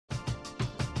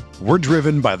We're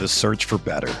driven by the search for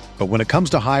better. But when it comes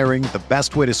to hiring, the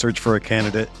best way to search for a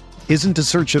candidate isn't to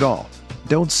search at all.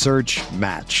 Don't search,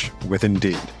 match with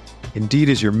Indeed. Indeed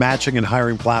is your matching and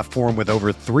hiring platform with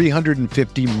over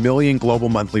 350 million global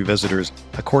monthly visitors,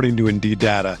 according to Indeed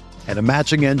data, and a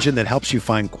matching engine that helps you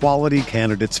find quality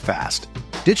candidates fast.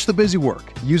 Ditch the busy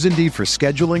work. Use Indeed for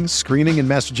scheduling, screening, and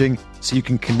messaging so you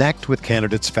can connect with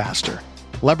candidates faster.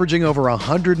 Leveraging over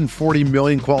 140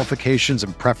 million qualifications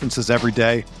and preferences every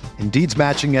day, Indeed's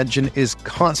matching engine is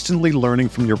constantly learning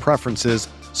from your preferences,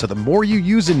 so the more you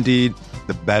use Indeed,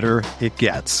 the better it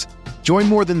gets. Join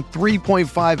more than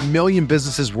 3.5 million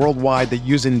businesses worldwide that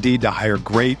use Indeed to hire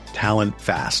great talent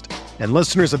fast. And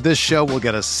listeners of this show will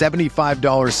get a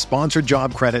 $75 sponsored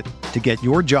job credit to get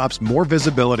your jobs more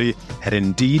visibility at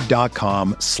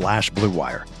Indeed.com/Blue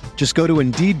Wire. Just go to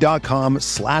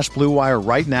Indeed.com/Blue Wire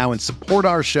right now and support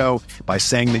our show by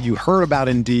saying that you heard about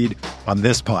Indeed on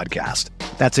this podcast.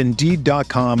 That's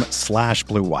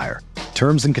Indeed.com/Blue Wire.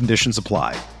 Terms and conditions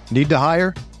apply. Need to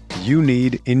hire? You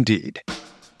need Indeed.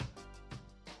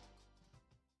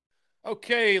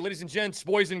 Okay, ladies and gents,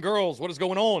 boys and girls, what is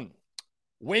going on?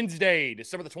 Wednesday,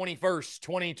 December the 21st,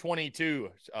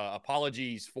 2022.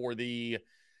 Apologies for the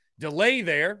delay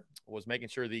there. Was making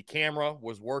sure the camera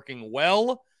was working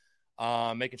well,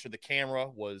 making sure the camera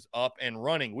was up and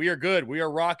running. We are good. We are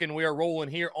rocking. We are rolling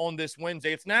here on this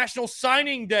Wednesday. It's National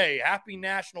Signing Day. Happy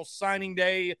National Signing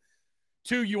Day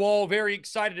to you all. Very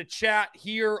excited to chat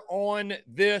here on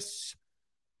this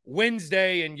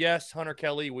Wednesday. And yes, Hunter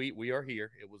Kelly, we are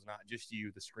here. It was not just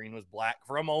you. The screen was black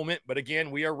for a moment. But again,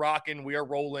 we are rocking. We are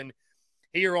rolling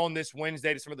here on this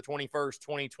Wednesday, December the 21st,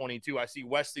 2022. I see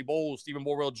Wesley Bowles, Stephen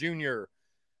Borwell Jr.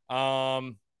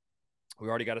 We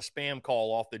already got a spam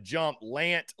call off the jump.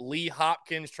 Lant, Lee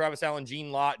Hopkins, Travis Allen,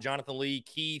 Gene Lott, Jonathan Lee,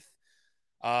 Keith,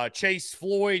 Chase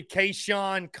Floyd,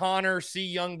 Kayshawn, Connor,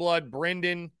 C. Youngblood,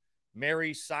 Brendan.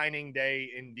 Merry signing day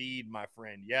indeed, my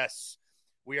friend. Yes.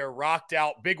 We are rocked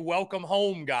out. Big welcome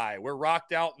home guy. We're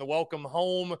rocked out in the welcome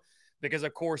home because,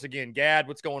 of course, again, Gad,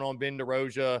 what's going on? Ben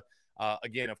DeRosa.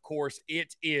 Again, of course,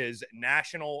 it is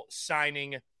National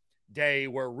Signing Day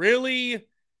where really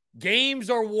games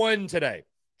are won today.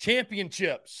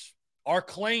 Championships are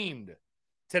claimed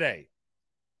today.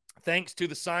 Thanks to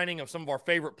the signing of some of our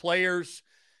favorite players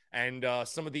and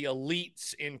some of the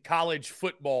elites in college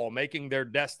football making their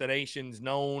destinations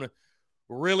known.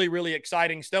 Really, really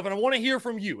exciting stuff. And I want to hear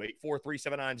from you.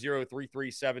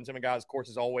 843-790-3377. Guys, of course,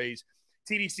 as always,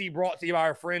 TDC brought to you by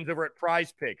our friends over at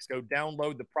Prize Picks. Go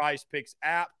download the Prize Picks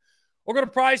app or go to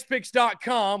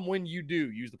prizepicks.com. When you do,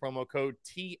 use the promo code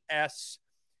TSUS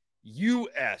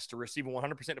to receive a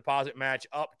 100% deposit match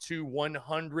up to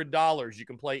 $100. You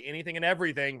can play anything and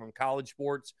everything from college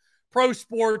sports, pro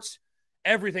sports,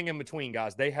 everything in between,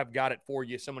 guys. They have got it for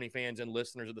you. So many fans and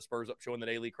listeners of the Spurs Up Show and the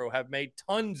Daily Crow have made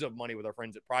tons of money with our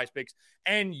friends at Prize Picks,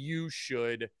 and you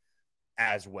should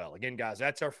as well. Again, guys,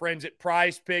 that's our friends at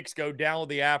Prize Picks. Go download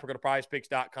the app or go to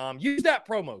prizepicks.com. Use that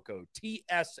promo code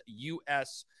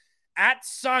TSUS at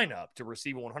sign up to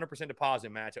receive a 100%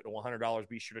 deposit match up to $100.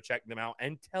 Be sure to check them out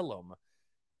and tell them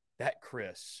that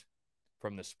Chris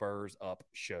from the Spurs Up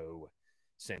Show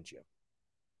sent you.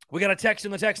 We got a text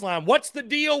in the text line. What's the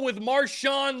deal with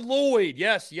Marshawn Lloyd?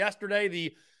 Yes,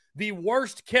 yesterday the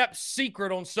worst kept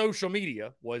secret on social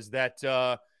media was that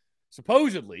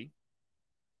supposedly,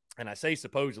 and I say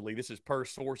supposedly, this is per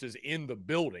sources in the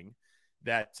building,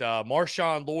 that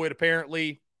Marshawn Lloyd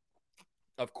apparently,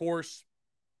 of course,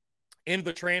 into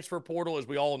the transfer portal, as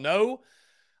we all know.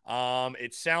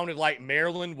 It sounded like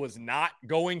Maryland was not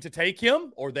going to take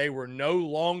him, or they were no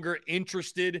longer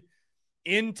interested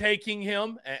in taking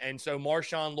him. And so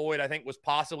Marshawn Lloyd, I think, was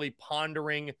possibly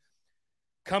pondering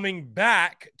coming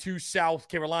back to South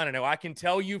Carolina. Now, I can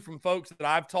tell you from folks that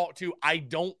I've talked to, I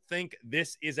don't think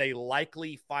this is a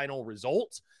likely final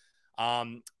result.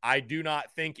 I do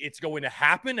not think it's going to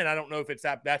happen, and I don't know if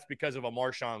that's because of a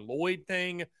Marshawn Lloyd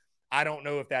thing. I don't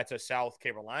know if that's a South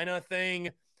Carolina thing,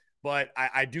 but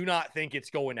I do not think it's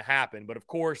going to happen. But, of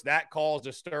course, that caused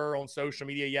a stir on social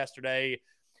media yesterday.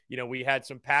 You know, we had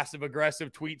some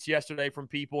passive-aggressive tweets yesterday from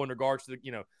people in regards to,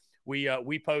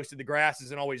 we posted the grass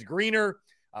isn't always greener.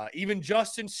 Even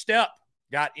Justin Stepp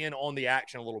got in on the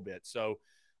action a little bit. So,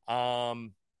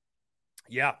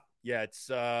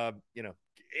 it's,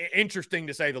 interesting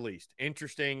to say the least.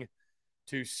 Interesting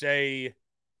to say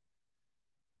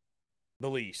the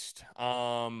least.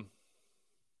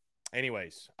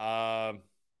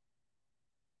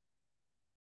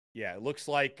 It looks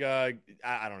like, I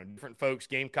don't know, different folks,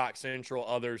 Gamecock Central,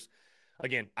 others.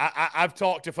 Again, I've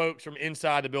talked to folks from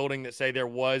inside the building that say there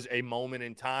was a moment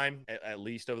in time, at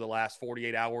least over the last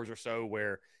 48 hours or so,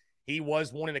 where he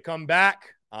was wanting to come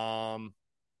back.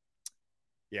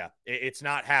 Yeah, it's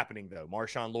not happening, though.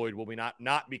 Marshawn Lloyd will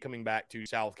not be coming back to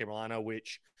South Carolina,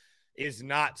 which is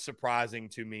not surprising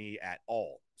to me at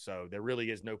all. So there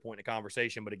really is no point in the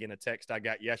conversation. But again, a text I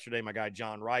got yesterday, my guy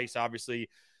John Rice, obviously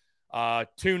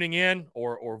tuning in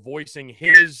or voicing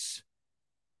his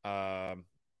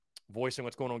voicing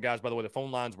what's going on, guys. By the way, the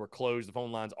phone lines were closed. The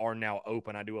phone lines are now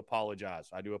open. I do apologize.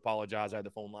 I had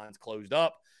the phone lines closed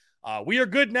up. We are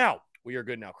good now.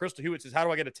 Crystal Hewitt says, how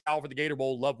do I get a towel for the Gator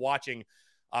Bowl? Love watching.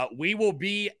 We will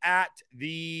be at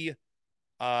the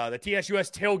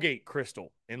TSUS tailgate,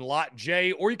 Crystal, in Lot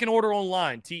J, or you can order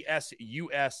online,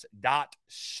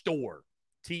 tsus.store.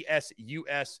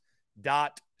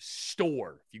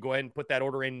 tsus.store. If you go ahead and put that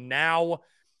order in now,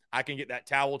 I can get that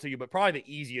towel to you. But probably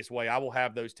the easiest way, I will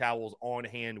have those towels on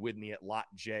hand with me at Lot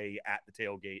J at the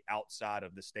tailgate outside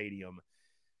of the stadium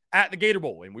at the Gator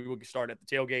Bowl. And we will start at the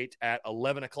tailgate at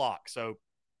 11 o'clock. So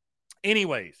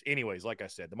anyways, like I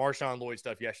said, the Marshawn Lloyd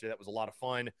stuff yesterday, that was a lot of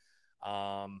fun.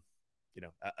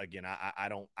 Again,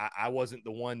 I wasn't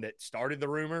the one that started the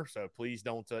rumor, so please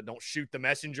don't shoot the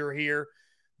messenger here.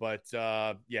 But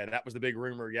yeah, that was the big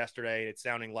rumor yesterday. It's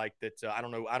sounding like that. I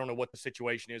don't know what the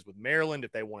situation is with Maryland,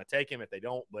 if they want to take him, if they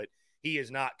don't. But he is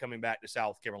not coming back to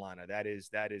South Carolina. That is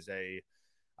a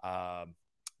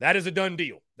done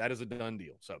deal. That is a done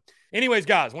deal. So, anyways,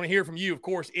 guys, want to hear from you. Of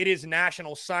course, it is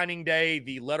National Signing Day.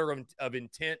 The letter of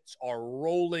intents are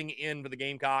rolling in for the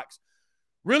Gamecocks.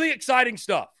 Really exciting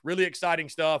stuff.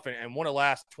 And one of the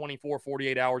last 24,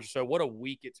 48 hours or so, what a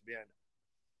week it's been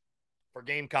for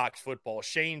Gamecocks football.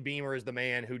 Shane Beamer is the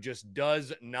man who just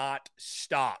does not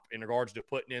stop in regards to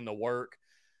putting in the work.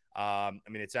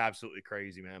 It's absolutely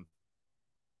crazy, man.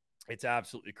 It's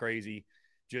absolutely crazy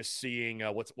just seeing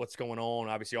what's going on.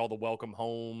 Obviously, all the welcome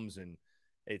homes, and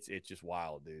it's just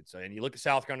wild, dude. So, and you look at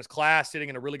South Carolina's class sitting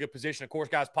in a really good position. Of course,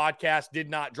 guys, podcast did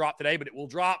not drop today, but it will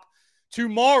drop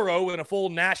tomorrow in a full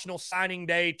National Signing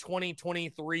Day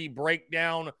 2023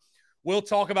 breakdown. We'll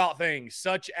talk about things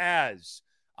such as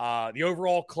the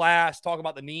overall class, talk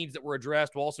about the needs that were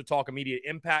addressed. We'll also talk immediate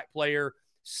impact player,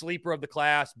 sleeper of the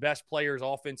class, best players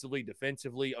offensively,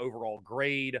 defensively, overall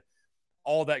grade,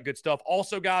 all that good stuff.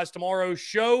 Also, guys, tomorrow's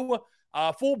show,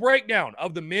 full breakdown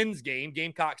of the men's game.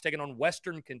 Gamecocks taking on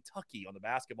Western Kentucky on the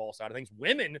basketball side of things.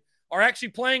 Women are actually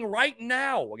playing right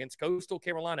now against Coastal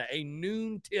Carolina, a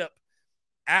noon tip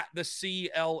at the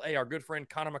CLA. Our good friend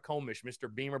Connor McComish,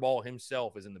 Mr. Beamerball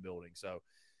himself, is in the building. So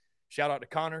shout out to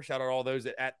Connor. Shout out to all those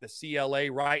at the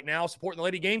CLA right now supporting the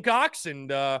Lady Gamecocks.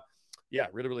 And, yeah,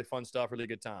 really, really fun stuff. Really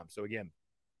good time. So, again,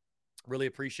 really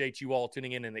appreciate you all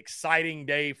tuning in. An exciting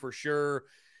day for sure.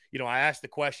 You know, I asked the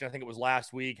question, I think it was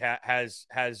last week, has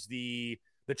the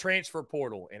transfer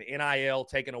portal and NIL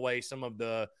taken away some of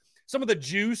the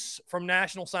juice from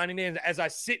National Signing Day? And as I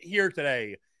sit here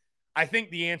today, I think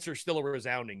the answer is still a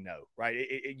resounding no, right?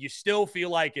 You still feel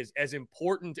like as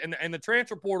important, and the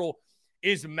transfer portal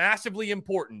is massively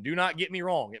important. Do not get me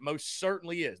wrong. It most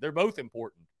certainly is. They're both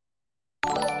important.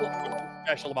 What's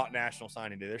special about National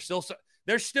Signing Day? There's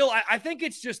still, I think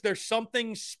it's just, there's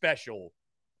something special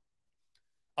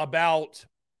about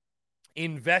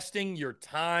investing your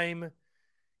time,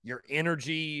 your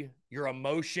energy, your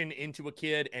emotion into a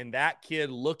kid, and that kid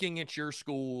looking at your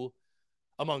school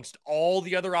amongst all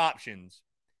the other options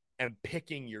and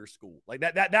picking your school. Like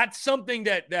that's something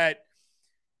that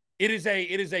it is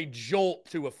a jolt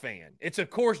to a fan. It's of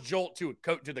course jolt to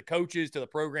the coaches, to the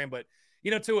program, but you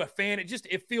know, to a fan,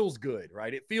 it feels good,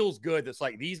 right? It feels good. That's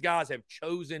like, these guys have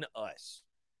chosen us.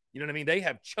 You know what I mean? They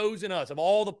have chosen us. Of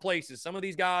all the places, some of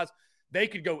these guys, they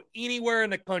could go anywhere in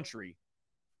the country.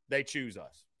 They choose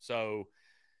us. So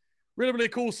really, really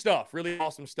cool stuff. Really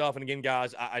awesome stuff. And again,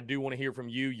 guys, I do want to hear from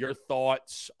you, your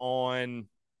thoughts on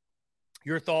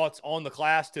the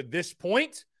class to this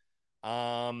point.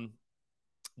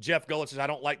 Jeff Gullett says, I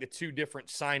don't like the two different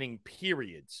signing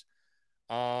periods.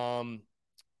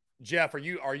 Jeff, are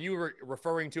you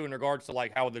referring to in regards to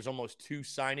like how there's almost two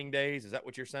signing days? Is that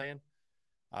what you're saying?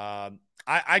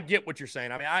 I get what you're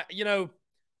saying. I mean,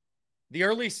 the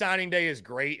early signing day is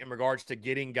great in regards to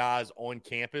getting guys on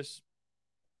campus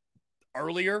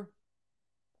earlier,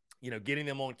 getting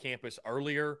them on campus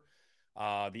earlier.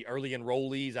 The early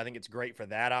enrollees, I think it's great for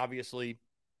that, obviously.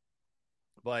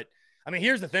 But I mean,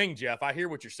 here's the thing, Jeff. I hear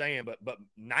what you're saying, but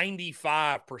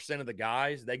 95% of the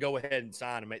guys, they go ahead and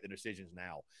sign and make the decisions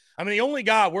now. I mean, the only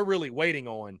guy we're really waiting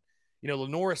on,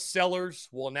 Lenoris Sellers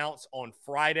will announce on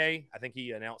Friday. I think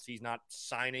he announced he's not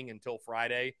signing until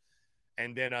Friday.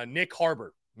 And then Nick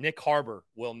Harbor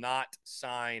will not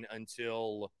sign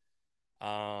until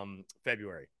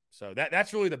February. So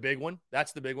that's really the big one.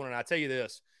 That's the big one. And I tell you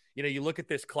this, you look at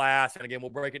this class, and again, we'll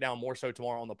break it down more so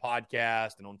tomorrow on the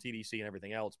podcast and on TDC and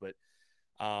everything else. But,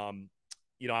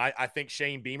 I think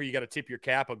Shane Beamer, you got to tip your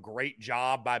cap. A great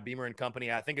job by Beamer and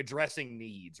company. I think addressing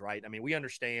needs, right? I mean, we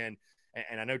understand,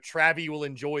 and I know Travie will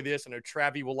enjoy this. I know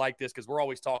Travie will like this because we're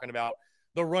always talking about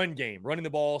the run game, running the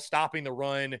ball, stopping the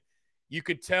run. You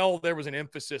could tell there was an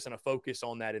emphasis and a focus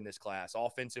on that in this class.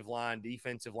 Offensive line,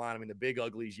 defensive line. I mean, the big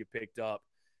uglies you picked up.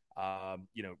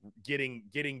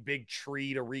 Getting Big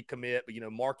Tree to recommit, but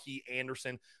Marquis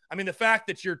Anderson. I mean, the fact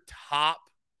that you're top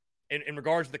in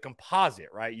regards to the composite,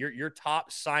 right? Your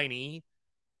top signee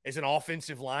is an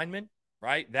offensive lineman,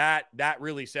 right? That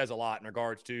really says a lot in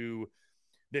regards to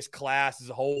this class as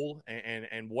a whole,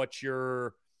 and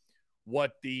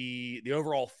what the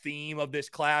overall theme of this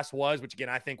class was, which again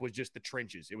I think was just the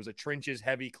trenches. It was a trenches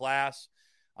heavy class.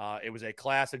 It was a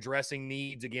class addressing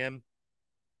needs again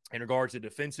in regards to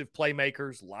defensive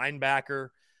playmakers, linebacker.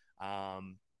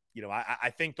 I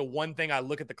think the one thing I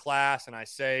look at the class and I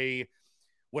say,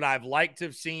 would I've liked to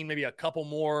have seen maybe a couple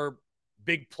more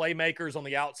big playmakers on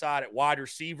the outside at wide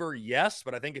receiver? Yes,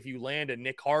 but I think if you land a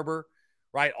Nick Harbor,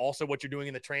 right, also what you're doing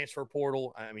in the transfer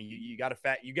portal, I mean, you got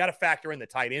to factor in the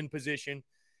tight end position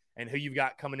and who you've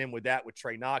got coming in with that with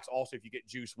Trey Knox. Also, if you get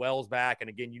Juice Wells back, and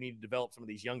again, you need to develop some of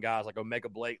these young guys like Omega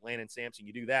Blake, Landon Sampson.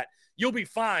 You do that, you'll be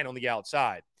fine on the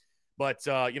outside. But,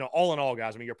 all in all,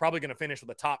 guys, I mean, you're probably going to finish with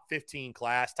a top 15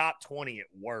 class, top 20 at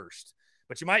worst.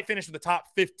 But you might finish with a top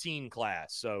 15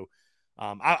 class. So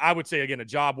I would say, again, a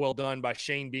job well done by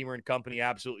Shane Beamer and company.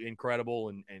 Absolutely incredible.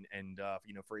 And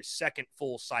for his second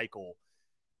full cycle,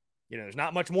 there's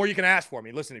not much more you can ask for. I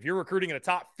mean, listen, if you're recruiting at a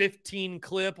top 15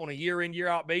 clip on a year-in,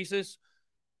 year-out basis,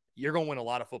 you're going to win a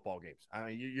lot of football games. I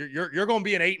mean, you're going to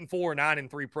be an 8-4,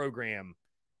 9-3 program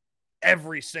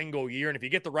every single year. And if you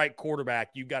get the right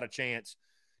quarterback, you've got a chance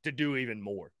to do even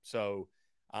more. So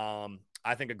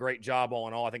I think a great job all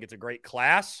in all. I think it's a great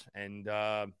class. And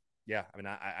I'm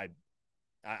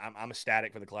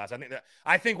ecstatic for the class.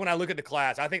 I think when I look at the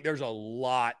class, I think there's a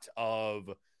lot of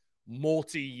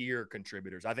multi-year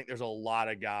contributors. I think there's a lot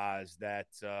of guys that,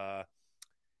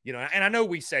 and I know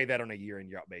we say that on a year in,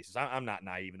 year out basis. I'm not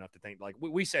naive enough to think like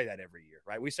we say that every year,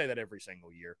 right? We say that every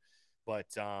single year,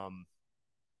 but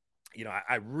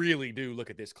I really do look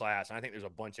at this class, and I think there's a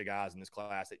bunch of guys in this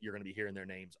class that you're going to be hearing their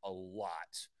names a lot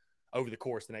over the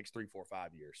course of the next 3, 4,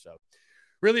 5 years. So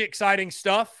really exciting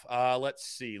stuff. Let's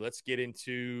see. Let's get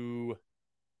into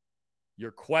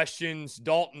your questions.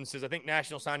 Dalton says, I think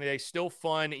National Signing Day is still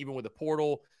fun, even with the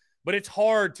portal, but it's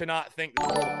hard to not think the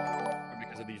portal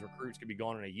because of these recruits could be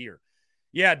gone in a year.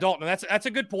 Yeah, Dalton, that's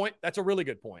a good point. That's a really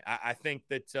good point. I think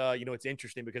that, it's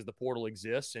interesting because the portal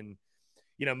exists, and,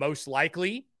 most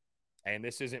likely, and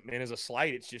this isn't meant as a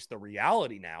slight, it's just the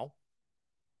reality now.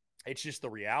 It's just the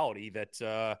reality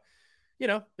that,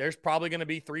 there's probably going to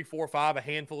be 3, 4, 5, a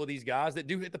handful of these guys that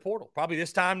do hit the portal, probably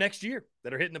this time next year,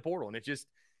 that are hitting the portal. And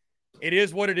it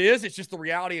is what it is. It's just the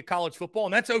reality of college football,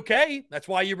 and that's okay. That's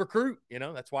why you recruit.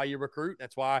 That's why you recruit.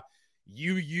 That's why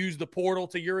you use the portal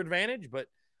to your advantage. But,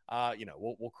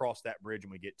 we'll cross that bridge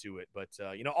when we get to it. But,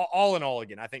 all in all,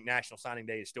 again, I think National Signing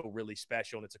Day is still really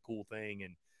special, and it's a cool thing.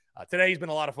 And today's been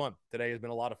a lot of fun. Today has been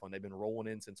a lot of fun. They've been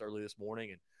rolling in since early this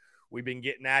morning, and we've been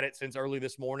getting at it since early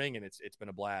this morning, and it's been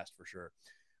a blast for sure.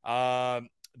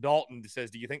 Dalton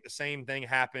says, do you think the same thing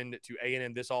happened to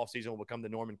A&M this offseason will become the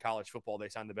norm in college football? They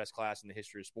signed the best class in the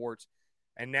history of sports,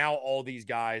 and now all these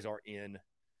guys are in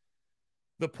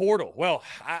the portal. Well,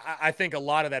 I think a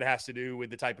lot of that has to do with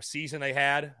the type of season they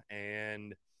had,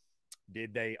 and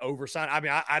did they oversign? I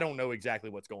mean, I don't know exactly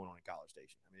what's going on in College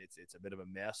Station. I mean, it's a bit of a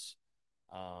mess.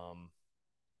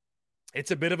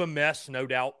 It's a bit of a mess, no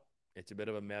doubt. It's a bit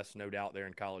of a mess, no doubt, there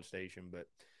in College Station, but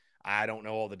I don't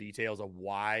know all the details of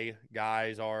why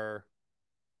guys are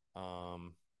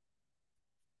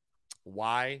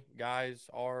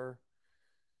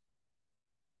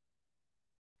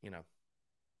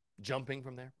jumping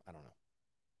from there. I don't know.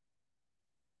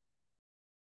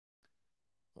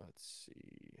 Let's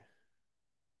see.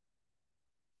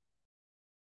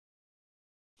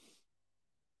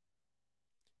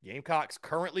 Gamecocks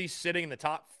currently sitting in the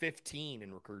top 15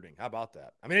 in recruiting. How about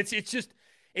that? I mean, it's just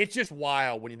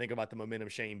wild when you think about the momentum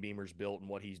Shane Beamer's built and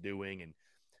what he's doing. And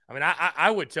I mean,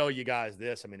 I would tell you guys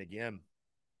this. I mean, again,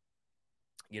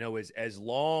 as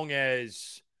long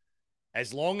as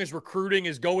recruiting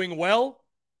is going well,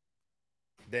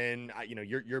 then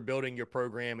you're building your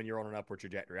program and you're on an upward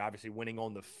trajectory. Obviously, winning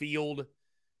on the field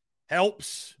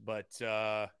helps, but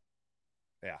yeah.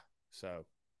 So,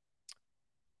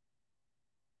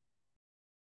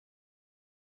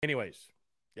 anyways,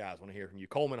 Guys, want to hear from you.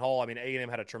 Coleman Hall, I mean, A&M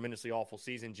had a tremendously awful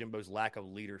season. Jimbo's lack of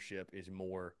leadership is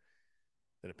more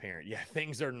than apparent. Yeah,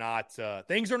 things are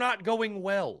not going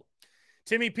well.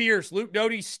 Timmy Pierce, Luke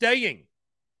Doty's staying.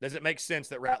 Does it make sense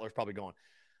that Rattler's probably gone?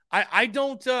 I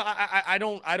don't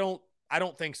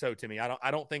think so, Timmy.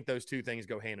 I don't think those two things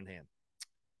go hand in hand.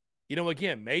 You know,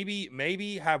 again,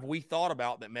 maybe have we thought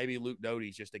about that maybe Luke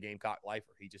Doty's just a Gamecock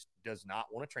lifer. He just does not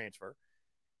want to transfer.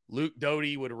 Luke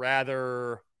Doty would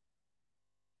rather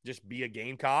just be a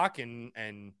Gamecock and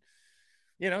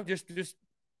you know, just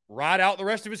ride out the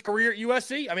rest of his career at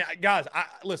USC. I mean, guys,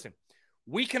 listen,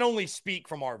 we can only speak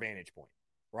from our vantage point,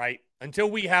 right?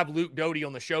 Until we have Luke Doty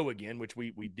on the show again, which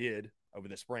we did over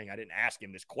the spring. I didn't ask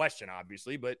him this question,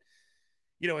 obviously, but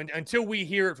you know, until we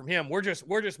hear it from him, we're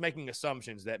just making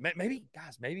assumptions that maybe,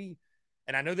 guys, maybe,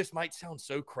 and I know this might sound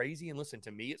so crazy, and listen,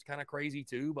 to me, it's kind of crazy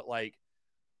too, but like,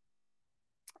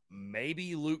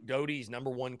 maybe Luke Doty's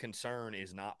number one concern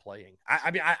is not playing.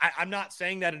 I mean, I'm not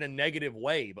saying that in a negative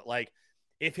way, but like,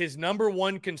 if his number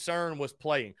one concern was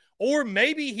playing, or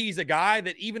maybe he's a guy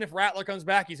that even if Rattler comes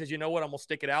back, he says, you know what, I'm going to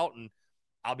stick it out and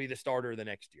I'll be the starter the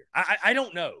next year. I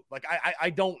don't know. Like, I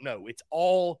don't know. It's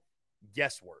all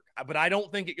guesswork, but I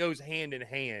don't think it goes hand in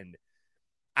hand.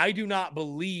 I do not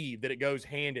believe that it goes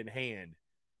hand in hand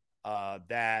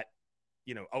that,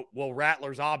 you know, oh, well,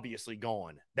 Rattler's obviously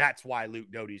gone. That's why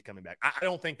Luke Doty's coming back. I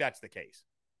don't think that's the case.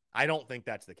 I don't think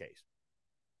that's the case.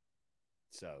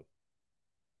 So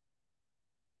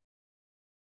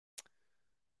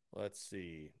let's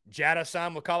see. Jada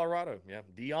signed with Colorado. Yeah,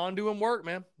 Deion doing work,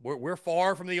 man. We're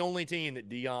far from the only team that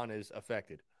Deion is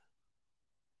affected.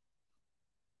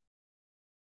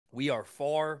 We are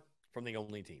far from the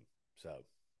only team. So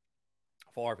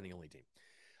far from the only team.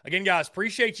 Again, guys,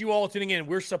 appreciate you all tuning in.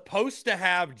 We're supposed to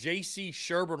have J.C.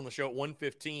 Sherbert on the show at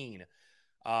 1:15,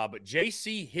 but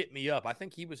J.C. hit me up. I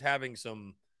think he was having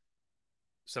some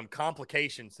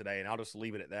complications today, and I'll just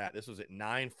leave it at that. This was at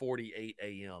 9:48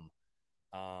 a.m.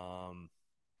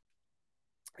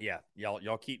 Yeah,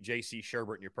 y'all keep J.C.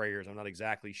 Sherbert in your prayers. I'm not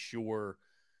exactly sure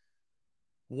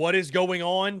what is going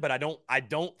on, but I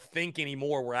don't think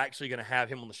anymore we're actually going to have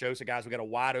him on the show. So, guys, we got a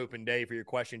wide open day for your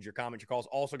questions, your comments, your calls.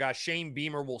 Also, guys, Shane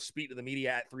Beamer will speak to the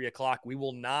media at 3 o'clock. We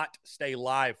will not stay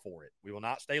live for it. We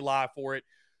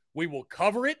will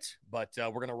cover it, but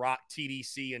we're going to rock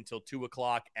TDC until 2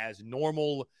 o'clock as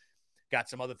normal. Got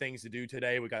some other things to do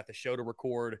today. We got the show to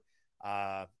record,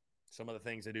 some other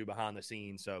things to do behind the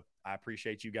scenes. So I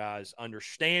appreciate you guys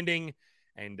understanding.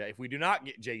 And if we do not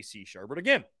get J.C. Sherbert,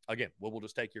 again, we'll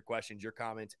just take your questions, your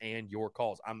comments, and your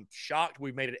calls. I'm shocked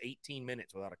we've made it 18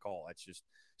 minutes without a call. That's just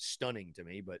stunning to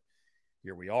me, but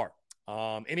here we are.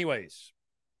 Anyways,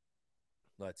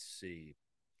 let's see.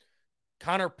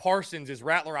 Connor Parsons, is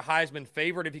Rattler a Heisman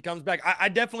favorite if he comes back? I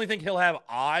definitely think he'll have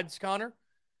odds, Connor.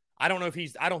 I don't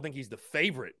think he's the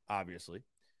favorite, obviously.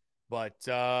 But,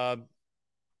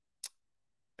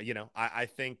 you know, I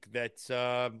think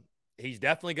that he's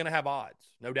definitely going to have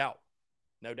odds, no doubt.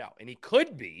 No doubt. And he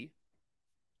could be,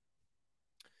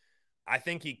 I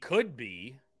think he could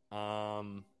be a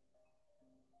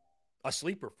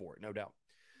sleeper for it, no doubt.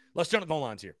 Let's jump to the phone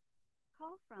lines here.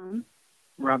 Call from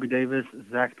Robbie Davis,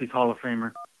 Zaxby's Hall of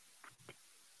Famer.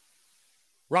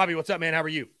 Robbie, what's up, man? How are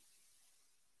you?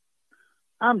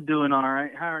 I'm doing all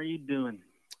right. How are you doing?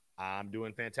 I'm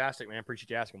doing fantastic, man. Appreciate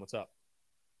you asking. What's up?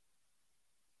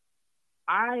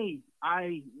 I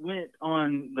went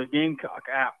on the Gamecock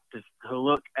app to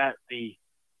look at the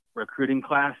recruiting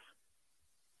class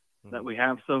that we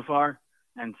have so far,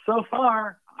 and so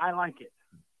far I like it.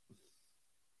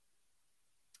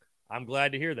 I'm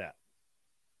glad to hear that.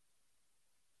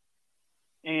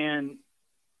 And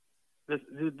this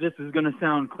is going to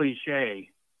sound cliche,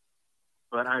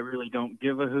 but I really don't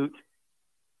give a hoot.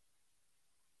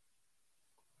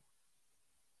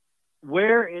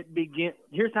 Where it begins,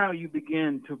 here's how you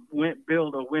begin to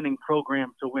build a winning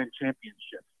program to win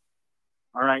championships.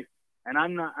 All right, and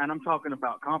I'm talking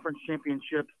about conference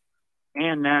championships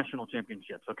and national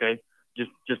championships. Okay,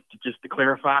 just to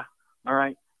clarify. All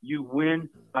right, you win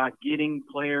by getting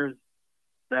players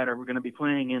that are going to be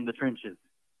playing in the trenches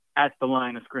at the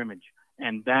line of scrimmage,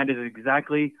 and that is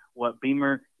exactly what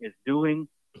Beamer is doing,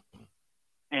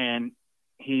 and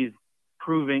he's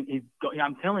proving.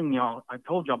 I'm telling y'all, I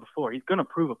told y'all before, he's going to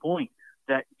prove a point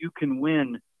that you can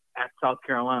win at South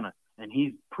Carolina, and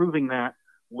he's proving that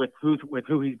with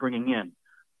who he's bringing in.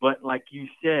 But like you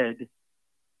said,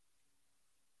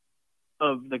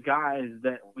 of the guys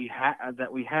that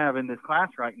we have in this class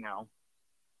right now,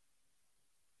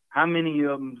 how many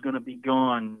of them is going to be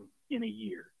gone in a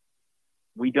year?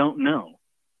 We don't know.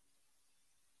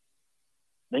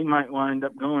 They might wind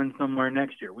up going somewhere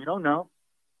next year. We don't know.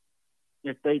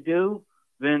 If they do,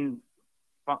 then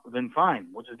fine.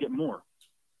 We'll just get more.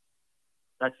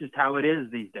 That's just how it is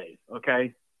these days,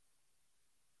 okay?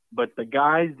 But the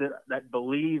guys that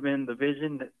believe in the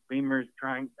vision that Beamer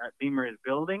is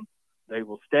building, they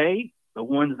will stay. The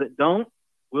ones that don't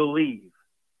will leave.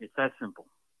 It's that simple.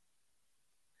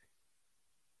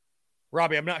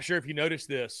 Robbie, I'm not sure if you noticed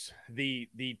this. The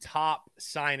top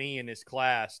signee in this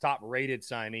class, top rated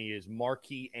signee, is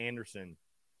Marquis Anderson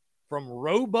from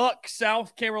Roebuck,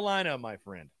 South Carolina, my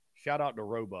friend. Shout out to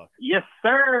Roebuck. Yes,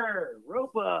 sir.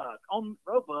 Roebuck. On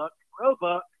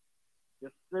Roebuck.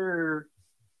 Yes, sir.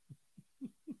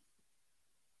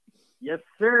 Yes,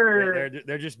 sir.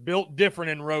 They're just built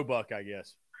different in Roebuck, I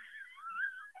guess.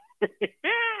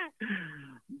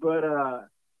 But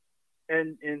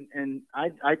and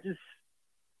I just,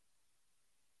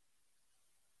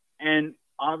 and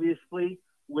obviously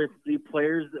with the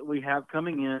players that we have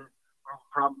coming in, we'll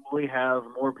probably have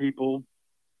more people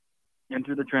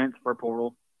enter the transfer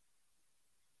portal,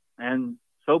 and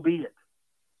so be it.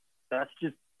 That's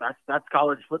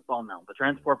college football now. The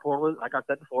transfer portal, like I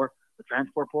said before, the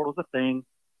transfer portal is a thing.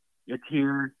 It's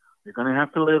here. You're going to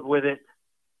have to live with it.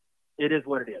 It is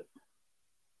what it is.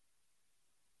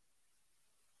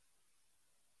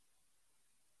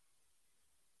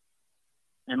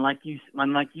 And like you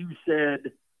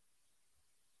said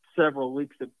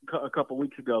a couple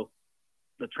weeks ago,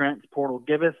 the transfer portal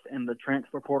giveth and the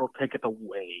transfer portal taketh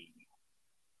away.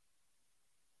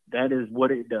 That is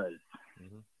what it does.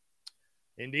 Mm-hmm.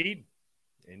 Indeed.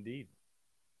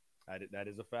 That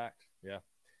is a fact. Yeah.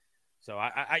 So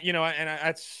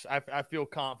I feel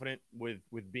confident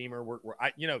with Beamer.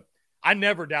 I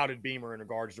never doubted Beamer in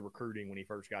regards to recruiting when he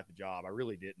first got the job. I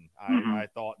really didn't. I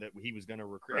thought that he was going to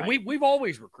recruit. Right. And we've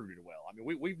always recruited well. I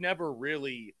mean, we've never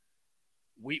really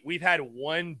we've had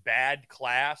one bad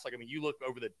class. Like, I mean, you look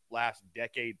over the last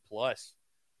decade plus,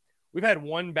 we've had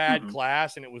one bad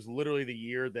class, and it was literally the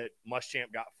year that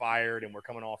Muschamp got fired, and we're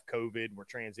coming off COVID, and we're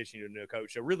transitioning to a new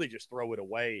coach. So really just throw it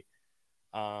away.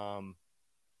 Yeah.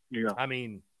 I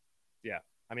mean,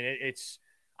 it's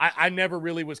I never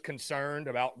really was concerned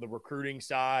about the recruiting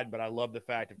side, but I love the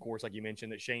fact, of course, like you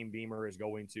mentioned, that Shane Beamer is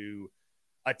going to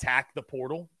attack the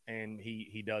portal, and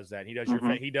he does that. He does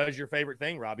he does your favorite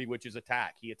thing, Robbie, which is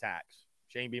attack. He attacks.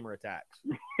 Shane Beamer attacks.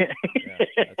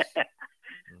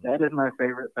 That is my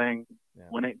favorite thing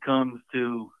when it comes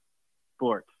to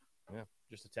sports. Yeah,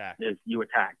 just attack. Is you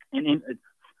attack, and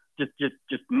just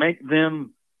make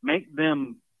them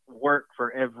work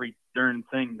for every darn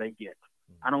thing they get.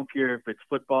 I don't care if it's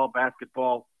football,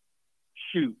 basketball,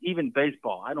 shoot, even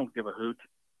baseball. I don't give a hoot.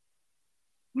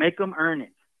 Make them earn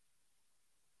it.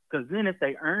 Because then if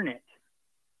they earn it,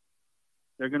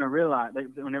 they're going to realize,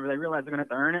 whenever they realize they're going to have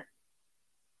to earn it,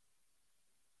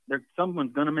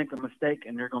 someone's going to make a mistake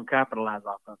and they're going to capitalize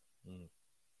off of it.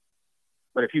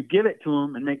 But if you give it to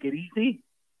them and make it easy,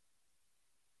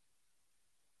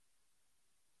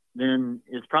 then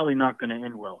it's probably not going to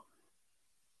end well.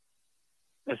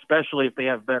 Especially if they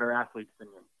have better athletes than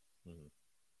you.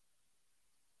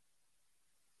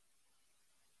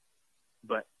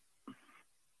 But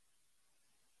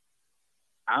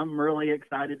I'm really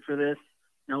excited for this.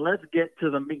 Now let's get to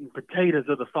the meat and potatoes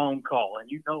of the phone call, and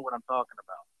you know what I'm talking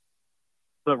about.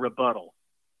 The rebuttal.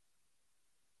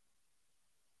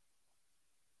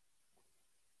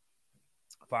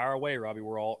 Fire away, Robbie.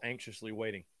 We're all anxiously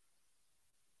waiting.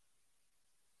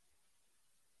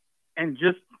 And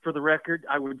just for the record,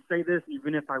 I would say this,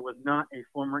 even if I was not a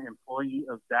former employee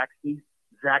of Zaxby's,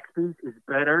 Zaxby's is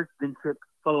better than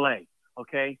Chick-fil-A,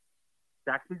 okay?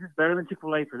 Zaxby's is better than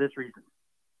Chick-fil-A for this reason.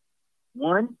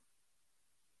 One,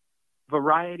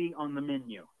 variety on the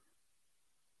menu.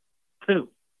 Two,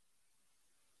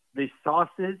 the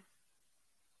sauces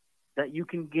that you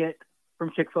can get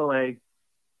from Chick-fil-A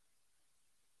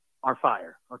are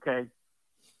fire, okay?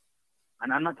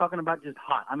 And I'm not talking about just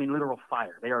hot. I mean literal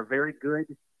fire. They are very good,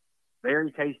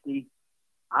 very tasty.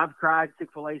 I've tried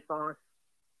Chick-fil-A sauce.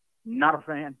 Not a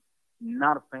fan.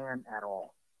 Not a fan at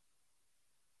all.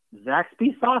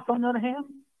 Zaxby's sauce, on the other hand,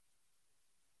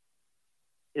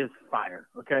 is fire,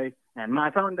 okay? And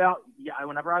I found out,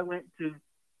 whenever I went to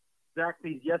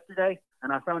Zaxby's yesterday,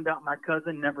 and I found out my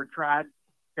cousin never tried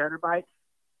Cheddar Bites,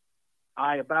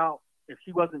 if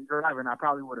she wasn't driving, I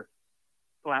probably would have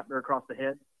slapped her across the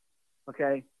head.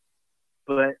 Okay,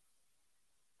 but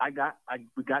we got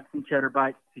some Cheddar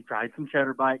Bites. She tried some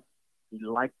Cheddar Bites. She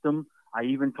liked them. I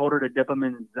even told her to dip them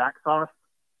in Zax sauce,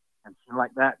 and she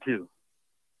liked that too.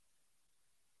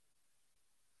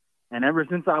 And ever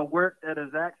since I worked at a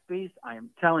Zaxby's, I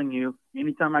am telling you,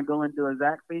 anytime I go into a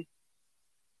Zaxby's,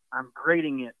 I'm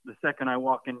grading it the second I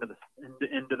walk into the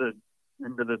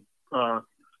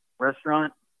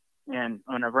restaurant, and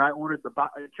whenever I ordered the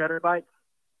cheddar bites,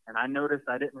 and I noticed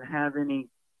I didn't have any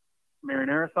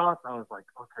marinara sauce, I was like,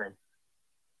 okay,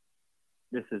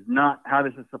 this is not how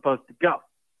this is supposed to go.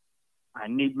 I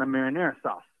need my marinara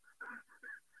sauce.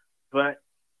 But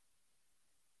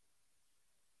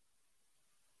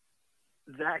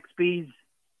Zaxby's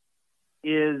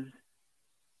is,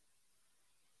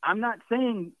 I'm not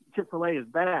saying Chick-fil-A is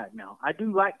bad now. I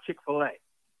do like Chick-fil-A.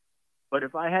 But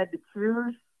if I had to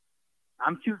choose,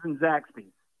 I'm choosing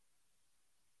Zaxby's.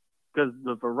 Because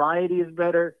the variety is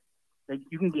better.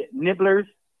 You can get nibblers.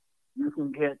 You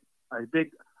can get a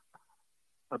big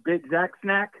Zax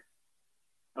snack.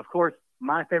 Of course,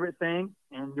 my favorite thing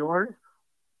and yours,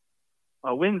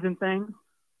 wings and things.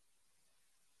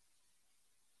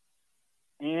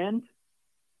 And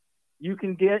you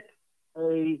can get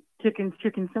a chicken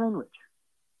sandwich.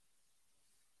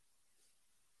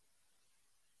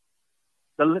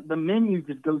 The menu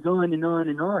just goes on and on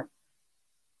and on.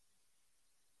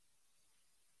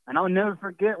 And I'll never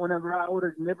forget whenever I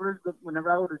ordered nibblers one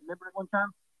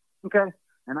time, okay,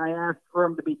 and I asked for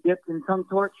them to be dipped in tongue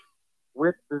torch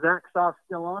with the Zax sauce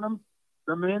still on them,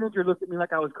 the manager looked at me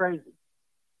like I was crazy.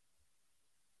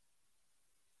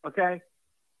 Okay?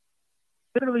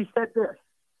 Literally said this,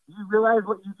 "Do you realize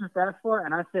what you just asked for?"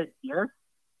 And I said, "Yes,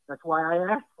 that's why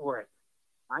I asked for it.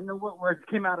 I know what words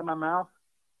came out of my mouth."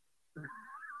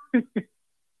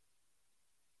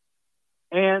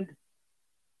 And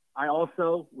I was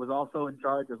also in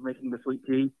charge of making the sweet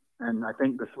tea, and I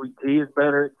think the sweet tea is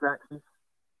better at Zaxby's.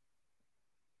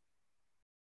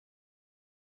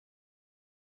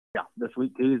 Yeah, the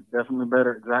sweet tea is definitely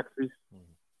better at Zaxby's.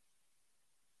 Mm-hmm.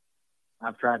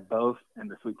 I've tried both,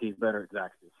 and the sweet tea is better at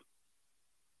Zaxby's.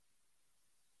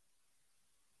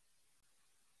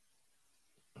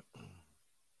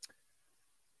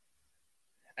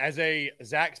 As a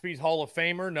Zaxby's Hall of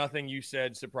Famer, nothing you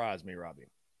said surprised me, Robbie.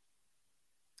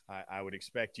 I would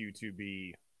expect you to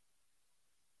be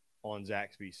on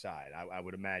Zaxby's side. I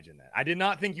would imagine that. I did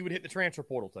not think you would hit the transfer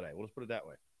portal today. We'll just put it that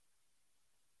way.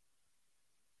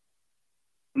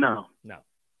 No.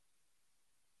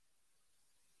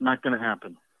 Not going to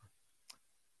happen.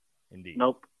 Indeed.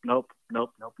 Nope.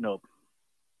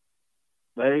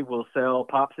 They will sell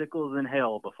popsicles in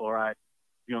hell before I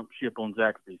jump ship on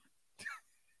Zaxby's.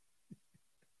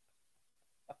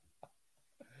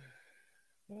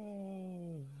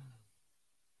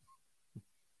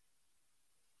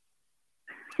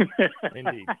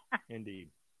 Indeed.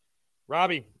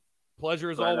 Robbie, pleasure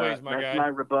as always, my guy. That's my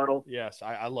rebuttal. Yes,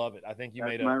 I love it. I think you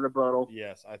made my rebuttal.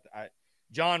 Yes,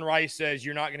 John Rice says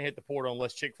you're not going to hit the portal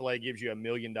unless Chick-fil-A gives you $1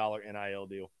 million NIL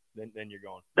deal. Then you're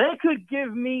going. They could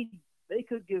give me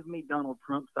Donald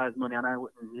Trump size money, and I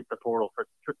wouldn't hit the portal for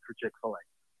Chick-fil-A.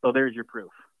 So there's your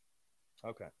proof.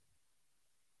 Okay.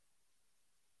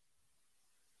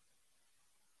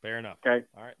 Fair enough. Okay.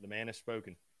 All right. The man has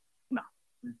spoken. No.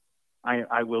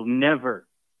 I will never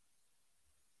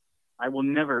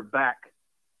back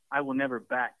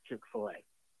Chick-fil-A.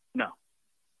 No.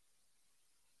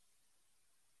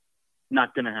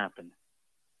 Not going to happen.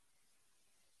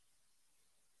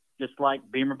 Just like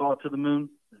Beamer Ball to the moon,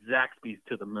 Zaxby's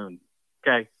to the moon.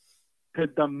 Okay? To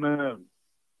the moon.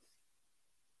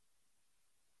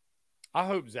 I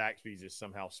hope Zaxby's is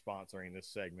somehow sponsoring this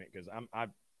segment because I'm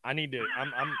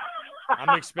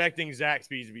expecting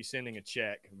Zaxby's to be sending a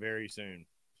check very soon.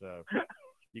 So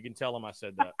you can tell them I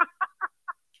said that.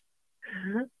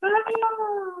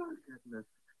 Oh, goodness.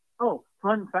 Oh,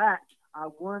 fun fact. I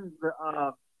won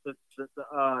the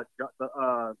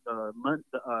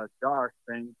jar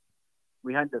thing.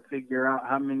 We had to figure out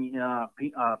how many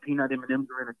peanut M&Ms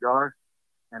were in a jar,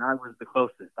 and I was the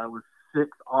closest. I was 6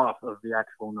 off of the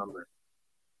actual number.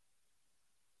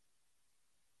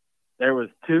 There was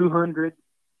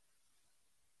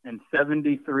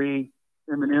 273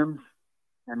 M&Ms,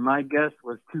 and my guess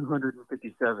was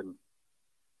 257.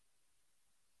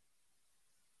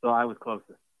 So I was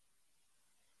closest.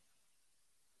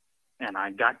 And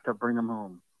I got to bring them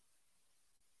home.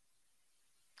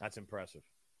 That's impressive.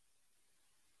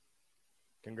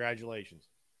 Congratulations.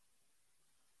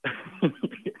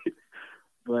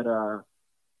 But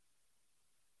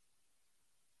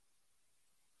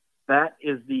that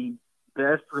is the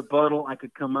best rebuttal I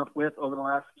could come up with over the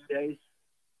last few days.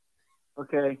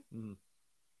 Okay. Mm-hmm.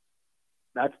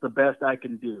 That's the best I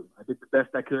can do. I did the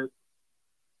best I could.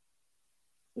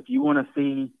 If you want to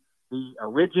see the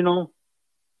original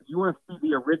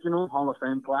Hall of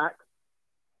Fame plaque,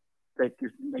 make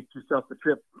yourself a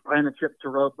trip, plan a trip to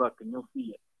Roebuck, and you'll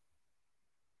see it.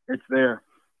 It's there.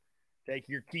 Take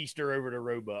your keister over to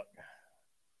Roebuck.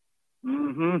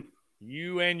 Mm-hmm.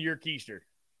 You and your keister.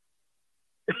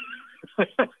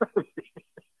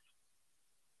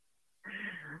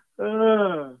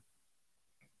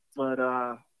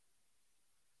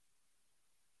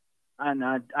 And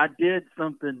I did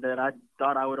something that I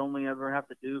thought I would only ever have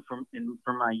to do from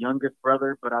my youngest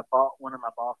brother, but I bought one of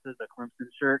my bosses a Clemson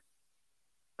shirt.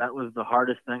 That was the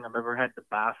hardest thing I've ever had to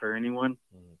buy for anyone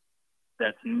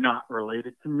that's not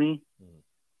related to me.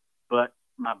 But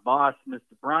my boss, Mr.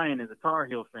 Bryan, is a Tar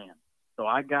Heel fan, so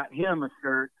I got him a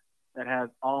shirt that has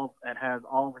all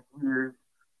the years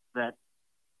that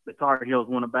the Tar Heels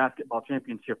won a basketball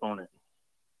championship on it.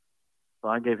 So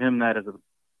I gave him that as a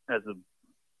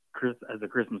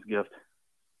Christmas gift.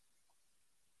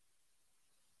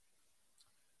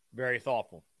 Very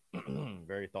thoughtful.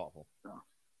 Very thoughtful.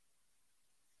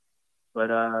 But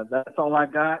that's all I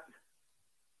got.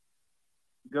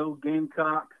 Go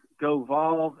Gamecocks, go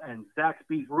Vols, and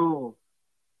Zaxby's rules.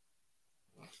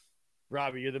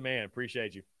 Robbie, you're the man.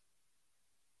 Appreciate you.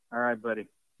 All right, buddy.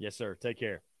 Yes, sir. Take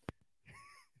care.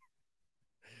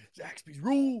 Zaxby's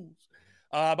rules.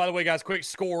 By the way, guys, quick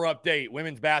score update.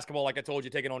 Women's basketball, like I told you,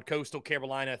 taking on Coastal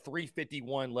Carolina.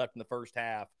 3:51 left in the first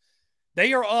half.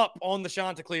 They are up on the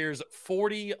Chanticleers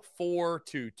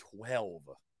 44-12.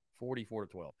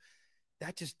 44-12.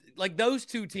 That just, like, those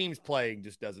two teams playing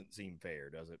just doesn't seem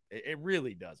fair, does it? It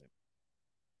really doesn't.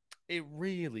 It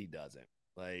really doesn't.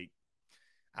 Like,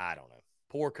 I don't know.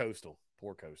 Poor Coastal.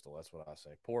 Poor Coastal. That's what I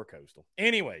say. Poor Coastal.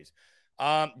 Anyways,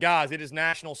 guys, it is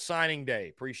National Signing Day.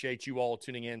 Appreciate you all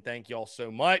tuning in. Thank you all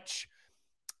so much.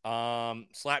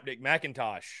 Slapdick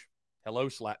McIntosh. Hello,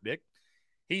 Slapdick.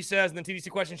 He says in the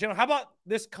TDC Question Channel, how about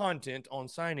this content on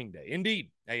signing day? Indeed.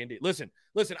 Hey, indeed. Listen,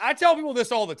 I tell people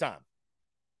this all the time.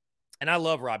 And I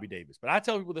love Robbie Davis, but I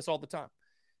tell people this all the time.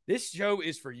 This show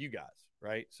is for you guys,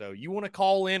 right? So you want to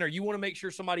call in or you want to make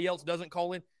sure somebody else doesn't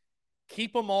call in,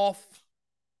 keep them off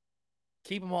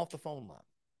the phone line,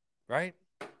 right?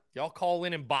 Y'all call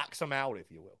in and box them out,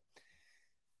 if you will.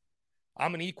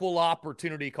 I'm an equal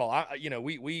opportunity call.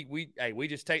 We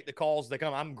just take the calls that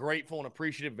come. I'm grateful and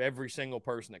appreciative of every single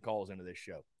person that calls into this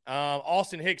show.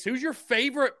 Austin Hicks, who's your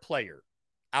favorite player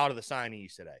out of the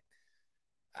signees today?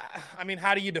 I mean,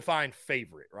 how do you define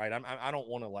favorite, right? I don't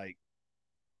want to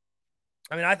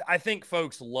I think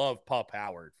folks love Pup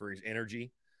Howard for his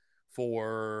energy,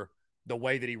 for the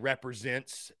way that he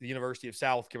represents the University of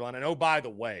South Carolina. And oh, by the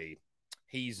way,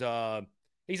 he's a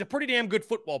pretty damn good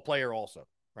football player also,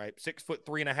 right?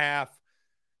 6'3.5",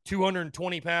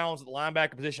 220 pounds at the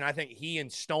linebacker position. I think he and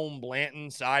Stone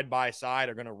Blanton side by side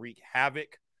are going to wreak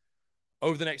havoc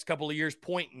over the next couple of years.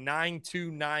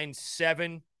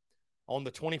 .9297 on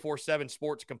the 24/7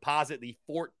 Sports Composite, the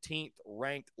 14th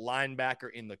ranked linebacker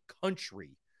in the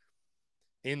country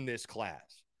in this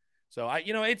class. So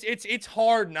it's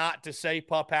hard not to say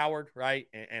Pup Howard, right?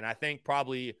 And I think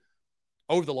probably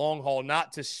over the long haul,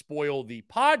 not to spoil the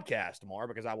podcast tomorrow,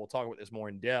 because I will talk about this more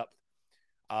in depth.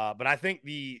 But I think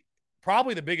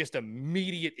probably the biggest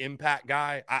immediate impact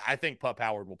guy, I think Pup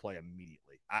Howard will play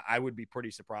immediately. I would be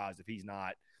pretty surprised if he's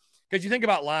not, because you think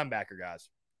about linebacker guys.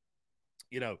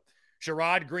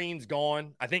 Sherrod Green's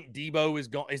gone. I think Debo is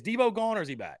gone. Is Debo gone or is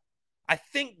he back? I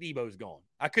think Debo's gone.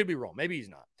 I could be wrong. Maybe he's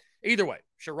not. Either way,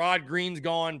 Sherrod Green's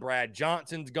gone. Brad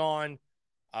Johnson's gone.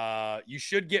 You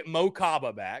should get Mo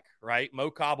Kaba back, right? Mo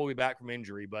Kaba will be back from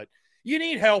injury, but you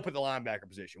need help at the linebacker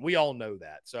position. We all know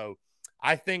that. So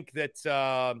I think that,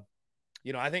 I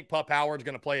think Pup Howard's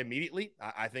going to play immediately.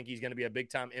 I think he's going to be a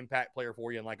big-time impact player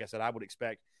for you. And like I said, I would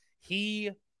expect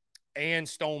he and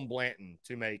Stone Blanton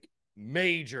to make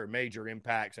major, major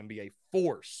impacts and be a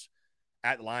force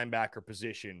at the linebacker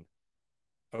position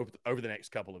over the next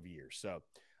couple of years. So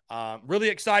really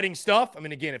exciting stuff. I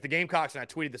mean, again, if the Gamecocks, and I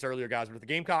tweeted this earlier, guys, but if the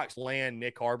Gamecocks land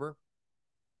Nick Harbor,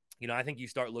 I think you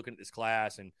start looking at this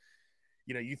class and,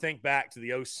 you think back to the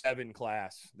 2007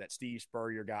 class that Steve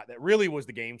Spurrier got that really was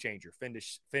the game changer,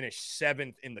 finished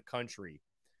 7th in the country.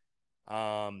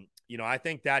 I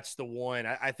think that's the one.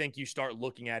 I think you start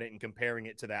looking at it and comparing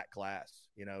it to that class,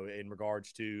 in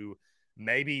regards to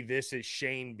maybe this is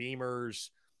Shane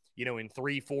Beamer's, in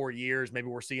 3-4 years, maybe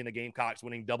we're seeing the Gamecocks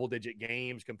winning double-digit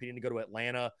games, competing to go to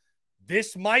Atlanta.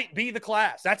 This might be the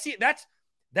class. That's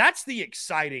the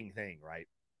exciting thing, right?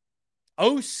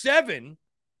 2007,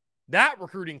 that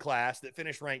recruiting class that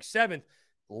finished ranked 7th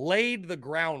laid the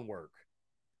groundwork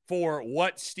for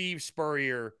what Steve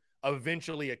Spurrier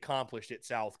eventually accomplished at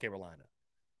South Carolina.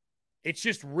 It's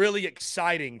just really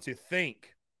exciting to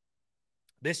think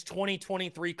this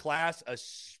 2023 class,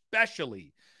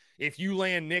 especially if you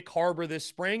land Nick Harbor this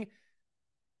spring,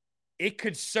 it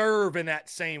could serve in that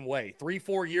same way.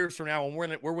 3-4 years from now,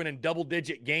 when we're winning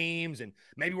double-digit games and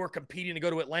maybe we're competing to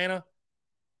go to Atlanta,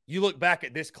 you look back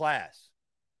at this class,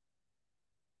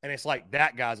 and it's like,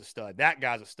 that guy's a stud, that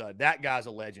guy's a stud, that guy's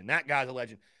a legend, that guy's a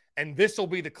legend. And this will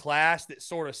be the class that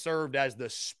sort of served as the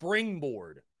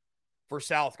springboard for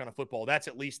South Carolina football. That's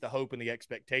at least the hope and the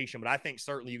expectation. But I think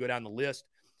certainly you go down the list,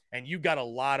 and you've got a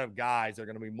lot of guys that are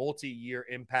going to be multi-year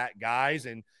impact guys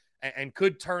and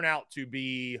could turn out to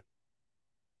be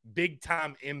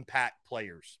big-time impact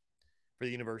players for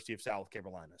the University of South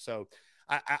Carolina. So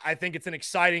I think it's an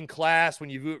exciting class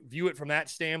when you view it from that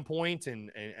standpoint,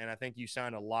 and I think you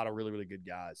signed a lot of really, really good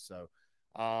guys. So,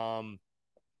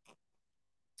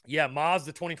 yeah, Maz,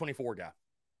 the 2024 guy.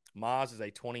 Maz is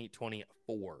a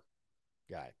 2024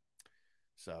 guy.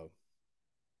 So,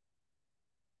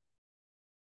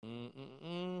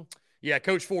 yeah,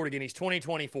 Coach Ford again. He's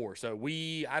 2024. So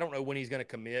I don't know when he's going to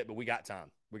commit, but we got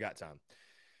time.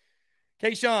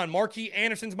 Kayshawn, Marquis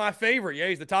Anderson's my favorite. Yeah,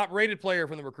 he's the top-rated player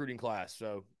from the recruiting class.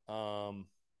 So,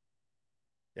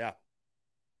 yeah.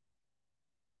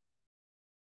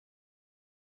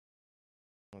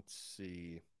 Let's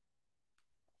see.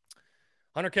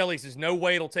 Hunter Kelly says, no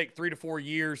way it'll take 3 to 4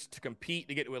 years to compete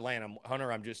to get to Atlanta.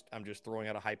 Hunter, I'm just throwing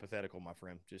out a hypothetical, my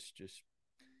friend.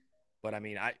 But I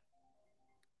mean,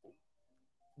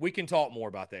 we can talk more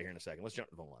about that here in a second. Let's jump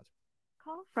to the phone lines.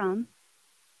 Call from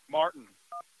Martin.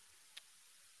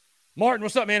 Martin,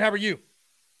 what's up, man? How are you?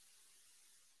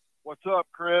 What's up,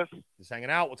 Chris? Just hanging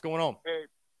out. What's going on? Hey,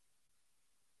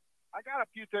 I got a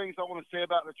few things I want to say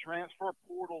about the transfer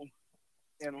portal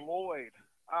and Lloyd.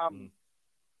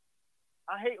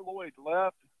 I hate Lloyd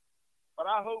left, but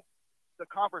I hope the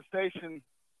conversation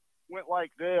went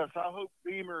like this. I hope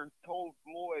Beamer told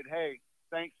Lloyd, hey,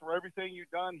 thanks for everything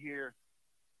you've done here,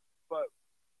 but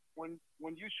when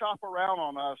you shop around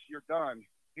on us, you're done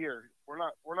here. We're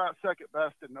not second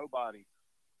best to nobody,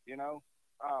 you know.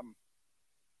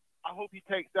 I hope he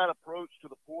takes that approach to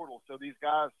the portal so these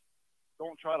guys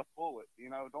don't try to pull it, you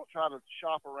know, don't try to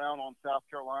shop around on South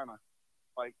Carolina.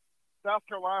 Like, South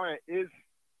Carolina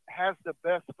has the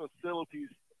best facilities.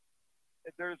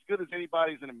 They're as good as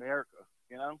anybody's in America,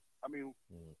 you know. I mean,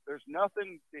 there's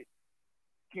nothing that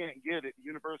can't get at the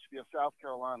University of South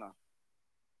Carolina.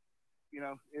 You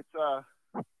know, it's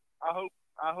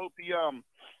I hope he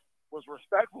was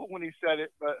respectful when he said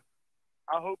it, but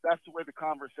I hope that's the way the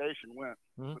conversation went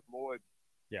with Lloyd.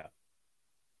 Yeah.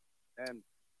 And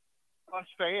us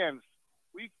fans,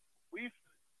 we've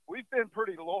been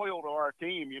pretty loyal to our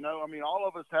team, you know. I mean, all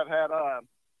of us have had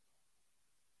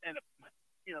and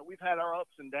you know, we've had our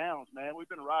ups and downs, man. We've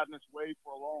been riding this wave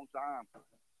for a long time,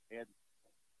 and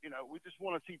you know, we just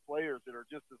want to see players that are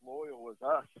just as loyal as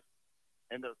us.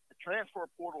 And the transfer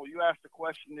portal, you asked a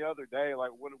question the other day,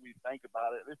 like, what do we think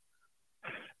about it?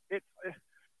 It's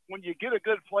when you get a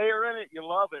good player in it, you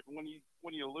love it. When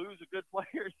you lose a good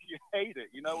player, you hate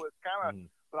it. You know, it's kind of.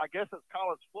 But I guess it's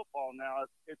college football now.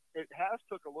 It has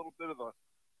took a little bit of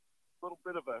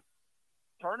a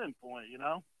turning point. You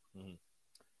know. Mm-hmm.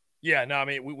 Yeah. No, I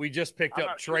mean, we just picked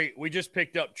up Trey. Sure. We just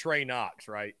picked up Trey Knox,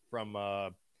 right, from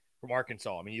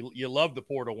Arkansas. I mean, you love the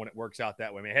portal when it works out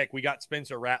that way. I mean, heck, we got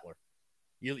Spencer Rattler.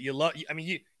 You love. I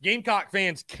mean, Gamecock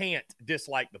fans can't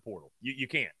dislike the portal. You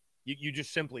can't. You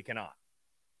just simply cannot.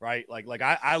 Right? Like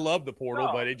I love the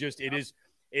portal, but it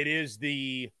is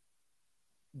the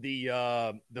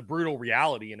brutal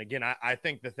reality. And again, I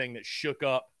think the thing that shook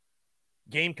up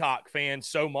Gamecock fans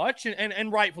so much,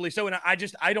 and rightfully so. And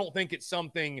I don't think it's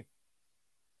something,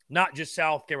 not just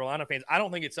South Carolina fans. I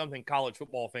don't think it's something college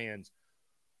football fans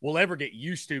will ever get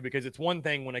used to, because it's one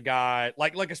thing when a guy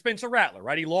like a Spencer Rattler,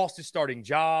 right? He lost his starting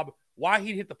job. Why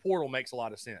he'd hit the portal makes a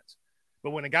lot of sense. But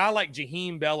when a guy like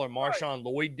Jaheim Bell or Marshawn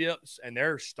Lloyd dips and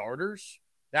they're starters,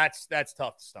 that's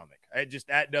tough to stomach.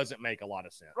 That doesn't make a lot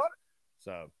of sense.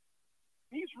 So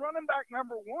he's running back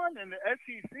number one in the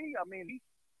SEC. I mean,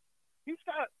 he's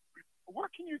got, where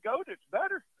can you go that's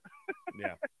better?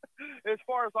 Yeah. As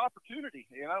far as opportunity,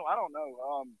 you know, I don't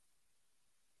know.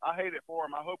 I hate it for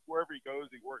him. I hope wherever he goes,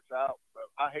 he works out. But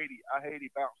I hate he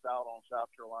bounced out on South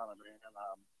Carolina, man.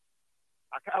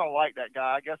 I kind of like that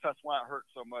guy. I guess that's why it hurt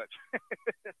so much.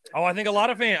 Oh, I think a lot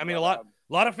of fans. I mean, a lot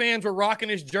of fans were rocking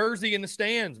his jersey in the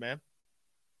stands, man.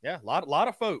 Yeah, a lot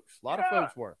of folks. A lot of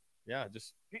folks were. Yeah,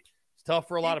 it's tough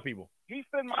for a lot of people. He's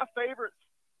been my favorite.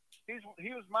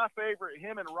 He was my favorite.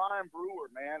 Him and Ryan Brewer,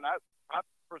 man. I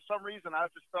for some reason I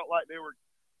just felt like they were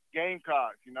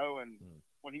Gamecocks, you know. And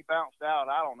when he bounced out,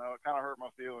 I don't know. It kind of hurt my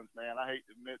feelings, man. I hate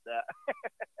to admit that.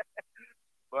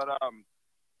 But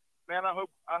man, I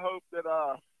hope that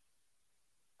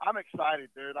I'm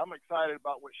excited, dude. I'm excited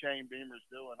about what Shane Beamer's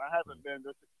doing. I haven't been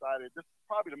this excited. This is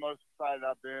probably the most excited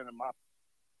I've been in my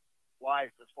life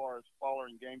as far as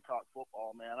following Gamecock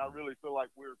football, man. I really feel like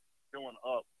we're going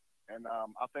up, and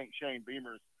I think Shane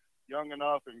Beamer's young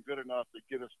enough and good enough to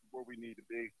get us where we need to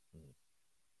be.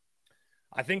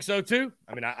 I think so too.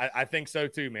 I mean, I think so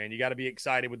too, man. You got to be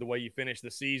excited with the way you finish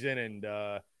the season, and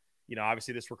you know,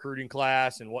 obviously this recruiting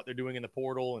class and what they're doing in the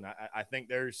portal, and I think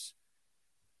there's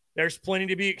plenty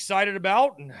to be excited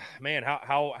about. And man,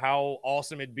 how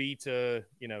awesome it'd be to,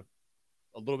 you know,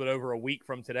 a little bit over a week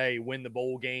from today, win the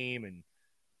bowl game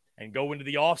and go into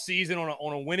the offseason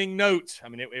on a winning note. I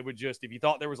mean, it would just, if you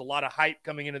thought there was a lot of hype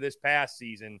coming into this past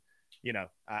season, you know,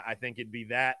 I think it'd be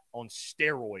that on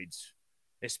steroids,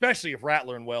 especially if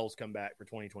Rattler and Wells come back for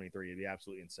 2023. It'd be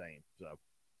absolutely insane. So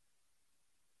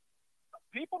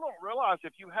people don't realize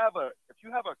if you have a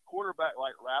quarterback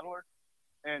like Rattler,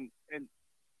 and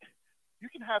you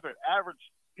can have an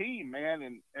average team,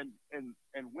 man, and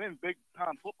win big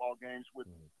time football games with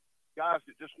guys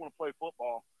that just want to play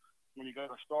football. When you got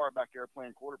a star back there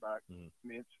playing quarterback, I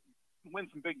mean, win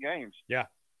some big games. Yeah,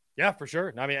 for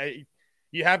sure. I mean,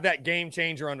 you have that game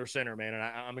changer under center, man, and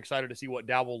I'm excited to see what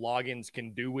Dowell Loggins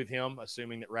can do with him,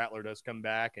 assuming that Rattler does come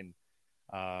back. And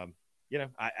you know,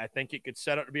 I think it could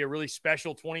set up to be a really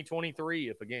special 2023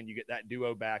 if, again, you get that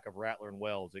duo back of Rattler and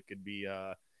Wells. It could be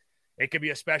a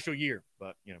special year,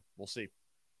 but, you know, we'll see.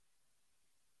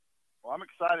 Well, I'm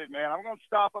excited, man. I'm going to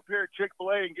stop up here at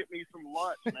Chick-fil-A and get me some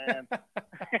lunch, man.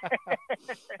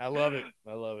 I love it.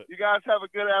 You guys have a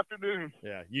good afternoon.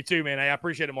 Yeah, you too, man. I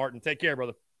appreciate it, Martin. Take care,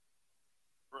 brother.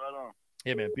 Right on.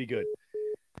 Yeah, man, be good.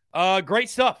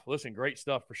 Great stuff. Listen, great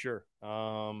stuff for sure.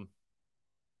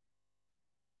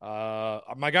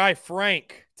 My guy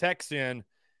Frank texts in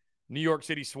New York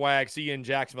City swag. See you in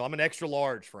Jacksonville. I'm an extra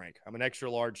large, Frank. I'm an extra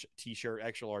large t-shirt,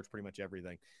 extra large, pretty much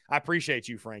everything. I appreciate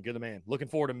you, Frank. You're the man. Looking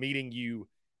forward to meeting you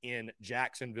in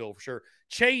Jacksonville for sure.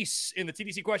 Chase in the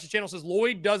TDC Question channel says,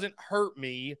 Lloyd doesn't hurt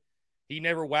me. He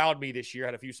never wowed me this year.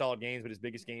 Had a few solid games, but his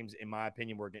biggest games, in my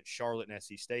opinion, were against Charlotte and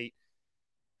SC State.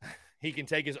 He can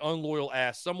take his unloyal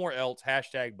ass somewhere else.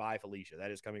 Hashtag bye Felicia.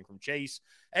 That is coming from Chase,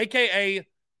 a.k.a.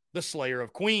 the Slayer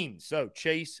of Queens. So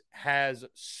Chase has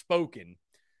spoken.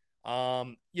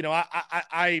 You know,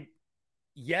 I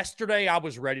yesterday I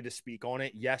was ready to speak on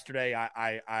it. Yesterday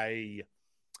I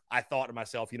thought to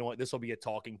myself, you know what, this will be a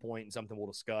talking point and something we'll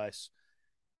discuss.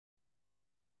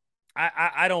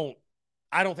 I don't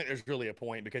think there's really a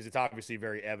point because it's obviously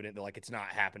very evident that, like, it's not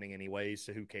happening anyways.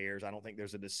 So who cares? I don't think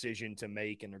there's a decision to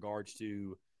make in regards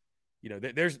to, you know,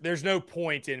 there's no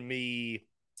point in me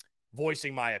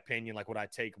voicing my opinion. Like, would I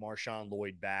take Marshawn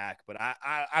Lloyd back? But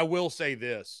I will say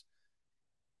this.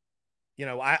 You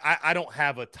know, I don't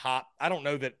have a top – I don't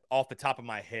know that off the top of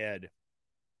my head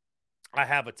I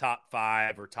have a top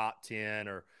 5 or top 10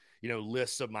 or, you know,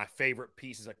 lists of my favorite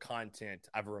pieces of content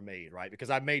I've ever made, right? Because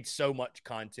I've made so much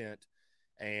content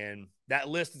and that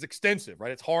list is extensive,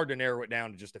 right? It's hard to narrow it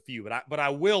down to just a few. But I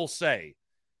will say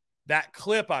that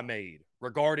clip I made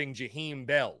regarding Jaheim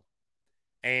Bell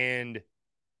and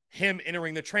him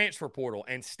entering the transfer portal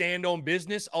and stand on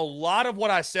business, a lot of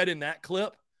what I said in that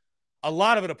clip, a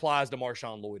lot of it applies to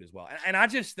Marshawn Lloyd as well. And I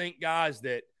just think, guys,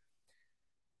 that,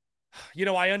 you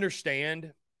know, I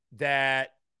understand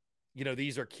that, you know,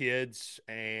 these are kids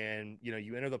and, you know,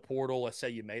 you enter the portal, let's say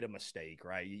you made a mistake,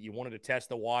 right? You wanted to test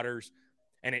the waters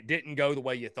and it didn't go the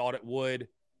way you thought it would.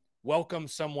 Welcome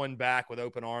someone back with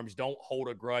open arms. Don't hold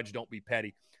a grudge. Don't be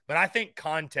petty. But I think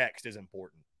context is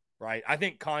important, right? I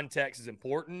think context is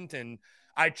important, and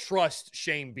I trust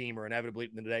Shane Beamer inevitably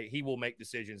today. He will make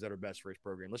decisions that are best for his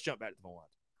program. Let's jump back to the phone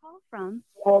lines. Call from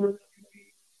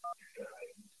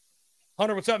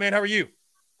Hunter, what's up, man? How are you?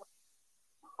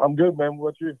 I'm good, man.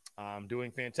 What you? I'm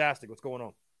doing fantastic. What's going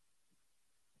on?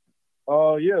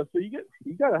 Yeah. So you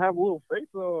got to have a little faith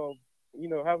of, you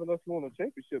know, having us win a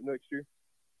championship next year.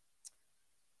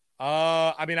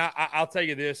 I mean, I'll tell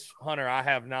you this, Hunter. I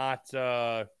have not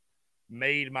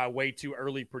made my way too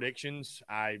early predictions.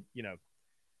 Am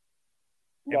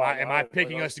I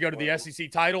picking us to go to the SEC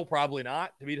title? Probably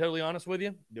not, to be totally honest with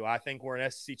you. Do I think we're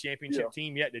an SEC championship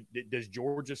team yet? Does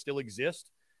Georgia still exist?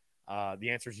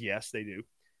 The answer is yes, they do.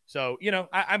 So, you know,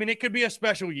 I mean, it could be a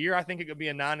special year. I think it could be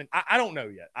a 9. I don't know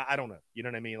yet. I don't know. You know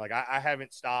what I mean? Like, I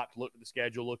haven't stopped, looked at the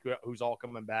schedule, looked at who's all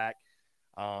coming back.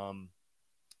 When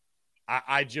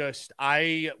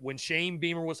Shane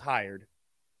Beamer was hired,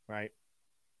 right?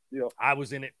 Yeah. I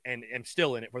was in it and am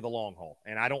still in it for the long haul.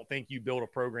 And I don't think you build a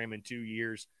program in 2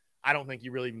 years. I don't think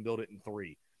you really even build it in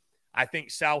 3. I think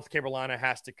South Carolina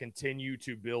has to continue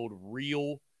to build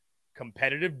real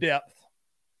competitive depth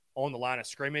on the line of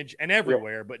scrimmage and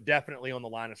everywhere, but definitely on the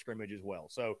line of scrimmage as well.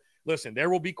 So, listen, there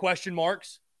will be question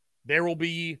marks. There will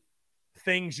be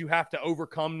things you have to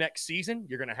overcome next season.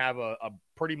 You're going to have a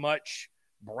pretty much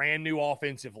brand new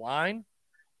offensive line.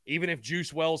 Even if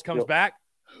Juice Wells comes back,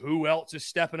 who else is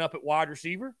stepping up at wide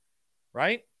receiver,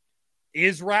 right?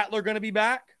 Is Rattler going to be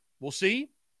back? We'll see.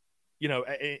 You know,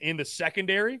 in the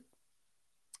secondary,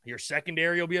 your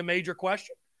secondary will be a major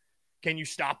question. Can you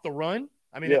stop the run?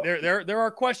 I mean, there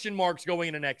are question marks going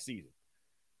into next season.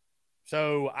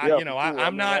 So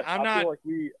I'm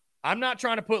not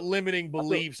trying to put limiting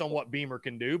beliefs on what Beamer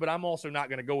can do, but I'm also not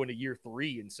going to go into year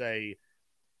 3 and say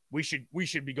we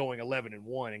should be going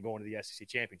 11-1 and going to the SEC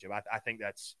championship. I think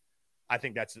that's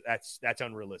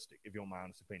unrealistic. If you want my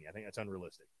honest opinion, I think that's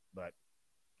unrealistic. But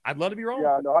I'd love to be wrong.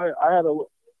 Yeah, no, I had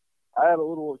a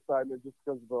little excitement just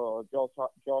because of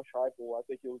Josh Heupel. I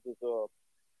think it was his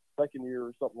second year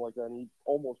or something like that, and he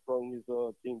almost brought his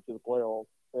team to the playoffs.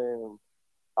 And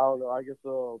I don't know. I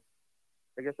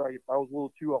guess I was a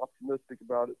little too optimistic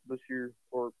about it this year,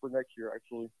 or for next year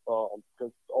actually,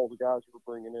 because all the guys we're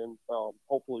bringing in,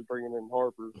 hopefully bringing in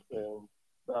Harper, and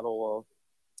that'll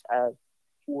add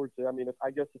towards it. I mean, if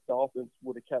the offense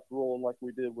would have kept rolling like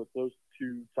we did with those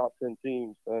 2 top 10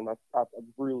 teams, then I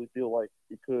really feel like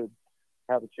we could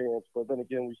have a chance. But then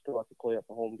again, we still have to play at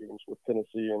the home games with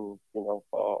Tennessee and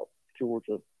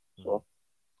Georgia. So,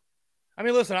 I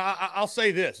mean, listen, I'll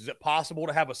say this: is it possible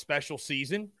to have a special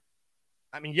season?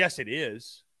 I mean, yes, it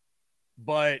is.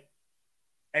 But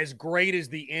as great as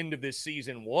the end of this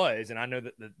season was, and I know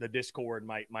that the Discord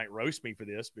might roast me for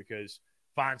this because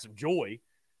find some joy,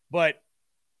 but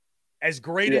as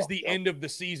great as the end of the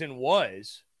season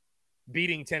was,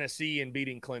 beating Tennessee and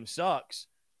beating Clem sucks,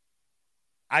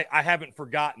 I haven't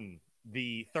forgotten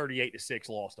the 38-6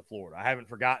 loss to Florida. I haven't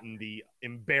forgotten the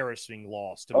embarrassing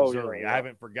loss to Missouri. I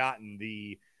haven't forgotten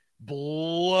the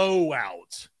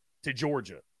blowout to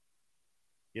Georgia.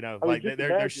 You know,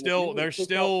 they're still.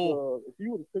 If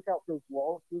you would have took out those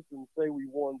losses and say we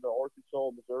won the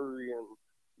Arkansas, Missouri,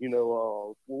 and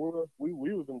Florida, we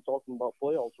would have been talking about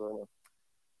playoffs right now.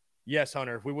 Yes,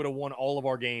 Hunter. If we would have won all of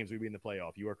our games, we'd be in the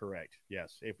playoff. You are correct.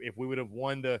 Yes. If we would have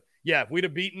won if we'd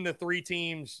have beaten the 3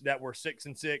 teams that were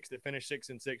 6-6, that finished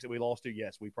 6-6 that we lost to,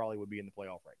 yes, we probably would be in the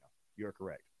playoff right now. You are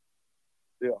correct.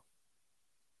 Yeah.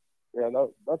 Yeah,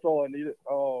 no, that's all I needed.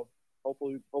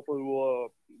 Hopefully we'll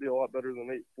be a lot better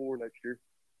than 8-4 next year.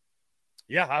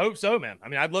 Yeah, I hope so, man. I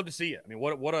mean, I'd love to see it. I mean,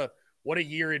 what a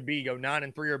year it'd be. Go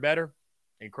 9-3 or better.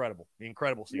 Incredible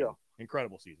season. Yeah.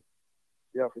 Incredible season.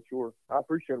 Yeah, for sure. I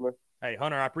appreciate it, man. Hey,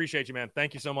 Hunter, I appreciate you, man.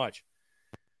 Thank you so much.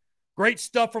 Great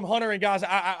stuff from Hunter. And guys,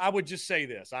 I would just say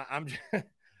this.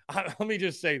 Let me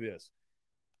just say this.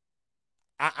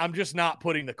 I'm just not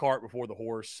putting the cart before the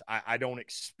horse. I don't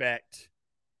expect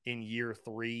in year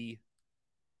 3.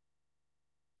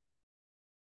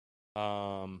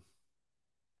 I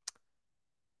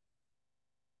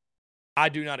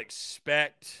do not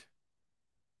expect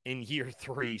in year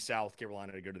 3 South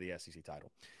Carolina to go to the SEC title.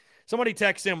 Somebody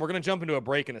texts in. We're going to jump into a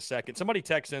break in a second. Somebody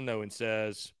texts in, though, and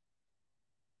says,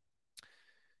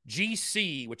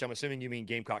 GC, which I'm assuming you mean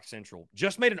Gamecock Central,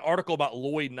 just made an article about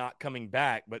Lloyd not coming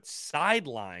back, but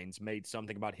Sidelines made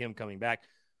something about him coming back.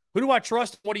 Who do I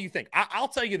trust? What do you think? I'll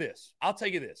tell you this.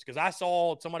 Because I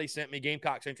saw somebody sent me,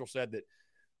 Gamecock Central said that,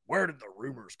 where did the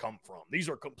rumors come from? These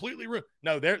are completely real.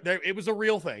 No, it was a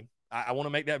real thing. I want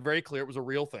to make that very clear. It was a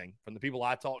real thing from the people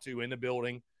I talked to in the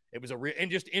building. It was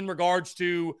and just in regards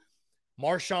to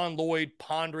Marshawn Lloyd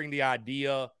pondering the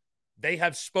idea, they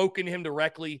have spoken to him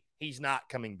directly. He's not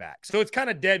coming back. So it's kind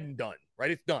of dead and done,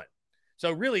 right? It's done.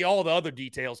 So really all the other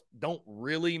details don't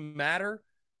really matter.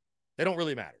 They don't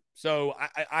really matter. So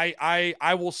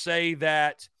I will say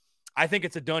that I think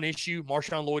it's a done issue.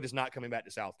 Marshawn Lloyd is not coming back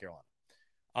to South Carolina.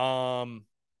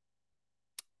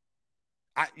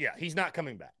 He's not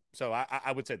coming back. So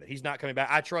I would say that he's not coming back.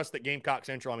 I trust that Gamecock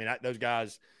Central, those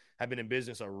guys have been in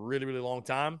business a really, really long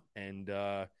time. And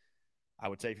I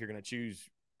would say if you're going to choose,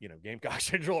 Gamecock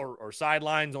Central or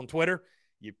Sidelines on Twitter,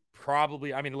 you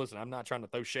probably, listen, I'm not trying to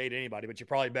throw shade at anybody, but you're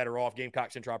probably better off.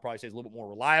 Gamecock Central, I'd probably say, is a little bit more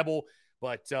reliable.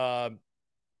 But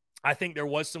I think there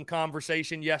was some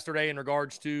conversation yesterday in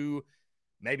regards to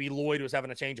maybe Lloyd was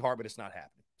having a change of heart, but it's not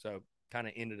happening. So kind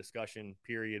of end of discussion,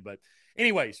 period. But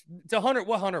anyways, to Hunter,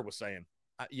 what Hunter was saying,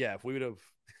 if we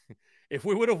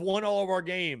would have won all of our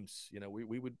games,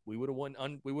 we would have won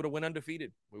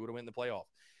undefeated. We would have won the playoff.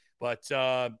 But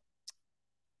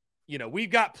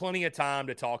we've got plenty of time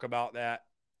to talk about that,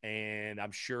 and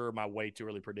I'm sure my way too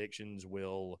early predictions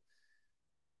will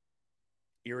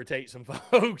irritate some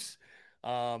folks.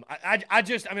 I'm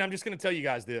just going to tell you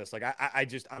guys this. Like,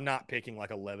 I'm not picking like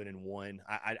 11-1.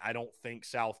 I don't think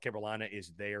South Carolina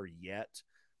is there yet.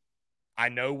 I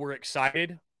know we're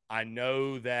excited. I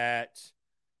know that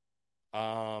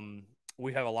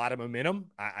we have a lot of momentum.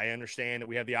 I understand that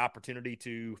we have the opportunity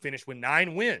to finish with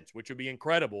 9 wins, which would be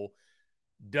incredible.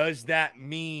 Does that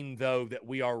mean, though, that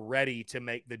we are ready to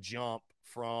make the jump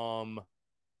from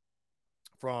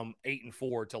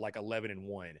 8-4 to like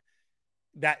 11-1?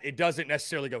 That it doesn't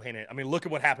necessarily go hand in hand. I mean, look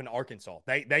at what happened to Arkansas.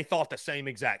 They thought the same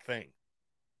exact thing,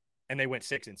 and they went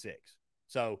 6-6.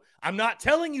 So I'm not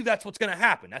telling you that's what's going to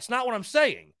happen. That's not what I'm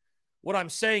saying. What I'm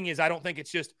saying is I don't think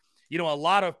it's just, a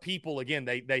lot of people, again,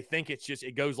 they think it's just,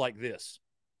 it goes like this,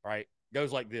 right? It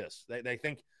goes like this. They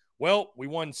think, well, we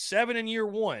won 7 in year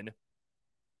 1,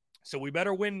 so we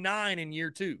better win 9 in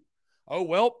year 2. Oh,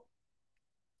 well,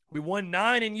 we won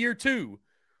 9 in year 2.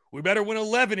 We better win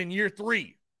 11 in year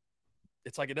 3.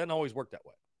 It's like it doesn't always work that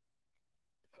way.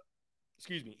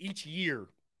 Excuse me. Each year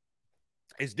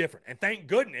is different. And thank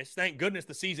goodness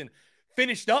the season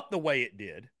finished up the way it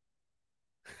did.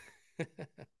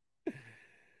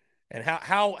 And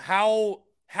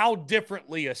how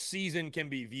differently a season can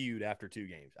be viewed after 2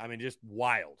 games. I mean, just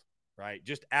wild, right?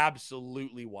 Just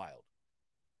absolutely wild.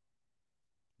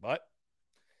 But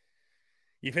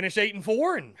you finish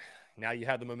 8-4, and now you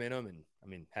have the momentum. And I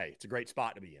mean, hey, it's a great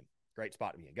spot to be in. Great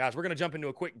spot to be in. Guys, we're going to jump into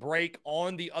a quick break.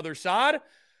 On the other side,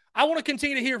 I want to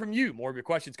continue to hear from you. More of your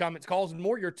questions, comments, calls, and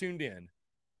more. You're tuned in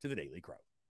to the Daily Crow.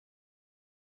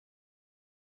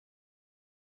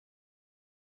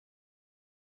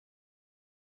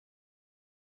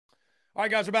 All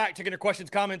right, guys, we're back. Taking your questions,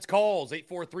 comments, calls.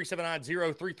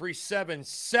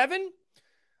 843-790-3377.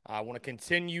 I want to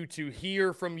continue to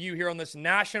hear from you here on this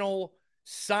National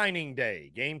Signing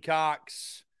Day.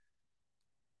 Gamecocks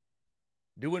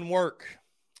doing work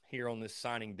here on this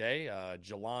signing day.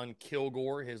 Jelon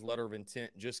Kilgore, his letter of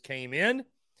intent just came in.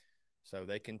 So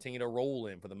they continue to roll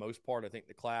in. For the most part, I think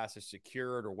the class is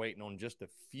secured or waiting on just a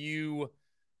few.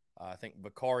 I think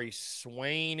Bakari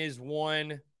Swain is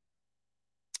one.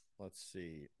 Let's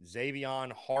see.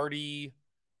 Xavion Hardy,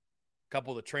 a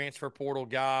couple of the transfer portal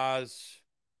guys.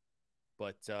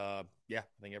 But, yeah,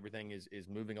 I think everything is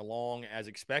moving along as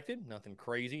expected. Nothing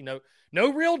crazy. No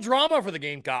real drama for the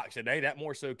Gamecocks today. That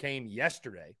more so came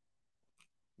yesterday.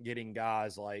 Getting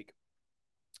guys like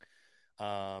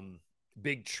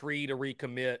Big Tree to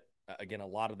recommit. Again, a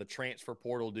lot of the transfer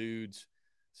portal dudes.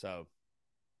 So,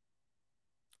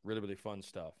 really, really fun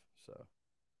stuff. So,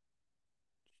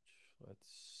 let's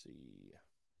see.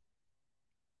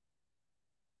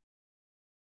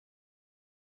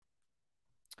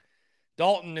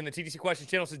 Dalton in the TDC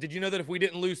Questions channel says, did you know that if we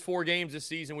didn't lose 4 games this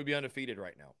season, we'd be undefeated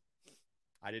right now?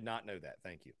 I did not know that.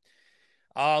 Thank you.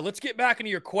 Let's get back into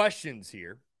your questions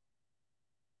here.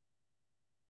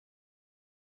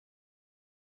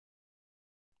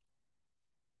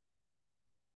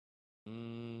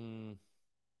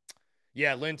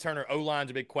 Yeah, Lynn Turner, O-line's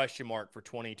a big question mark for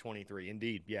 2023.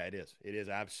 Indeed. Yeah, it is. It is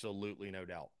absolutely no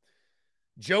doubt.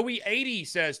 Joey 80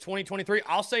 says 2023,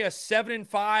 I'll say a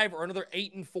 7-5 or another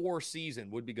 8-4 season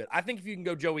would be good. I think if you can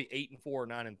go Joey 8-4 or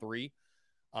 9-3,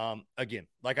 again,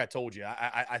 like I told you,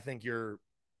 I think you're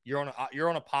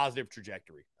on a positive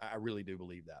trajectory. I really do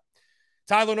believe that.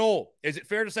 Tyler Knoll, is it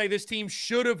fair to say this team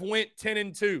should have went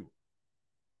 10-2?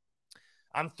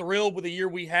 I'm thrilled with the year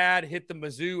we had. Hit the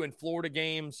Mizzou and Florida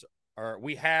games, or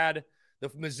we had the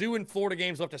Mizzou and Florida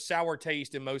games left a sour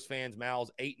taste in most fans'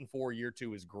 mouths. 8-4 year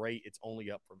 2 is great. It's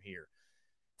only up from here.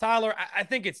 Tyler, I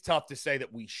think it's tough to say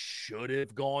that we should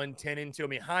have gone 10-2. I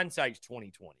mean, hindsight's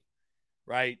 20/20,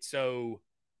 right? So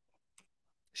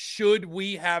should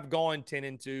we have gone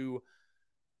 10-2?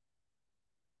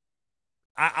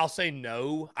 I'll say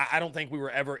no. I don't think we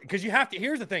were ever, because you have to,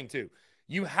 here's the thing too.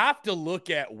 You have to look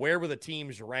at where were the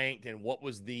teams ranked and what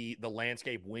was the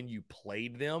landscape when you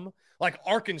played them. Like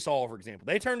Arkansas, for example,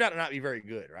 they turned out to not be very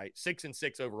good, right?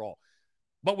 6-6 overall.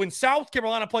 But when South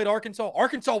Carolina played Arkansas,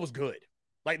 Arkansas was good.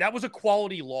 Like, that was a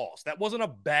quality loss. That wasn't a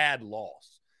bad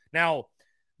loss. Now,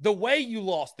 the way you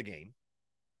lost the game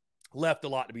left a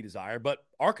lot to be desired, but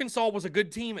Arkansas was a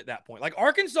good team at that point. Like,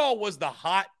 Arkansas was the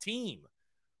hot team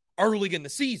early in the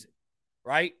season,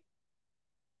 right?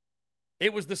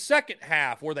 It was the second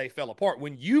half where they fell apart.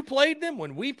 When you played them,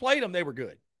 when we played them, they were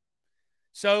good.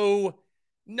 So,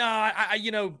 no, I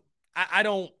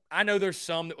don't. I know there's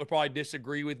some that would probably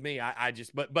disagree with me.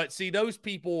 But see, those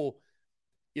people,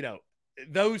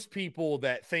 those people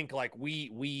that think like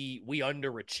we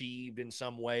underachieved in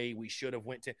some way, we should have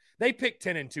went to. They pick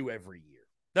 10-2 every year.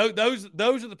 Those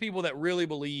are the people that really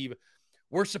believe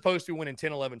we're supposed to be winning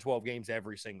 10, 11, 12 games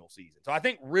every single season. So I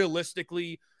think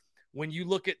realistically, when you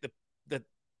look at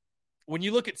when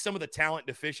you look at some of the talent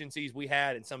deficiencies we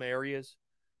had in some areas,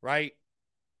 right?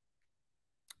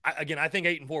 I think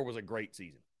 8-4 was a great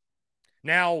season.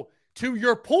 Now, to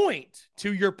your point,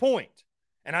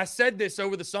 and I said this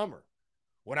over the summer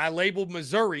when I labeled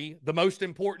Missouri the most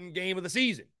important game of the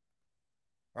season,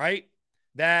 right?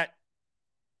 That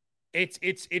it's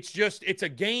a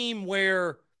game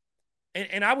where,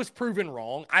 and I was proven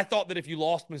wrong. I thought that if you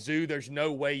lost Mizzou, there's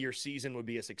no way your season would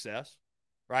be a success,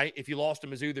 right? If you lost to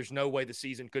Mizzou, there's no way the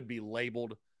season could be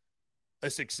labeled a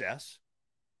success.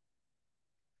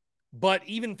 But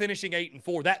even finishing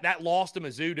 8-4, that loss to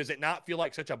Mizzou, does it not feel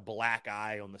like such a black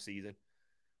eye on the season?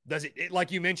 Does it,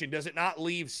 like you mentioned, does it not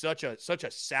leave such a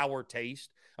sour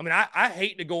taste? I mean, I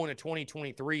hate to go into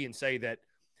 2023 and say that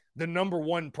the number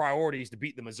one priority is to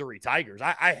beat the Missouri Tigers.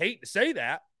 I hate to say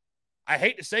that. I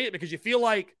hate to say it because you feel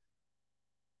like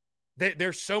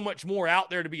there's so much more out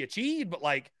there to be achieved, but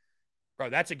like, bro,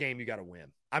 that's a game you got to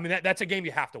win. I mean, that's a game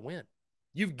you have to win.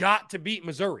 You've got to beat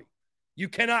Missouri. You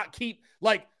cannot keep,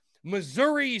 like,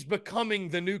 Missouri's becoming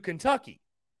the new Kentucky.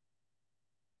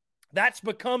 That's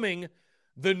becoming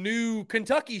the new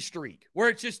Kentucky streak, where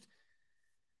it's just,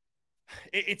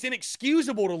 it's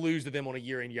inexcusable to lose to them on a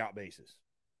year-in, year-out basis.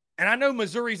 And I know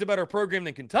Missouri's a better program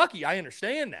than Kentucky. I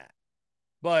understand that.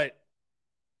 But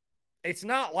it's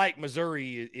not like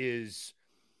Missouri is,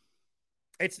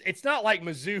 it's not like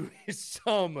Mizzou is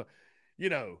some,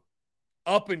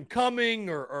 up and coming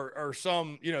or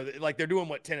some, like they're doing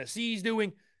what Tennessee's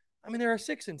doing. I mean, they're a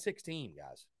 6-6 team,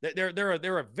 guys.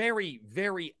 They're a very,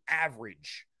 very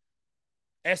average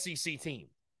SEC team,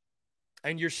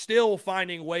 and you're still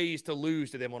finding ways to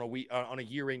lose to them on a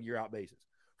year-in, year-out basis.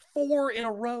 4 in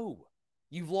a row,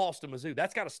 you've lost to Mizzou.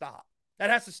 That's got to stop.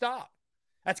 That has to stop.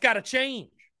 That's got to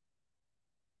change.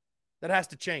 That has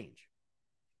to change.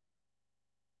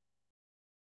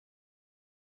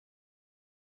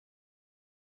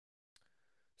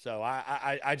 So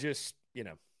I just,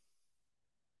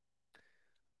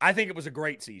 I think it was a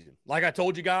great season. Like I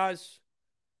told you guys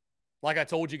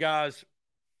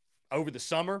over the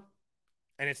summer,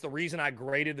 and it's the reason I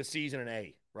graded the season an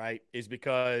A, right? Is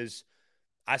because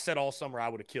I said all summer I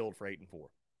would have killed for 8-4.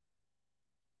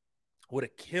 Would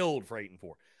have killed for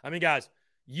 8-4. I mean, guys,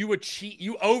 you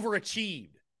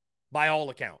overachieved by all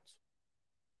accounts.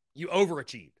 You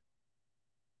overachieved.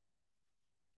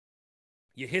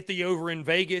 You hit the over in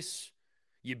Vegas.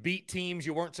 You beat teams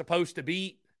you weren't supposed to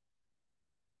beat.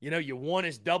 You won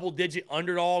as double-digit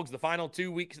underdogs the final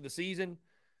 2 weeks of the season.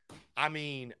 I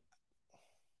mean,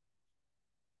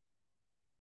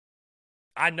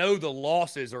 I know the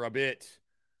losses are a bit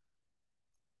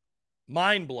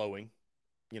mind-blowing,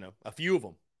 a few of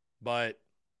them. But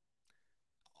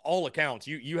all accounts,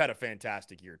 you had a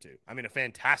fantastic year, too. I mean, a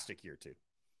fantastic year, too.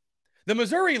 The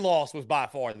Missouri loss was by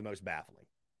far the most baffling.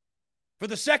 For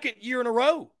the second year in a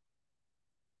row.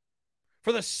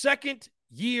 For the second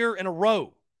year in a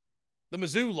row, the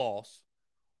Mizzou loss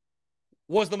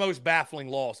was the most baffling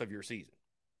loss of your season.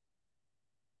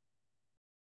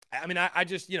 I mean, I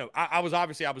just, I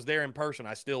was there in person.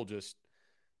 I still just,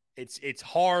 it's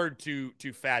hard to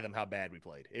fathom how bad we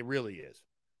played. It really is.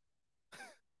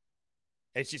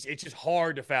 It's just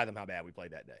hard to fathom how bad we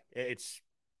played that day. It's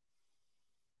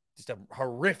just a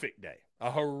horrific day. A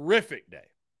horrific day.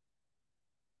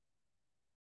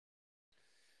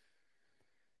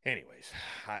 Anyways,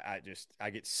 I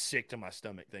get sick to my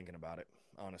stomach thinking about it,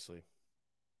 honestly.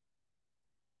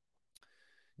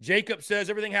 Jacob says,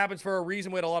 everything happens for a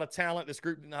reason. We had a lot of talent. This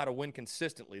group didn't know how to win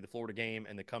consistently. The Florida game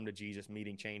and the come to Jesus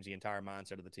meeting changed the entire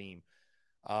mindset of the team.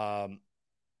 Yeah,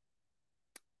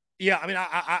 I mean,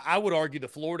 I would argue the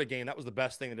Florida game, that was the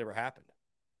best thing that ever happened.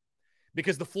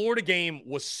 Because the Florida game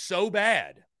was so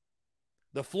bad.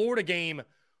 The Florida game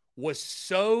was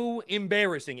so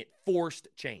embarrassing, it forced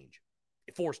change.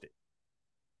 It forced it.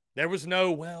 There was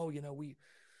no,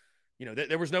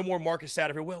 there was no more Marcus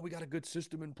Satterfield. Well, we got a good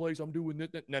system in place. I'm doing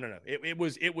that. No.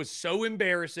 It was so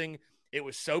embarrassing. It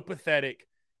was so pathetic.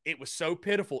 It was so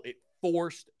pitiful. It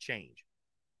forced change.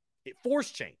 It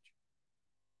forced change.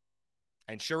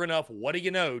 And sure enough, what do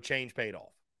you know? Change paid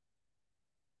off.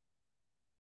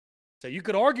 So you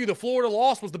could argue the Florida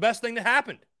loss was the best thing that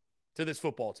happened to this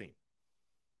football team.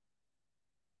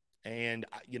 And,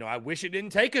 I wish it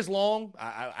didn't take as long.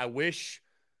 I wish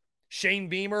Shane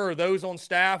Beamer or those on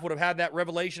staff would have had that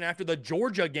revelation after the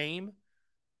Georgia game.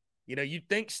 You'd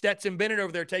think Stetson Bennett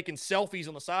over there taking selfies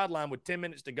on the sideline with 10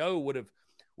 minutes to go would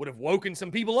have woken some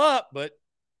people up, but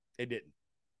it didn't.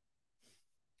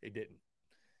 It didn't.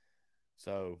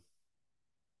 So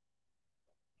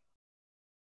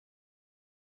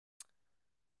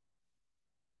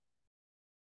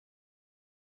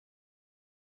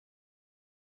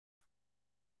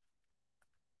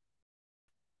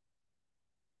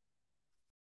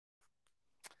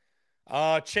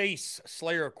Chase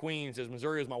Slayer of Queens says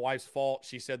Missouri was my wife's fault.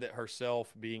 She said that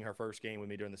herself being her first game with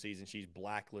me during the season, she's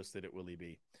blacklisted at Willie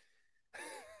B.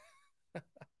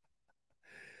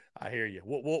 I hear you.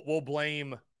 We'll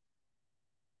blame.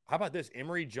 How about this?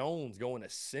 Emory Jones going to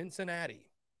Cincinnati.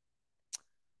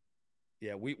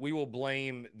 Yeah, we will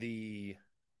blame the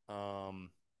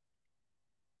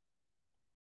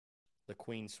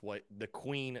Queen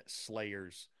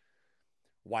Slayer's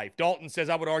wife. Dalton says,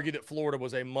 I would argue that Florida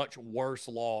was a much worse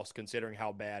loss considering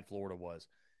how bad Florida was.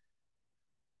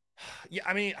 Yeah,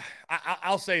 I mean,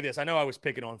 I'll say this. I know I was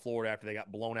picking on Florida after they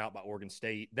got blown out by Oregon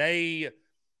State.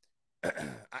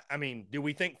 I mean, do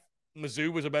we think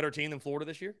Mizzou was a better team than Florida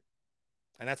this year?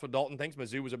 And that's what Dalton thinks,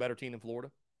 Mizzou was a better team than Florida?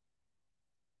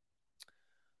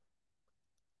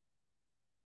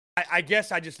 I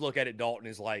guess I just look at it, Dalton,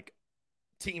 as like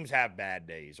teams have bad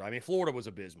days. Right? I mean, Florida was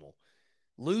abysmal.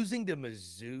 Losing to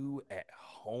Mizzou at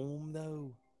home,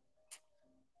 though,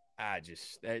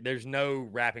 there's no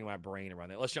wrapping my brain around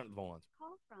that. Let's jump to the phone lines.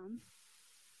 Call from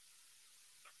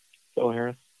Phil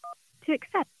Harris. To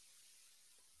accept.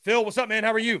 Phil, what's up, man?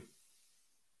 How are you?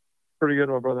 Pretty good,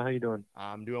 my brother. How you doing?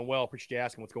 I'm doing well. Appreciate you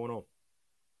asking what's going on.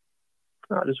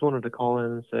 I just wanted to call in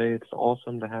and say it's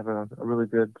awesome to have a really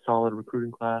good, solid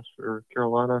recruiting class for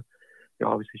Carolina. You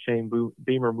know, obviously, Shane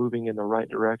Beamer moving in the right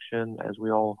direction, as we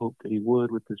all hoped that he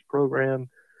would with this program.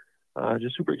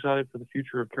 Just super excited for the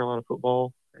future of Carolina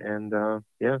football. And,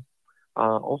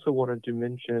 also wanted to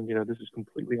mention, you know, this is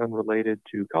completely unrelated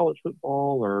to college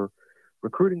football or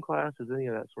recruiting classes, any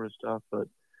of that sort of stuff. But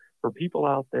for people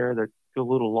out there that feel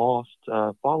a little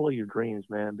lost, follow your dreams,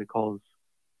 man, because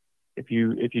if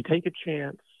you take a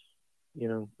chance, you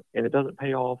know, and it doesn't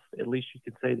pay off, at least you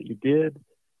can say that you did.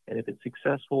 And if it's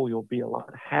successful, you'll be a lot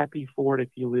happy for it if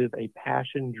you live a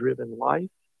passion-driven life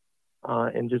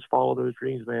and just follow those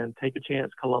dreams, man. Take a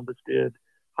chance. Columbus did.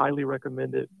 Highly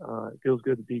recommend it. It feels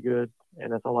good to be good.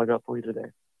 And that's all I got for you today.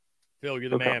 Phil, you're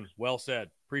the man. Well said.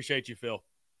 Appreciate you, Phil.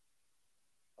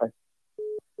 Bye.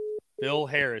 Phil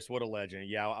Harris, what a legend.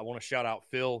 Yeah, I want to shout out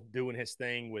Phil doing his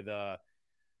thing with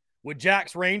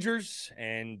Jack's Rangers,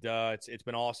 and it's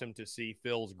been awesome to see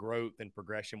Phil's growth and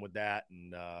progression with that.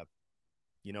 And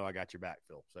you know I got your back,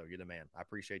 Phil. So you're the man. I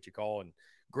appreciate your call and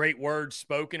great words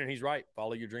spoken. And he's right.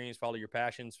 Follow your dreams, follow your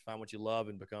passions, find what you love,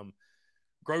 and become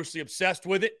grossly obsessed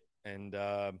with it. And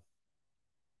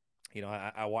you know,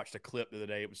 I watched a clip the other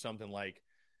day. It was something like,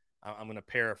 I'm going to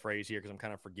paraphrase here because I'm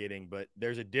kind of forgetting, but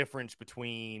there's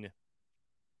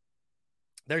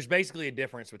basically a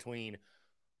difference between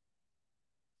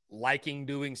liking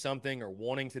doing something or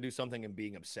wanting to do something and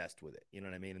being obsessed with it. You know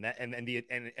what I mean?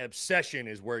 And obsession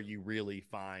is where you really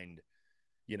find,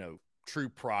 you know, true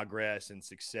progress and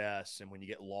success. And when you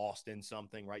get lost in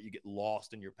something, right, you get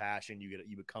lost in your passion,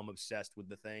 you become obsessed with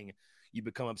the thing, you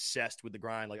become obsessed with the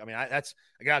grind. Like, I mean,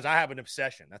 guys, I have an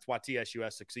obsession. That's why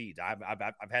TSUS succeeds. I've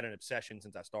had an obsession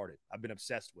since I started. I've been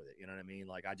obsessed with it. You know what I mean?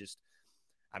 Like,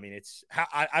 it's how,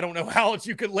 I don't know how else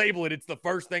you could label it. It's the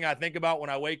first thing I think about when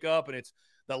I wake up, and it's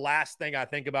the last thing I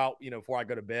think about, you know, before I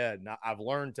go to bed. And I've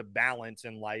learned to balance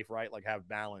in life, right? Like, have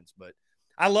balance, but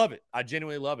I love it. I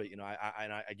genuinely love it. You know,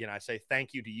 I say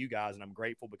thank you to you guys, and I'm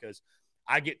grateful because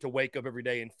I get to wake up every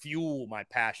day and fuel my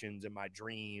passions and my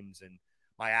dreams and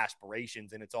my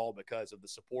aspirations. And it's all because of the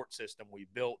support system we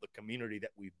built, the community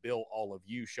that we've built, all of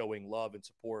you showing love and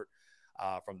support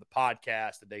from the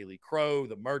podcast, the Daily Crow,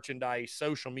 the merchandise,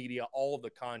 social media, all of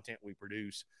the content we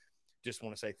produce. Just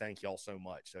want to say thank you all so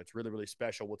much. So it's really, really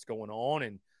special what's going on,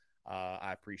 and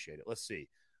I appreciate it. Let's see.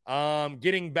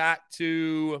 Getting back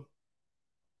to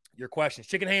your questions.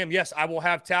 Chicken Ham, yes, I will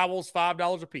have towels,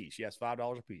 $5 a piece. Yes,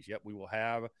 $5 a piece. Yep, we will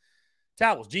have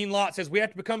towels. Gene Lott says we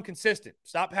have to become consistent.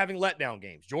 Stop having letdown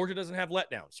games. Georgia doesn't have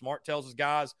letdown. Smart tells his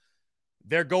guys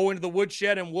they're going to the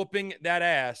woodshed and whooping that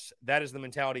ass. That is the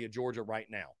mentality of Georgia right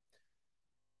now.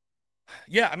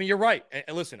 Yeah, I mean, you're right.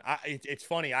 And listen, it's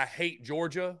funny. I hate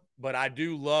Georgia, but I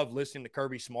do love listening to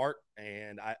Kirby Smart.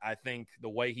 And I think the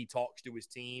way he talks to his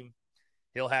team,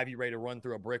 he'll have you ready to run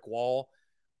through a brick wall.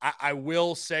 I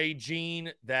will say,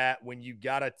 Gene, that when you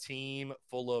got a team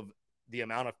full of the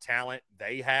amount of talent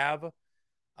they have,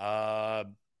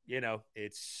 you know,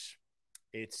 it's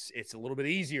a little bit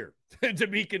easier to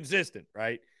be consistent,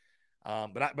 right?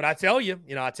 But I tell you,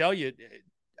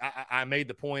 I made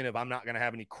the point of I'm not going to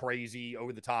have any crazy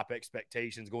over-the-top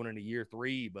expectations going into year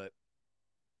 3, but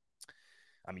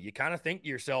I mean, you kind of think to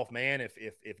yourself, man,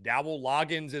 if Dowell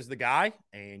Loggins is the guy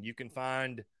and you can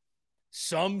find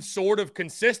some sort of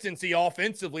consistency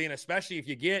offensively, and especially if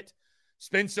you get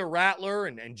Spencer Rattler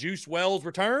and Juice Wells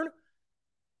return,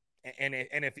 And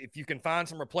if you can find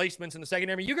some replacements in the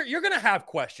secondary, you're going to have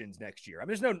questions next year. I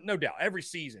mean, there's no doubt. Every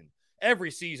season,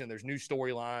 there's new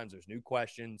storylines, there's new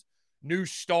questions, new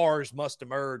stars must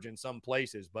emerge in some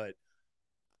places. But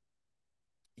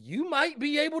you might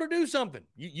be able to do something.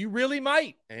 You really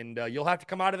might, and you'll have to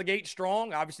come out of the gate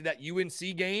strong. Obviously, that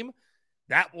UNC game,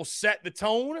 that will set the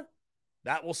tone.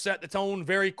 That will set the tone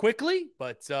very quickly.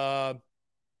 But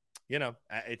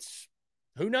it's.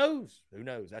 Who knows? Who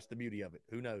knows? That's the beauty of it.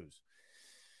 Who knows?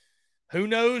 Who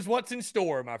knows what's in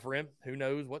store, my friend? Who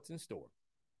knows what's in store?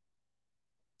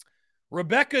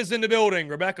 Rebecca's in the building.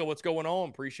 Rebecca, what's going on?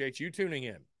 Appreciate you tuning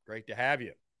in. Great to have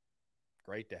you.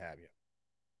 Great to have you.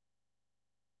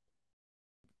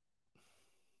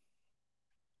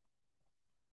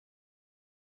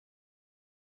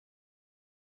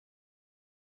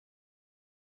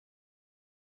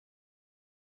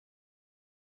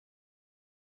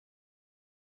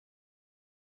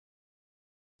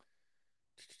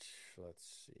 Let's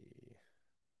see.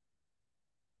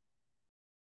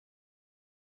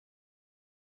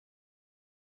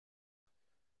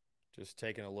 Just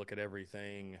taking a look at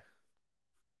everything.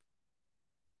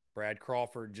 Brad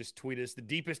Crawford just tweeted us the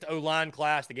deepest O-line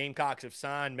class the Gamecocks have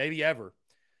signed, maybe ever.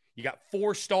 You got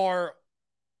 4-star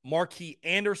Marquis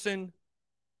Anderson,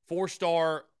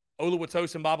 4-star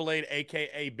Oluwatosin Babalade,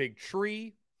 a.k.a. Big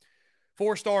Tree,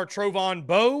 4-star Trovon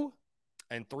Bowe,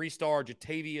 and 3-star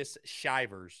Jatavius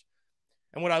Shivers.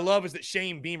 And what I love is that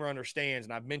Shane Beamer understands,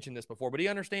 and I've mentioned this before, but he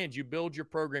understands you build your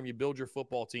program, you build your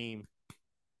football team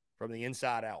from the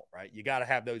inside out, right? You got to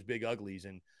have those big uglies.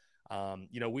 And,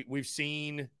 we've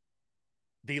seen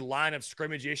the line of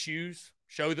scrimmage issues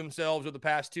show themselves over the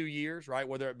past 2 years, right?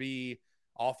 Whether it be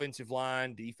offensive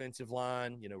line, defensive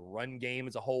line, run game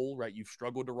as a whole, right? You've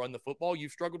struggled to run the football.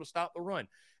 You've struggled to stop the run.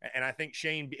 And I think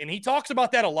and he talks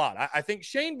about that a lot. I think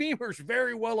Shane Beamer's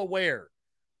very well aware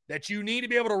that you need to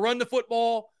be able to run the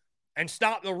football and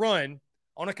stop the run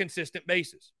on a consistent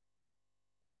basis.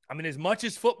 I mean, as much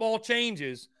as football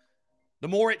changes, the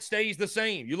more it stays the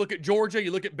same. You look at Georgia,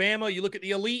 you look at Bama, you look at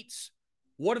the elites.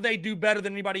 What do they do better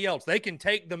than anybody else? They can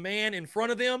take the man in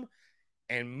front of them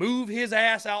and move his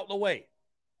ass out the way.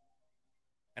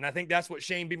 And I think that's what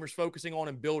Shane Beamer's focusing on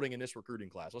and building in this recruiting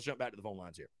class. Let's jump back to the phone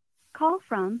lines here. Call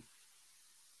from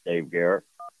Dave Garrett.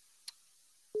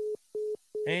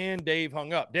 And Dave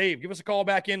hung up. Dave, give us a call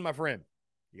back in, my friend.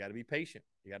 You got to be patient.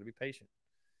 I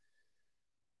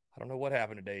don't know what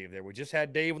happened to Dave there. We just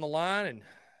had Dave on the line, and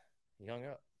he hung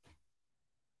up.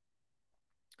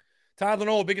 Tyler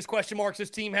Noel, biggest question marks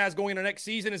this team has going into next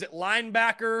season, is it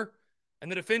linebacker and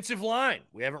the defensive line?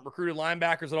 We haven't recruited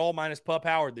linebackers at all, minus Pup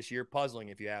Howard this year. Puzzling,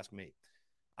 if you ask me.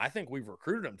 I think we've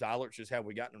recruited them, Tyler. It's just have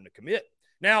we gotten them to commit.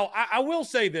 Now, I will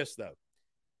say this, though.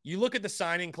 You look at the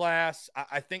signing class,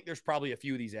 I think there's probably a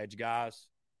few of these edge guys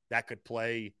that could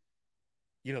play,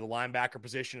 the linebacker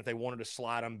position if they wanted to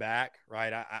slide them back,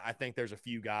 right? I think there's a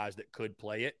few guys that could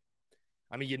play it.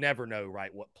 I mean, you never know,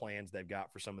 right, what plans they've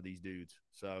got for some of these dudes.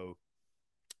 So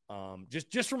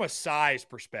just from a size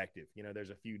perspective,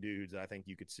 there's a few dudes that I think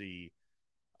you could see,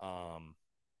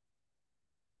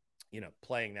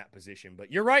 playing that position.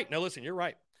 But you're right. No, listen, you're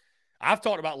right. I've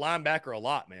talked about linebacker a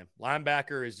lot, man.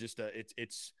 Linebacker is just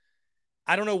it's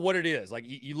I don't know what it is. Like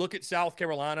you look at South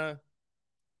Carolina,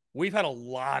 we've had a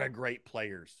lot of great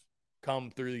players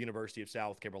come through the University of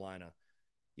South Carolina,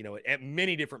 at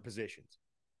many different positions.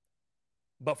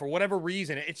 But for whatever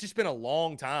reason, it's just been a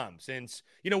long time since,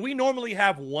 we normally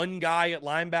have one guy at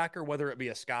linebacker, whether it be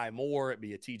a Sky Moore, it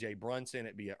be a TJ Brunson,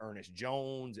 it be a Ernest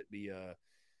Jones, it be a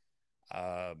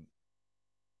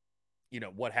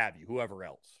what have you, whoever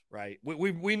else, right?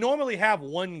 We normally have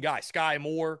one guy, Sky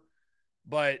Moore,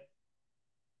 but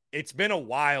it's been a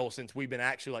while since we've been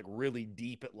actually like really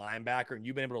deep at linebacker, and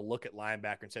you've been able to look at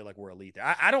linebacker and say like we're elite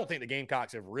there. I don't think the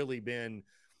Gamecocks have really been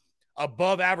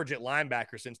above average at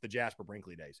linebacker since the Jasper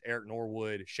Brinkley days. Eric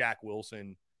Norwood, Shaq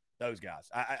Wilson, those guys.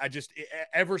 I just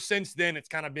ever since then it's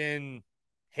kind of been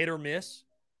hit or miss,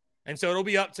 and so it'll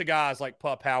be up to guys like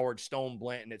Pup Howard, Stone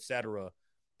Blanton, etc.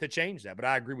 to change that. But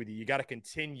I agree with you. You got to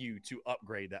continue to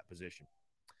upgrade that position.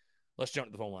 Let's jump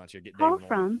to the phone lines here. Get call Dave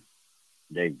from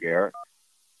Dave Garrett.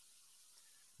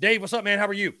 Dave, what's up, man? How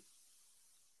are you?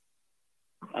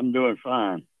 I'm doing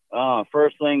fine.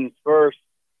 First things first,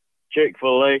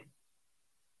 Chick-fil-A.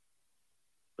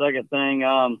 Second thing,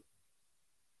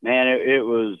 man, it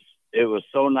was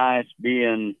so nice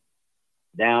being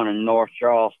down in North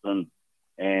Charleston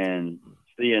and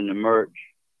seeing the merch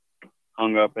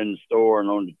hung up in the store and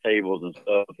on the tables and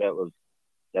stuff. That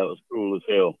was cool as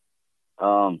hell.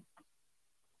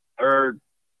 Third,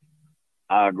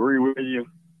 I agree with you.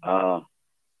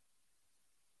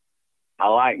 I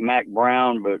like Mac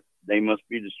Brown, but they must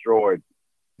be destroyed.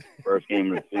 First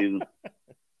game of the season.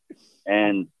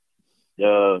 And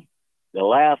the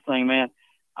last thing, man,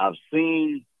 I've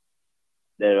seen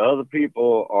that other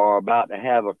people are about to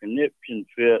have a conniption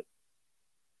fit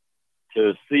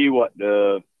to see what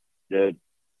the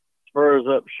Spurs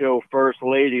Up Show first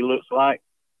lady looks like.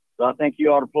 So I think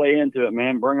you ought to play into it,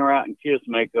 man. Bring her out in kiss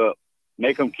makeup.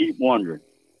 Make them keep wondering.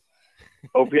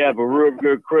 Hope you have a real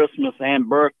good Christmas and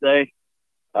birthday.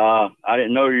 I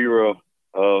didn't know you were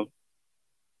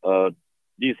a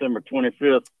December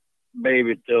 25th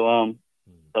baby till I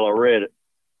read it.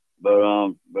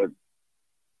 But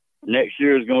next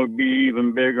year is going to be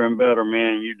even bigger and better,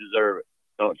 man. You deserve it.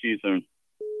 Talk to you soon.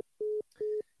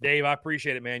 Dave, I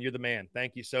appreciate it, man. You're the man.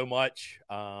 Thank you so much.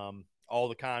 All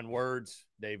the kind words.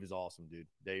 Dave is awesome, dude.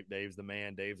 Dave's the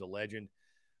man. Dave's a legend.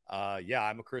 Yeah,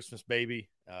 I'm a Christmas baby.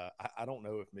 I don't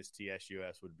know if Miss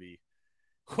TSUS would be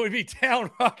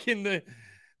down rocking the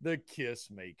kiss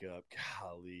makeup.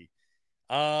 Golly.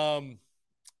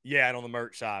 Yeah, and on the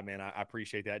merch side, man, I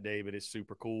appreciate that, Dave. It is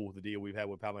super cool, the deal we've had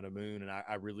with Palmetto Moon, and I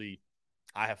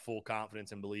have full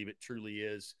confidence and believe it truly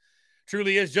is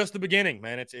just the beginning,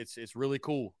 man. It's really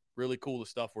cool the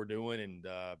stuff we're doing, and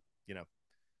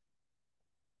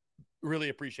really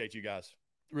appreciate you guys.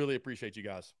 Really appreciate you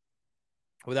guys.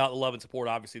 Without the love and support,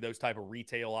 obviously, those type of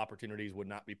retail opportunities would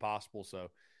not be possible.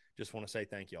 So just want to say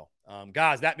thank y'all.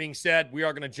 Guys, that being said, we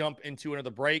are going to jump into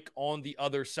another break on the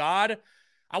other side.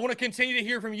 I want to continue to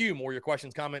hear from you. More of your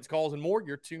questions, comments, calls, and more.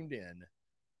 You're tuned in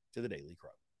to the Daily Crow.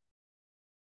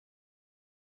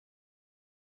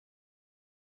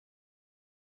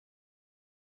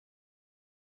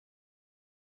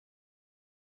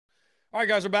 All right,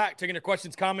 guys, we're back. Taking your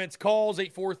questions, comments, calls,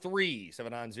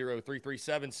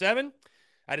 843-790-3377.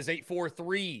 That is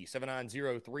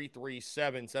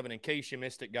 843-790-3377. In case you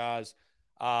missed it, guys,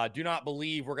 do not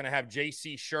believe we're going to have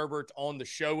J.C. Sherbert on the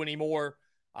show anymore.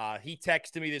 He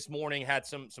texted me this morning, had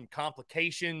some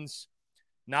complications.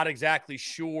 Not exactly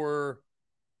sure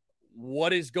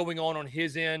what is going on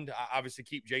his end. Obviously,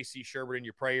 keep J.C. Sherbert in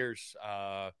your prayers.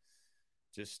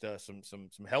 Just some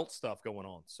health stuff going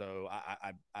on. So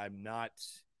I'm not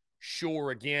sure,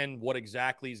 again, what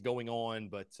exactly is going on,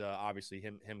 but obviously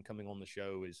him coming on the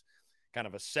show is kind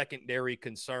of a secondary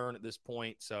concern at this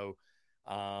point. So,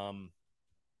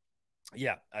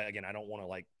 yeah, again, I don't want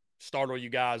to, startle you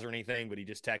guys or anything, but he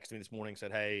just texted me this morning,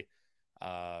 said, hey,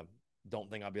 don't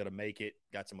think I'll be able to make it.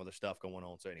 Got some other stuff going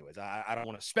on. So anyways, I don't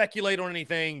want to speculate on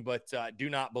anything, but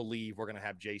do not believe we're going to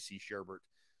have J.C. Sherbert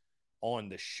on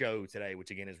the show today,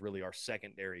 which again is really our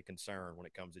secondary concern when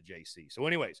it comes to JC. So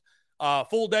anyways,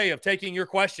 full day of taking your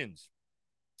questions,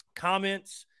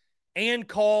 comments, and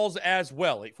calls as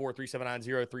well.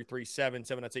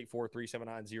 843-790-3377. That's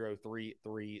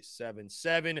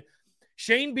 843-790-3377.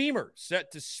 Shane Beamer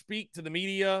set to speak to the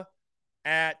media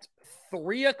at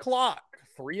 3 o'clock.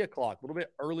 3 o'clock, a little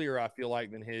bit earlier, I feel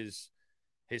like, than his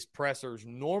pressers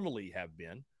normally have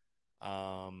been.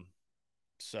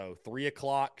 So 3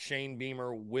 o'clock, Shane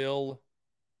Beamer will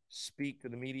speak to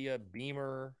the media.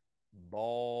 Beamer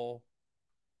ball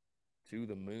to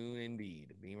the moon,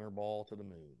 indeed. Beamer ball to the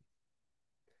moon.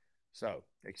 So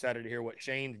excited to hear what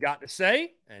Shane's got to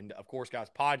say. And, of course, guys,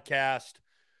 podcast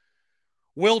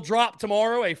will drop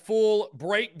tomorrow, a full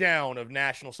breakdown of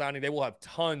National Signing Day. We'll have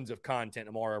tons of content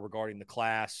tomorrow regarding the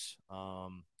class,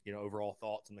 overall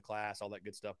thoughts in the class, all that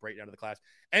good stuff, breakdown of the class.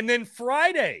 And then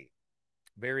Friday,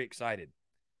 very excited,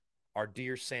 our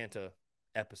Dear Santa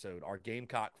episode, our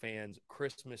Gamecock fans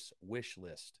Christmas wish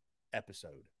list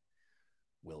episode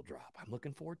will drop. I'm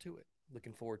looking forward to it.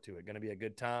 Going to be a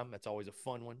good time. That's always a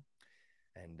fun one.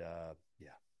 And,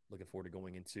 looking forward to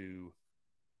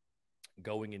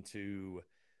going into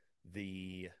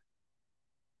the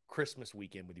Christmas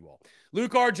weekend with you all.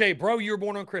 Luke RJ, bro, you were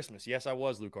born on Christmas. Yes, I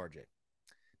was, Luke RJ.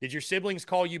 Did your siblings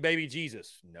call you baby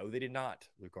Jesus? No, they did not,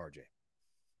 Luke RJ.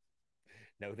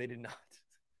 No, they did not.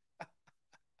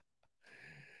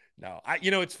 No,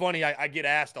 it's funny. I get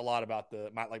asked a lot about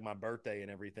my birthday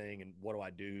and everything, and what do I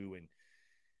do? And,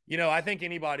 I think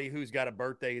anybody who's got a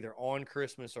birthday either on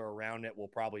Christmas or around it will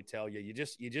probably tell you, you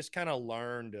just kind of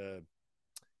learn to,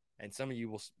 and some of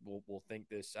you will think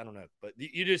this, I don't know, but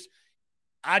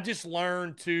I just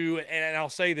learned to, and I'll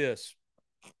say this,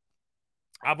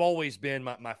 I've always been,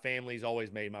 my family's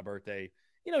always made my birthday,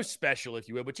 special, if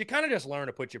you will, but you kind of just learn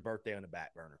to put your birthday on the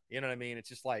back burner. You know what I mean? It's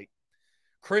just like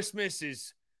Christmas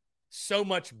is so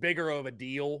much bigger of a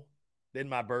deal than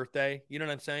my birthday. You know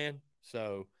what I'm saying?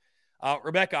 So,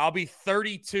 Rebecca, I'll be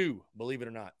 32, believe it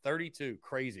or not. 32.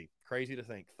 Crazy to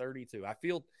think. 32. I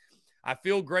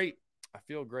feel great. I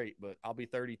feel great, but I'll be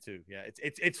 32. Yeah,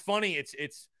 it's funny.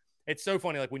 It's so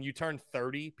funny. Like when you turn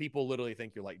 30, people literally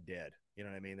think you're like dead. You know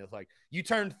what I mean? It's like you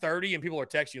turn 30 and people are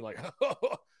texting you like,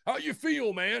 "How you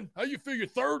feel, man? How you feel? You're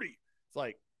 30." It's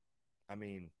like, I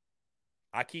mean,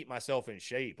 I keep myself in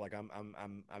shape. Like I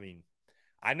mean,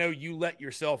 I know you let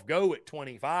yourself go at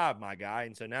 25, my guy,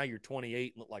 and so now you're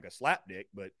 28 and look like a slapdick.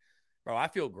 But bro, I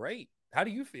feel great. How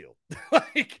do you feel?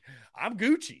 Like I'm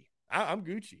Gucci. I'm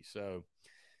Gucci. So.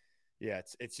 Yeah,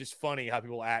 it's just funny how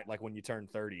people act like when you turn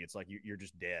 30, it's like you're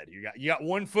just dead. You got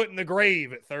one foot in the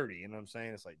grave at 30. You know what I'm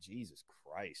saying? It's like, Jesus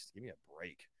Christ, give me a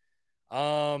break.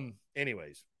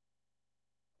 Anyways,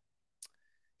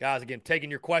 guys, again, taking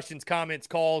your questions, comments,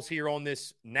 calls here on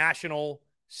this National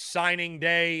Signing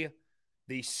Day.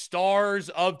 The stars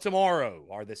of tomorrow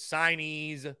are the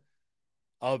signees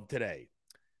of today.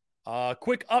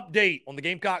 Quick update on the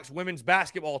Gamecocks women's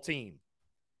basketball team.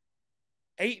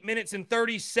 8 minutes and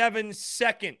 37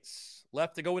 seconds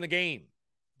left to go in the game.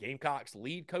 Gamecocks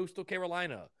lead Coastal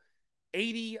Carolina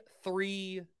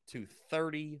 83-34.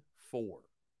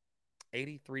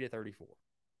 83-34.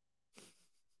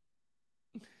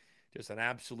 Just an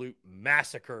absolute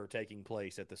massacre taking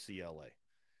place at the CLA.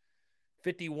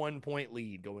 51-point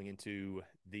lead going into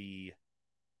the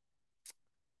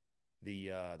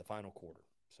final quarter.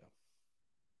 So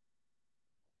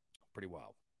pretty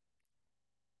wild.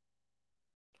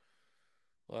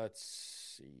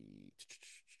 Let's see.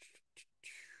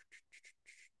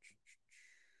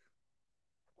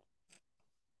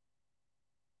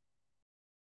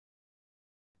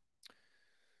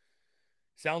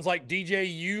 Sounds like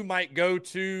DJU might go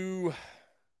to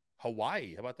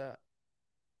Hawaii. How about that?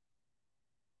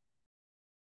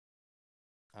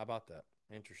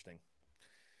 Interesting.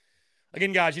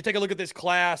 Again, guys, you take a look at this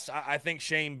class. I think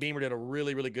Shane Beamer did a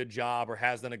really, really good job, or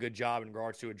has done a good job in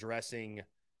regards to addressing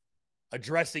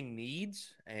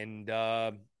needs. And,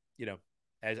 as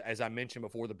I mentioned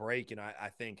before the break, I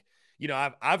think,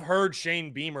 I've heard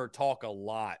Shane Beamer talk a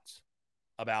lot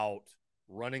about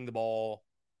running the ball,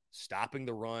 stopping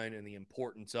the run, and the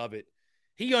importance of it.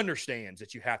 He understands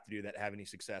that you have to do that to have any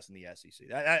success in the SEC.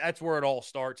 That's where it all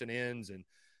starts and ends. And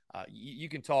you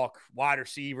can talk wide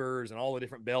receivers and all the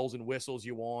different bells and whistles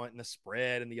you want and the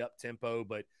spread and the up tempo.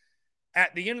 But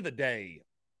at the end of the day,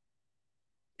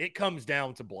 it comes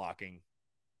down to blocking,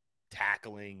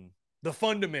 tackling, the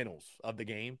fundamentals of the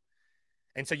game.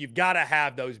 And so you've got to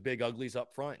have those big uglies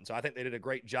up front. And so I think they did a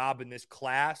great job in this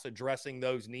class addressing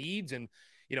those needs. And,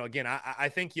 again, I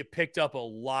think you picked up a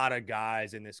lot of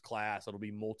guys in this class that'll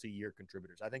be multi-year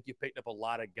contributors. I think you picked up a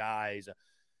lot of guys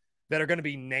that are going to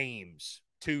be names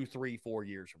 2, 3, 4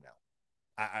 years from now.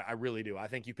 I really do. I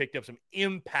think you picked up some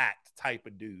impact type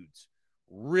of dudes.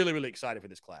 Really, really excited for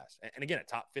this class. And again, a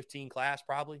top 15 class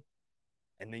probably.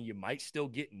 And then you might still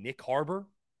get Nick Harbor,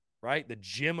 right? The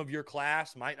gem of your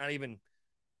class might not even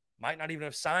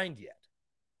have signed yet.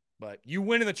 But you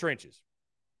win in the trenches.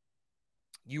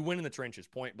 You win in the trenches,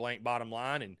 point blank, bottom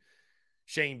line. And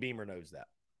Shane Beamer knows that.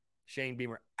 Shane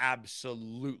Beamer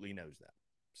absolutely knows that.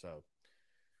 So,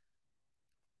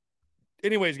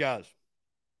 anyways, guys,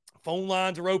 phone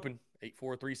lines are open.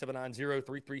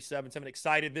 843-790-3377.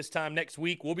 Excited this time next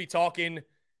week. We'll be talking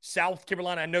South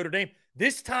Carolina and Notre Dame.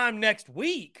 This time next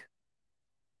week,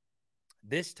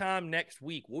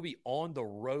 we'll be on the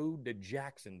road to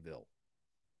Jacksonville.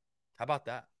 How about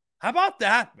that? How about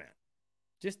that, man?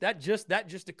 That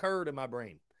just occurred in my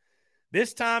brain.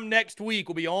 This time next week,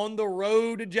 we'll be on the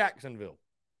road to Jacksonville.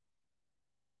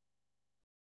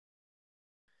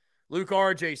 Luke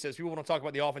RJ says, people want to talk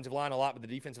about the offensive line a lot, but the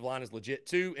defensive line is legit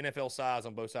too. NFL size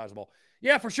on both sides of the ball.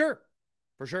 Yeah, for sure.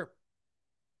 For sure.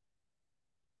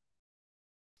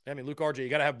 I mean, Luke RJ, you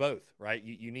got to have both, right?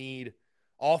 You need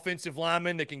offensive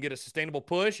linemen that can get a sustainable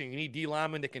push, and you need D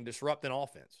linemen that can disrupt an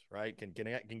offense, right? Can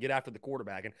get after the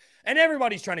quarterback. And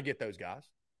everybody's trying to get those guys.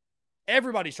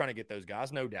 Everybody's trying to get those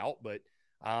guys, no doubt. But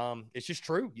it's just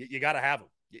true. You got to have them.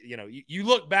 You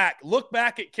look back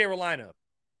at Carolina,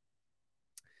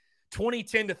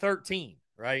 2010-13,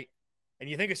 right? And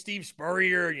you think of Steve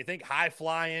Spurrier, and you think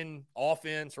high-flying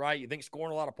offense, right? You think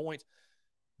scoring a lot of points.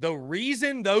 The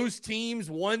reason those teams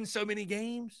won so many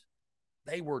games,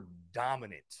 they were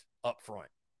dominant up front,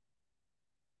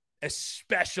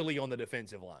 especially on the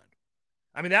defensive line.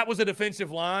 I mean, that was a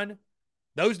defensive line.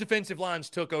 Those defensive lines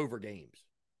took over games.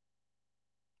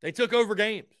 They took over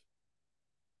games.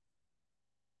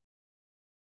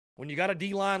 When you got a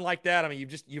D-line like that, I mean,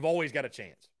 you've always got a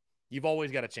chance. You've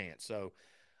always got a chance. So,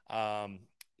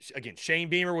 again, Shane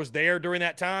Beamer was there during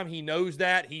that time. He knows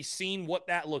that. He's seen what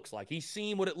that looks like. He's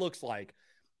seen what it looks like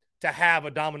to have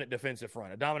a dominant defensive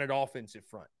front, a dominant offensive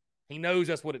front. He knows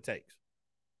that's what it takes.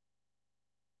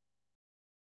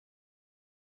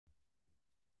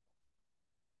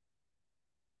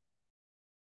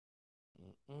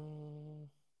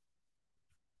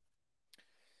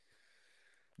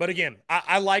 But again,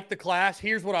 I like the class.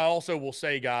 Here's what I also will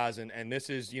say, guys, and this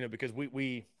is, because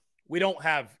we don't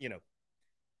have,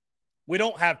 we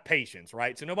don't have patience,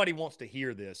 right? So nobody wants to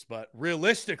hear this, but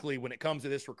realistically, when it comes to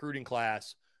this recruiting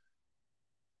class,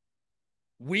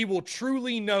 we will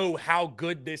truly know how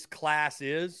good this class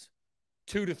is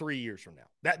 2 to 3 years from now.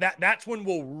 That's when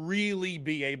we'll really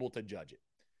be able to judge it.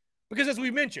 Because as we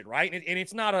mentioned, right, and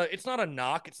it's not a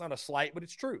knock, it's not a slight, but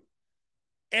it's true.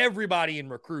 Everybody in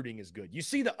recruiting is good. You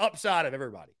see the upside of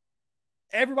everybody.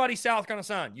 Everybody South Carolina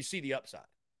signed, you see the upside,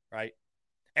 right?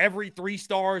 Every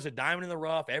 3-star is a diamond in the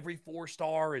rough. Every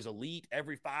 4-star is elite.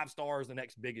 Every 5-star is the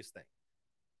next biggest thing.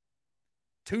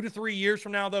 2 to 3 years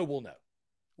from now, though, we'll know.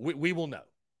 We will know.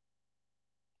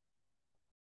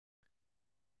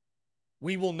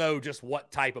 We will know just what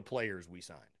type of players we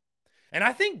signed. And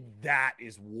I think that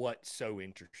is what's so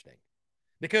interesting.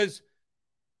 Because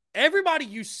everybody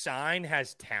you sign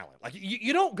has talent. Like,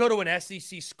 you don't go to an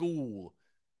SEC school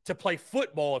to play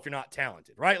football if you're not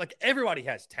talented, right? Like, everybody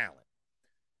has talent.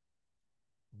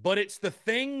 But it's the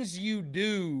things you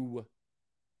do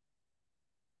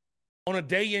on a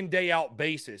day-in, day-out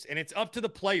basis, and it's up to the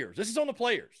players. This is on the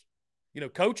players.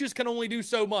 Coaches can only do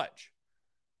so much.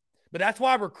 But that's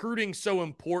why recruiting's so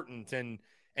important, and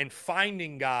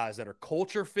finding guys that are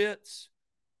culture fits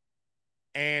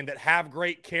and that have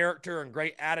great character and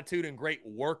great attitude and great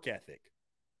work ethic.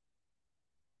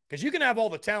 Because you can have all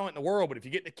the talent in the world, but if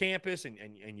you get to campus and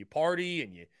you party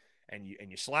and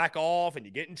you slack off and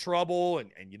you get in trouble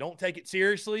and you don't take it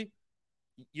seriously,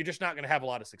 you're just not going to have a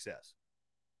lot of success.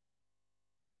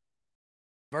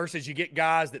 Versus you get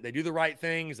guys that they do the right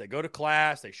things, they go to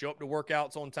class, they show up to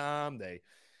workouts on time, they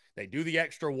do the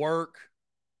extra work,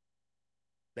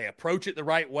 they approach it the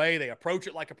right way, they approach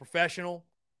it like a professional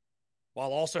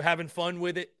while also having fun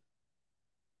with it.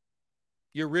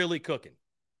 You're really cooking.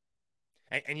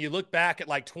 And you look back at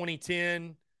like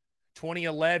 2010,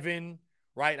 2011,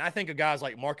 right? And I think of guys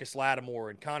like Marcus Lattimore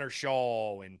and Connor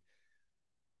Shaw. And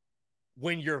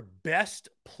when your best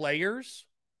players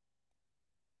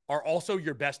are also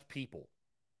your best people,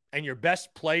 and your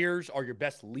best players are your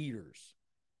best leaders,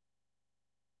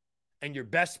 and your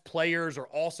best players are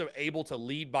also able to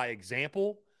lead by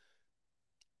example,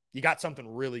 you got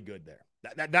something really good there.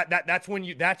 That's when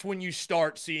you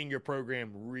start seeing your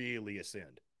program really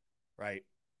ascend, right?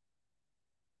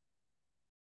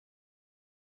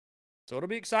 So it'll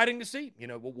be exciting to see.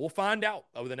 We'll find out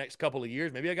over the next couple of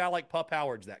years. Maybe a guy like Pup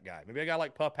Howard's that guy. Maybe a guy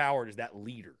like Pup Howard is that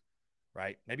leader,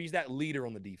 right? Maybe he's that leader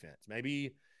on the defense.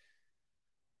 Maybe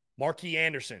Marquis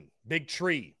Anderson, Big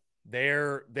Tree.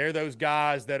 They're those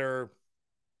guys that are,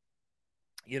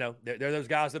 they're those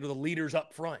guys that are the leaders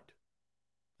up front.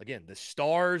 Again, the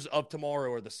stars of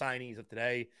tomorrow are the signees of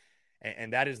today,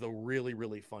 and that is the really,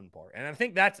 really fun part. And I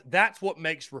think that's what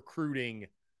makes recruiting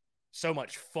so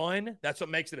much fun. That's what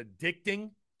makes it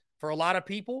addicting for a lot of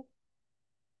people.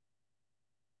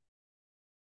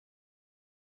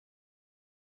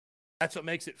 That's what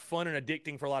makes it fun and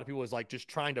addicting for a lot of people, is like just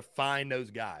trying to find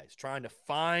those guys, trying to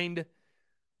find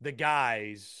the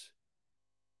guys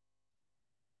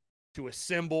to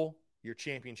assemble your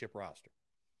championship roster.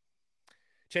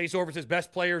 Chase Orvin says,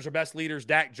 best players or best leaders,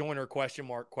 Dak Joyner, ? Chase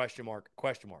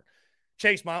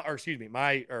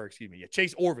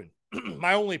Orvin.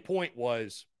 My only point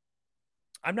was,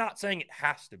 I'm not saying it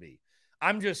has to be.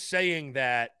 I'm just saying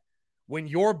that when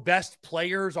your best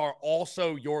players are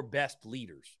also your best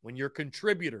leaders, when you're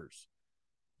contributors,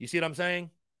 you see what I'm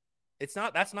saying?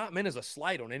 That's not meant as a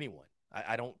slight on anyone.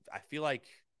 I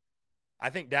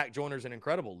think Dak Joyner's an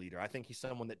incredible leader. I think he's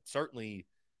someone that certainly,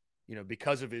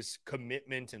 because of his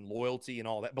commitment and loyalty and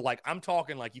all that. But I'm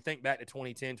talking you think back to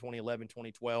 2010, 2011,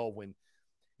 2012, when,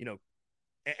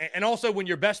 and also when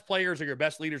your best players are your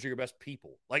best leaders are your best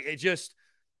people. It just,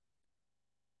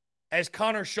 as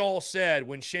Connor Shaw said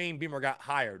when Shane Beamer got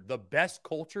hired, the best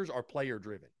cultures are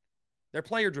player-driven. They're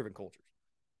player-driven cultures.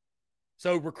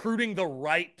 So recruiting the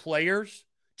right players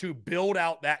to build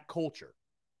out that culture,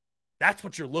 that's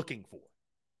what you're looking for.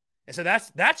 And so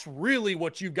that's really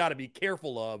what you've got to be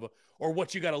careful of, or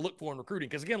what you got to look for in recruiting.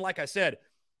 Because again, like I said,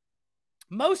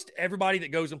 most everybody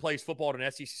that goes and plays football at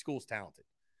an SEC school is talented.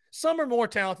 Some are more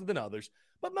talented than others,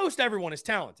 but most everyone is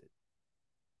talented.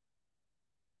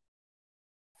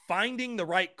 Finding the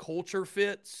right culture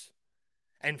fits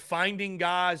and finding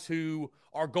guys who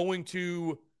are going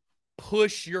to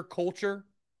push your culture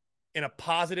in a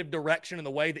positive direction in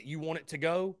the way that you want it to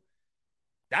go,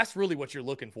 that's really what you're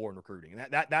looking for in recruiting.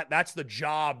 That's the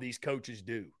job these coaches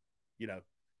do.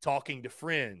 Talking to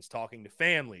friends, talking to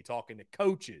family, talking to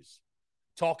coaches,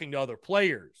 talking to other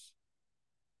players.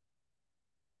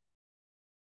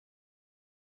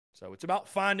 So it's about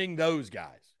finding those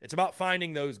guys. It's about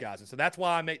finding those guys. And so that's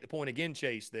why I make the point again,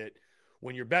 Chase, that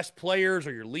when your best players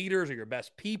or your leaders or your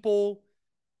best people,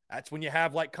 that's when you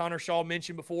have, like Connor Shaw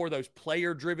mentioned before, those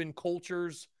player-driven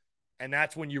cultures, and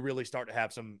that's when you really start to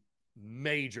have some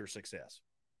major success.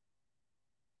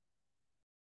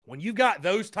 When you've got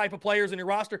those type of players in your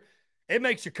roster, it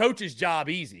makes your coach's job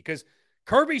easy because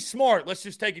Kirby Smart, let's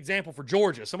just take example for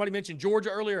Georgia. Somebody mentioned Georgia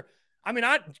earlier. I mean,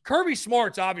 Kirby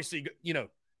Smart's obviously,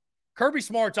 Kirby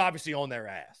Smart's obviously on their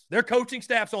ass. Their coaching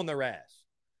staff's on their ass.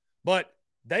 But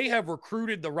they have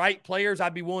recruited the right players.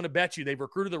 I'd be willing to bet you they've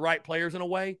recruited the right players in a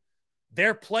way.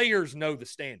 Their players know the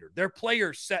standard. Their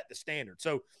players set the standard.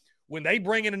 So when they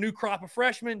bring in a new crop of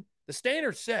freshmen, the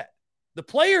standard's set. The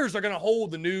players are going to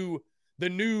hold the new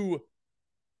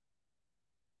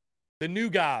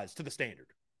guys to the standard.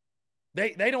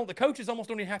 They don't, the coaches almost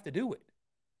don't even have to do it.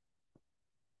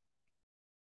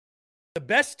 The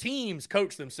best teams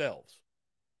coach themselves.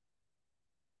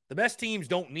 The best teams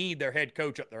don't need their head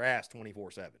coach up their ass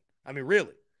 24/7. I mean,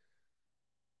 really.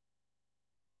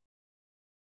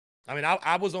 I mean,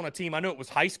 I was on a team, I know it was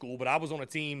high school, but I was on a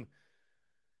team,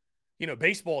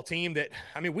 baseball team that,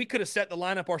 I mean, we could have set the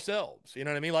lineup ourselves. You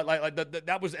know what I mean? Like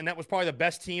that was probably the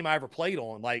best team I ever played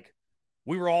on. Like,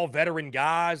 we were all veteran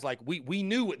guys. Like, we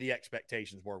knew what the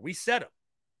expectations were. We set them.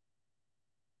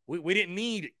 We didn't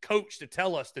need coach to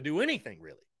tell us to do anything,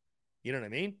 really. You know what I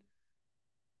mean?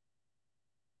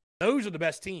 Those are the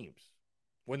best teams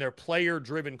when they're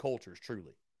player-driven cultures,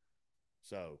 truly.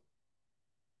 So,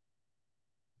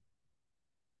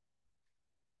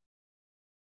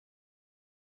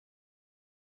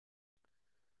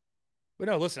 but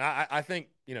no, listen, I think,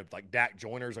 like Dak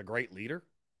Joyner's a great leader.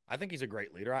 I think he's a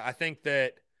great leader. I think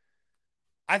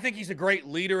he's a great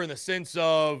leader in the sense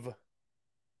of,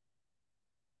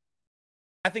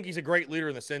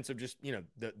 just,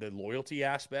 the loyalty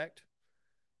aspect.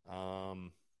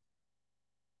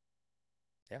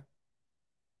 Yeah.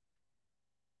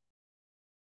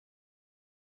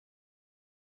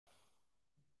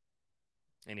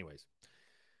 Anyways,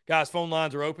 guys, phone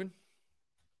lines are open.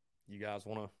 You guys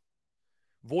want to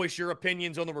voice your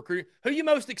opinions on the recruiting? Who are you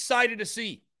most excited to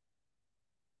see?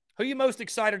 Who are you most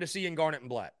excited to see in Garnet and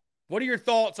Black? What are your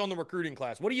thoughts on the recruiting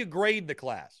class? What do you grade the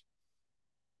class?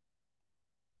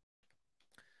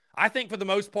 I think for the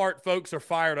most part, folks are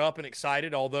fired up and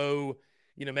excited, although,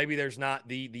 maybe there's not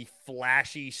the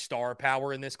flashy star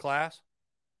power in this class.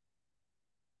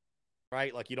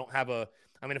 Right? Like, you don't have if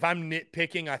I'm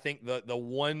nitpicking, I think the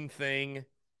one thing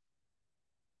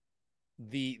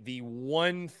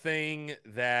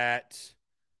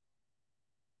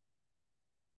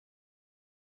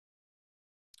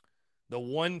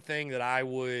that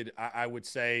I would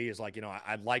say is, like,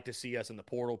 I'd like to see us in the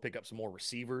portal pick up some more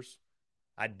receivers.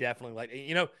 I definitely like,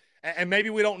 and maybe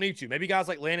we don't need to. Maybe guys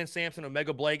like Landon Sampson or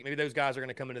Mega Blake, maybe those guys are going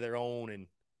to come into their own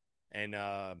and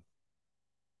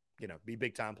be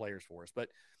big time players for us. But,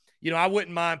 I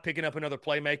wouldn't mind picking up another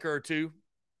playmaker or two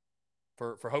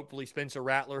for hopefully Spencer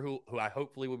Rattler, who I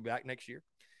hopefully will be back next year.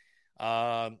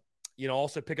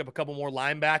 Also pick up a couple more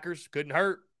linebackers. Couldn't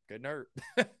hurt.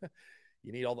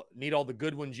 You need all the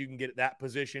good ones you can get at that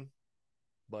position.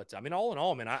 But all in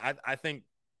all, man, I think,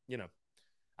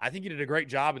 I think you did a great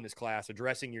job in this class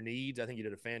addressing your needs. I think you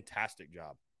did a fantastic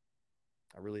job.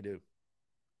 I really do.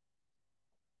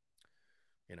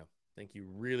 I think you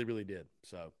really, really did.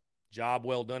 So, job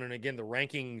well done. And again, the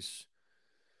rankings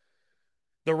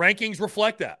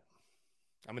reflect that.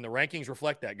 The rankings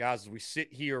reflect that, guys. As we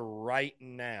sit here right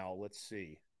now, let's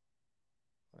see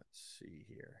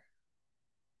here.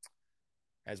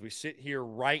 As we sit here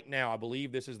right now, I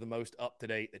believe this is the most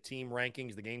up-to-date. The team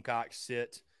rankings, the Gamecocks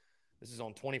sit. This is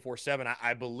on 24/7.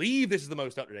 I believe this is the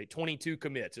most up-to-date. 22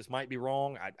 commits. This might be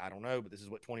wrong. I don't know, but this is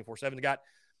what 24/7's got.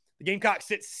 The Gamecocks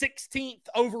sit 16th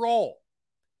overall.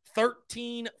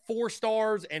 13 4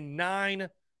 stars and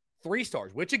 9 3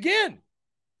 stars, which, again,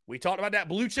 we talked about that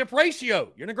blue chip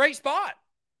ratio. You're in a great spot.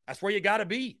 That's where you got to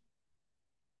be.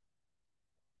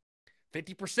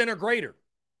 50% or greater.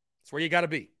 That's where you got to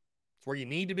be. It's where you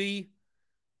need to be.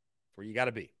 It's where you got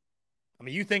to be.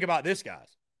 You think about this,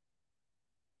 guys.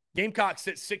 Gamecocks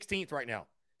sit 16th right now.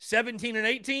 17 and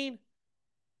 18,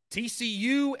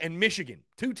 TCU and Michigan.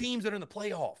 2 teams that are in the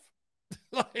playoff.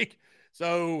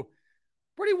 So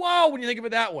pretty wild when you think of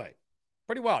it that way.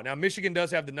 Pretty wild. Now, Michigan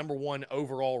does have the number 1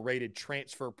 overall rated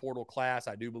transfer portal class,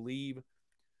 I do believe,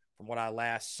 from what I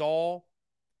last saw.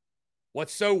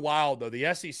 What's so wild, though,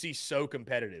 the SEC is so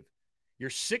competitive. You're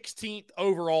 16th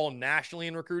overall nationally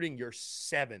in recruiting. You're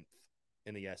 7th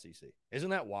in the SEC. Isn't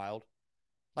that wild?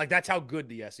 Like, that's how good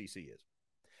the SEC is.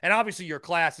 And obviously your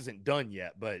class isn't done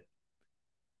yet, but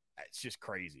It's just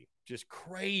crazy. Just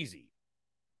crazy.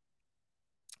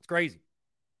 It's crazy.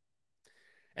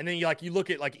 And then you look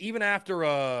at like even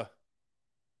after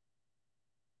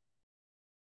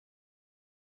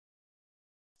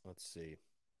let's see.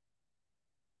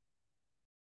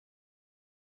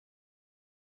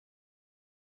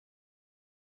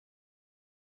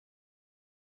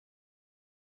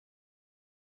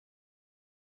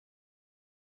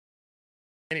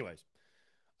 Anyways,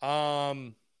 got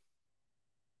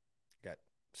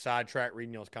sidetracked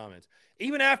reading y'all's comments.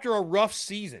 Even after a rough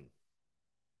season,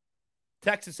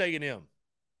 Texas A&M,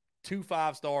 2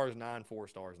 5-stars, 9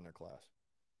 4-stars in their class.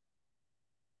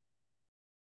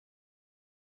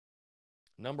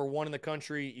 Number 1 in the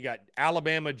country, you got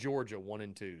Alabama, Georgia, 1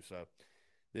 and 2. So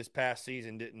this past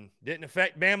season didn't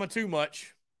affect Bama too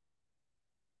much.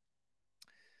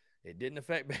 It didn't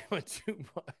affect Bama too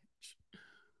much.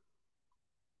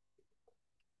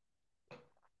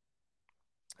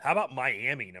 How about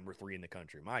Miami, number 3 in the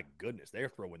country? My goodness, they're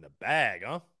throwing the bag,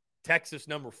 huh? Texas,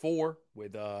 number 4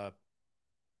 with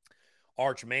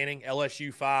Arch Manning.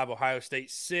 LSU 5, Ohio State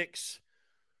 6.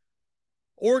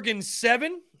 Oregon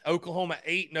 7, Oklahoma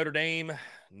 8, Notre Dame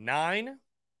 9.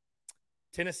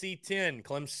 Tennessee 10,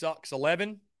 Clem sucks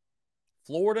 11.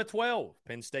 Florida 12,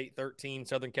 Penn State 13,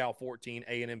 Southern Cal 14,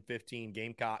 A&M 15,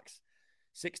 Gamecocks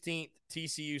 16th,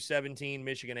 TCU 17,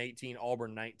 Michigan 18,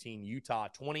 Auburn 19, Utah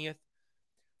 20th.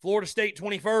 Florida State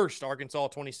 21st, Arkansas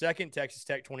 22nd, Texas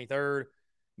Tech 23rd,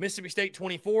 Mississippi State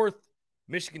 24th,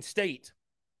 Michigan State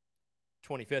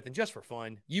 25th. And just for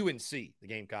fun, UNC, the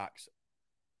Gamecocks,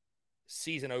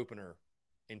 season opener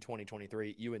in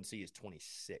 2023, UNC is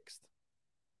 26th.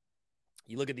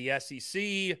 You look at the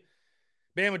SEC,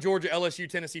 Bama, Georgia, LSU,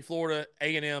 Tennessee, Florida,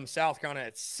 A&M, South Carolina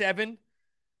at 7.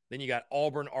 Then you got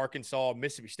Auburn, Arkansas,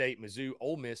 Mississippi State, Mizzou,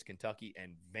 Ole Miss, Kentucky,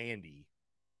 and Vandy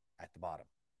at the bottom.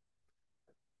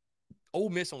 Ole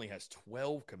Miss only has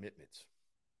 12 commitments.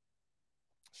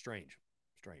 Strange.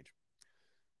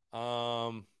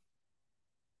 Yeah,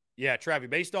 Travi,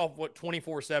 based off what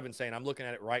 24/7 saying, I'm looking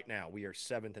at it right now. We are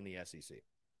 7th in the SEC.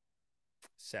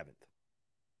 7th.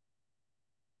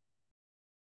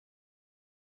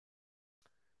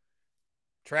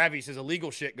 Travis says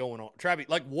illegal shit going on. Travis,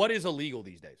 like, what is illegal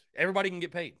these days? Everybody can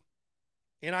get paid.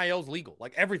 NIL's legal.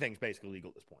 Like, everything's basically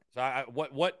legal at this point. So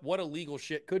what illegal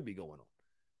shit could be going on?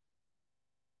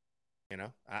 You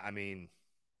know, I mean,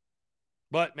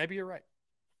 but maybe you're right.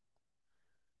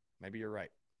 Maybe you're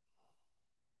right.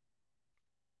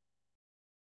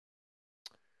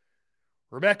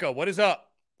 Rebecca, what is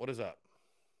up? What is up?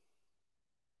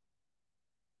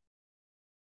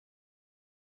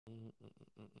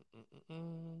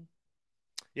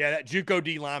 Yeah, that JUCO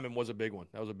D lineman was a big one.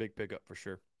 That was a big pickup for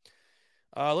sure.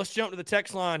 Let's jump to the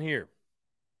text line here.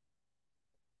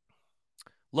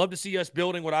 Love to see us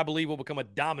building what I believe will become a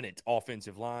dominant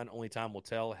offensive line. Only time will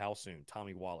tell how soon.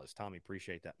 Tommy Wallace. Tommy,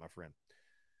 appreciate that, my friend.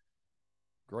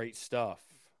 Great stuff.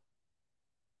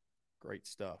 Great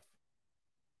stuff.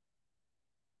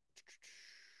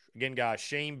 Again, guys,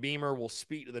 Shane Beamer will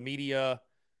speak to the media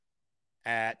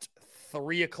at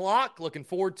 3 o'clock. Looking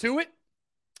forward to it.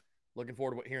 Looking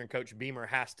forward to what hearing Coach Beamer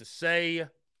has to say.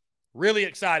 Really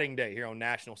exciting day here on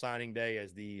National Signing Day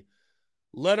as the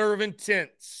letter of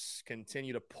intents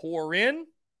continue to pour in.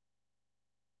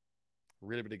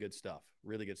 Really, really good stuff.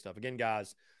 Really good stuff. Again,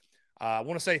 guys, I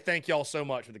want to say thank y'all so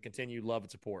much for the continued love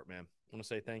and support, man. I want to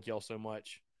say thank y'all so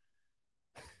much.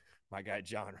 My guy,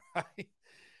 John, right?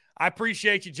 I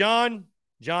appreciate you, John.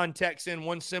 John texts in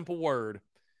one simple word,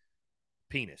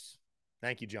 penis.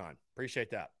 Thank you, John.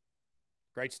 Appreciate that.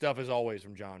 Great stuff as always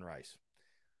from John Rice.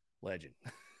 Legend.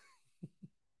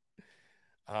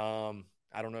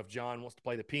 I don't know if John wants to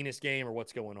play the penis game or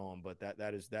what's going on, but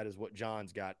that is what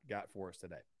John's got for us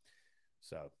today.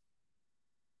 So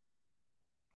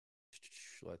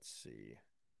let's see.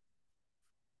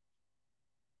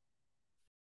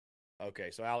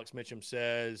 Okay, so Alex Mitchum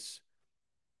says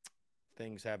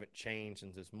things haven't changed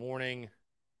since this morning.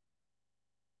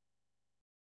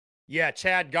 Yeah,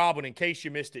 Chad Goblin, in case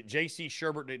you missed it, J.C.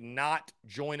 Sherbert did not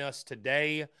join us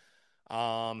today.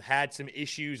 Had some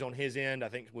issues on his end, I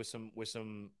think, with some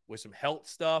health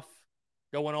stuff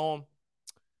going on.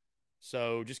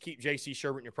 So just keep J.C.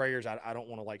 Sherbert in your prayers. I don't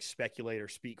want to like speculate or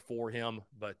speak for him,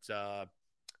 but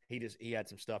he had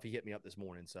some stuff. He hit me up this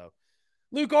morning. So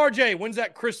Luke RJ, when's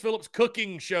that Chris Phillips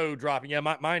cooking show dropping? Yeah,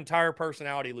 my entire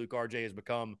personality, Luke RJ, has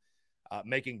become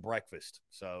making breakfast.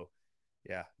 So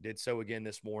yeah, did so again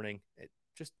this morning.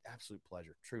 Just absolute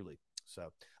pleasure, truly.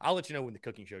 So I'll let you know when the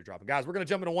cooking show is dropping. Guys, we're going to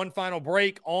jump into one final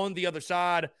break. On the other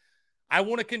side, I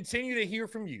want to continue to hear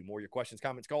from you. More your questions,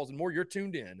 comments, calls, and more. You're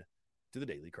tuned in to the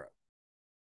Daily Crow.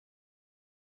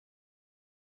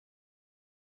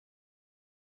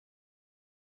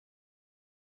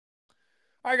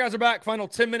 All right, guys, we're back. Final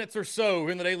 10 minutes or so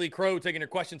in the Daily Crow, taking your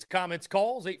questions, comments,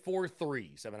 calls.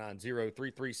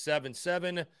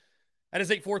 843-790-3377. That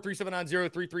is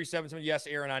 843-790-3377. Yes,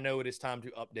 Aaron, I know it is time to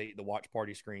update the watch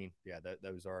party screen. Yeah,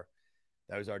 those are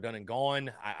done and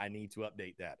gone. I need to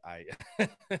update that.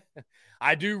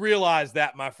 I do realize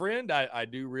that, my friend. I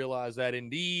do realize that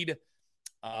indeed.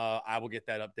 I will get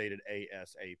that updated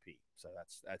ASAP. So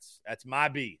that's my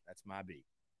B. That's my B.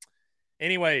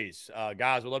 Anyways,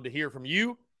 guys, we'd love to hear from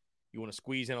you. You want to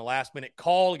squeeze in a last-minute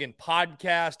call. Again,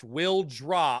 podcast will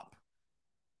drop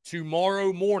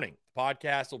tomorrow morning.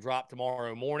 Podcast will drop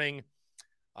tomorrow morning.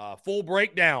 Full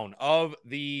breakdown of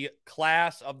the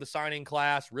class, of the signing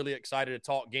class. Really excited to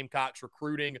talk Gamecocks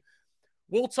recruiting.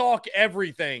 We'll talk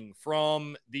everything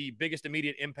from the biggest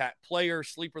immediate impact players,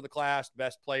 sleeper of the class,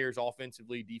 best players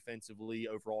offensively, defensively,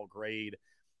 overall grade,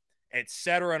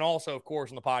 etc. And also, of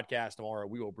course, on the podcast tomorrow,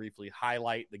 we will briefly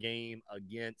highlight the game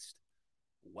against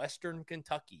Western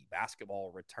Kentucky basketball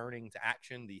returning to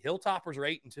action. The Hilltoppers are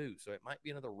 8-2, so it might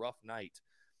be another rough night.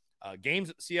 Games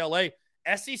at the CLA,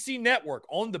 SEC Network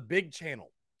on the big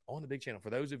channel. On the big channel for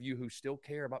those of you who still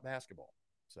care about basketball.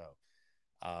 So,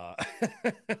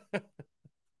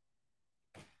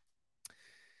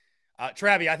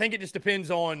 Travi, I think it just depends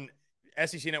on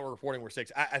SEC Network reporting. We're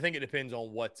 6. I think it depends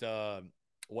on what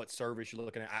service you're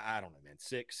looking at. I don't know, man.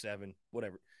 6, 7,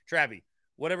 whatever. Travi,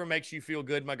 whatever makes you feel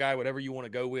good, my guy, whatever you want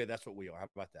to go with, that's what we are. How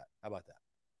about that?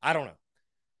 I don't know.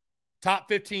 Top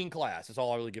 15 class. That's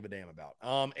all I really give a damn about.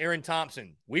 Aaron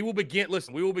Thompson, we will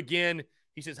begin.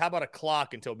 He says, how about a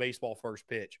clock until baseball first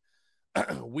pitch?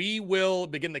 We will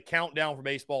begin the countdown for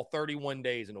baseball 31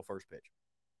 days until first pitch.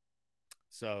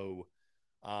 So,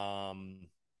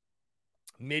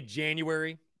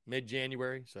 mid-January.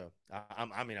 So,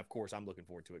 I mean, of course, I'm looking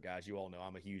forward to it, guys. You all know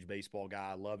I'm a huge baseball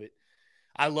guy. I love it.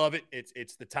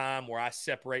 It's the time where I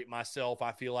separate myself,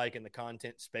 I feel like, in the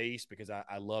content space because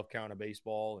I love counting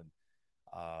baseball and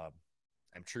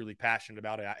I'm truly passionate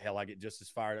about it. I get just as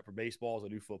fired up for baseball as I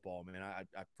do football, man. I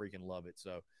freaking love it.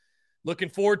 So looking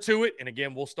forward to it. And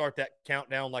again, we'll start that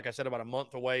countdown, like I said, about a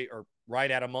month away or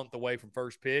right at a month away from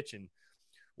first pitch. And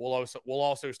we'll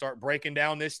also start breaking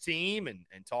down this team and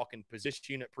talking position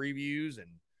unit previews and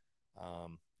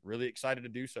really excited to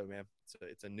do so, man.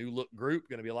 It's a new look group,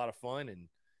 going to be a lot of fun. And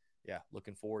yeah,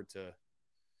 looking forward to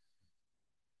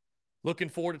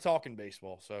talking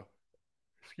baseball. So,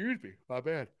 excuse me, my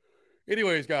bad.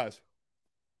 Anyways, guys,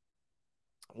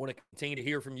 I want to continue to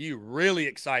hear from you. Really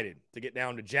excited to get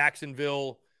down to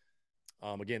Jacksonville.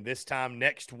 Again, this time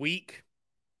next week,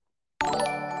 we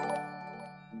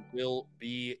will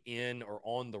be in or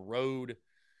on the road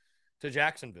to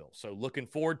Jacksonville. So looking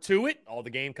forward to it. All the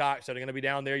Gamecocks that are going to be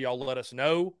down there, y'all let us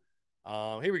know.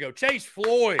 Here we go. Chase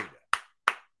Floyd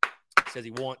says he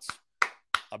wants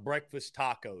a breakfast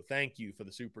taco. Thank you for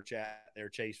the super chat there,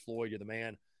 Chase Floyd. You're the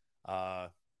man. I've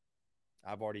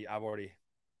already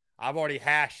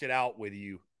hashed it out with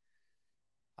you.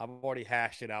 I've already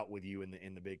hashed it out with you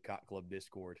in the Big Cock Club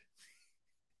Discord.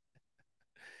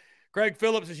 Craig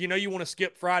Phillips says, you want to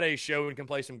skip Friday's show and can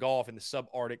play some golf in the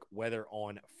subarctic weather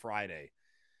on Friday.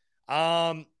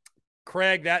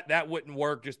 Craig, that wouldn't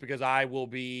work just because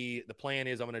the plan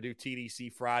is I'm going to do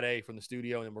TDC Friday from the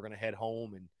studio and then we're going to head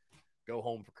home and go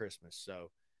home for Christmas. So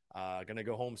going to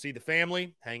go home, see the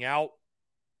family, hang out,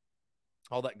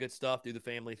 all that good stuff, do the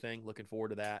family thing. Looking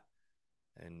forward to that.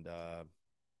 And,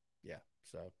 yeah,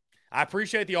 so I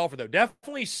appreciate the offer, though.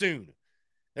 Definitely soon.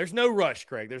 There's no rush,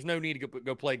 Craig. There's no need to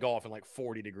go play golf in like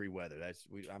 40-degree weather.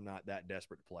 I'm not that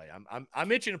desperate to play.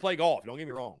 I'm itching to play golf. Don't get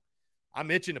me wrong. I'm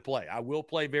itching to play. I will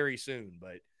play very soon,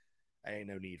 but I ain't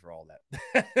no need for all that.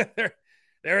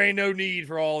 there ain't no need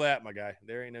for all that, my guy.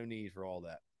 There ain't no need for all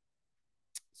that.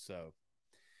 So,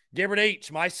 Gabbard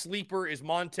H., my sleeper is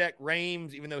Montec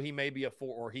Rames, even though he may be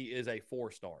he is a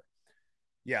 4-star.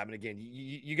 Yeah, I mean, again,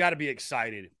 you got to be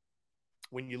excited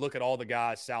when you look at all the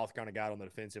guys South Carolina got on the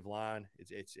defensive line.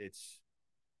 It's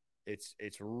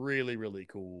really, really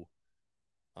cool.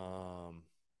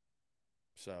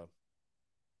 So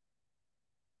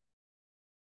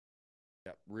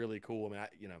yeah, really cool. I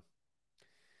mean,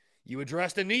 you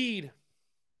addressed a need.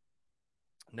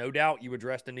 No doubt you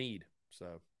addressed a need.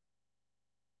 So.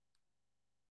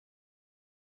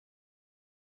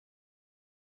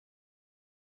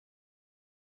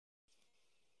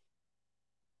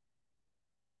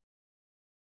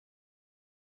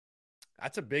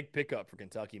 That's a big pickup for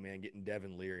Kentucky, man, getting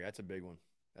Devin Leary. That's a big one.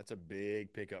 That's a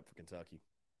big pickup for Kentucky.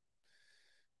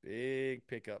 Big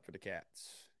pickup for the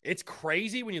Cats. It's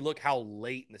crazy when you look how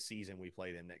late in the season we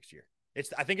play them next year.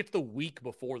 I think it's the week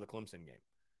before the Clemson game.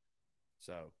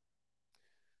 So,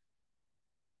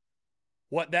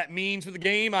 What that means for the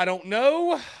game, I don't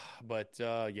know. But,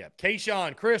 yeah.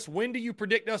 Kayshawn, Chris, when do you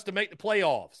predict us to make the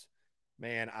playoffs?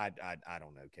 Man, I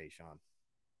don't know, Kayshawn.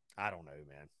 I don't know,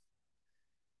 man.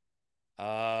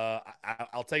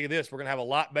 I'll tell you this. We're going to have a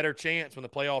lot better chance when the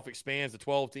playoff expands to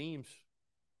 12 teams.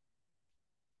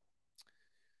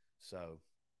 So,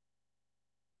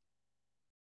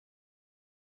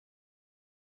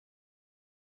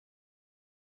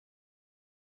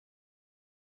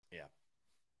 yeah.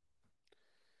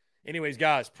 Anyways,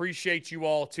 guys, appreciate you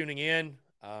all tuning in.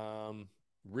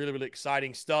 Really, really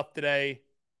exciting stuff today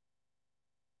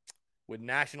with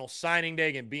National Signing Day.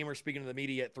 Again, Beamer speaking to the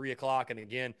media at 3 o'clock. And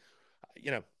again,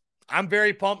 I'm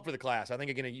very pumped for the class. I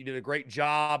think, again, you did a great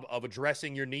job of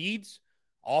addressing your needs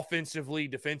offensively,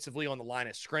 defensively on the line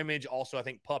of scrimmage. Also, I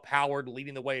think Pup Howard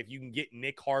leading the way. If you can get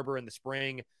Nick Harbor in the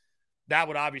spring, that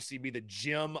would obviously be the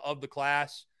gem of the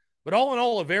class. But all in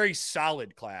all, a very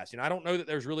solid class. I don't know that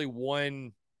there's really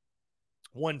one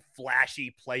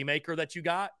flashy playmaker that you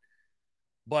got,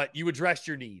 but you addressed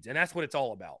your needs, and that's what it's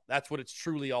all about. That's what it's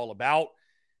truly all about.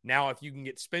 Now, if you can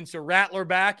get Spencer Rattler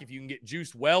back, if you can get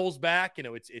Juice Wells back,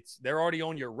 they're already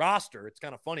on your roster. It's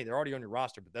kind of funny. They're already on your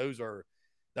roster, but those are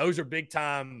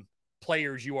big-time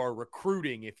players you are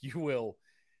recruiting, if you will,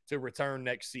 to return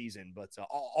next season. But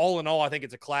all in all, I think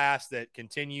it's a class that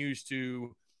continues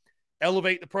to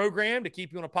elevate the program to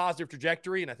keep you on a positive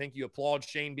trajectory, and I think you applaud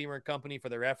Shane Beamer and company for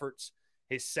their efforts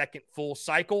his second full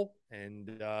cycle,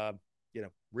 and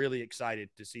really excited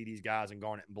to see these guys in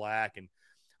Garnet and Black. And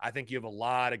I think you have a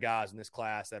lot of guys in this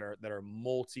class that are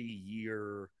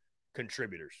multi-year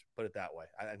contributors. Put it that way.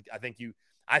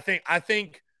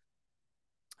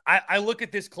 I look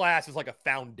at this class as like a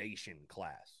foundation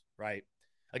class, right?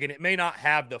 Again, it may not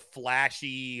have the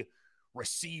flashy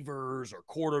receivers or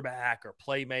quarterback or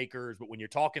playmakers, but when you're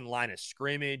talking line of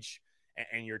scrimmage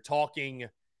and you're talking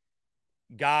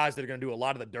guys that are going to do a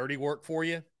lot of the dirty work for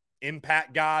you,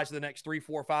 impact guys for the next 3,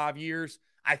 4, 5 years,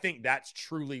 I think that's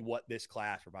truly what this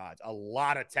class provides. A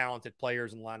lot of talented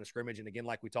players in the line of scrimmage. And again,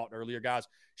 like we talked earlier, guys,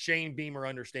 Shane Beamer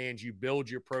understands you build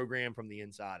your program from the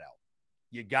inside out.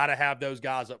 You got to have those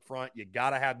guys up front. You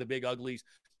got to have the big uglies,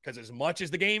 because as much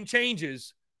as the game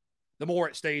changes, the more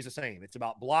it stays the same. It's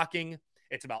about blocking.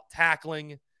 It's about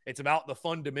tackling. It's about the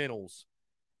fundamentals.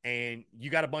 And you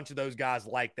got a bunch of those guys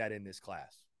like that in this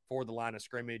class for the line of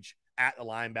scrimmage, at the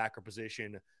linebacker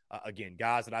position. Again,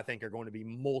 guys that I think are going to be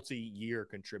multi-year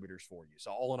contributors for you.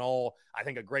 So all in all, I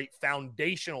think a great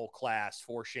foundational class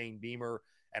for Shane Beamer.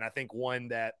 And I think one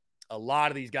that a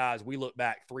lot of these guys, we look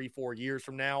back 3-4 years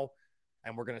from now,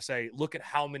 and we're going to say, look at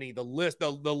how many, the list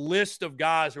of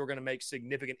guys who are going to make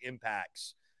significant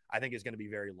impacts, I think is going to be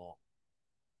very long.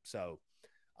 So,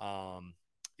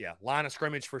 yeah, line of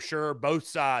scrimmage for sure. Both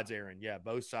sides, Aaron. Yeah,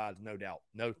 both sides, no doubt.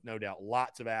 No doubt.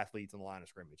 Lots of athletes in the line of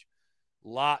scrimmage.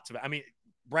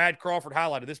 Brad Crawford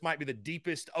highlighted this might be the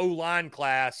deepest O-line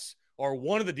class, or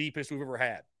one of the deepest we've ever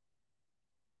had.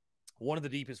 One of the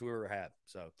deepest we've ever had.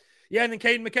 So, yeah, and then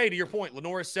Caden McKay, to your point,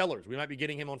 Lenoris Sellers, we might be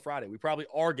getting him on Friday. We probably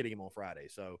are getting him on Friday.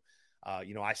 So,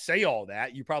 I say all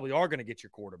that. You probably are going to get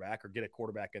your quarterback or get a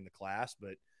quarterback in the class.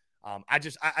 But I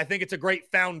think it's a great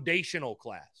foundational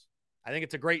class. I think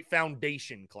it's a great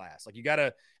foundation class. Like, you got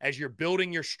to, as you're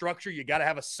building your structure, you got to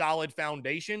have a solid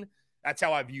foundation. That's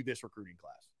how I view this recruiting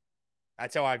class. I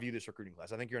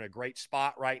think you're in a great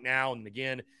spot right now. And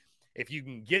again, if you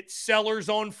can get Sellers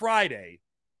on Friday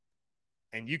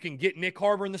and you can get Nick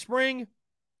Harbor in the spring,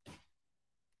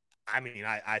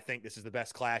 I think this is the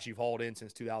best class you've hauled in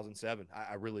since 2007.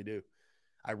 I really do.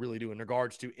 In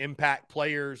regards to impact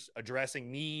players,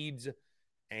 addressing needs,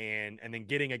 and then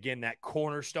getting, again, that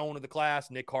cornerstone of the class,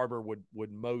 Nick Harbor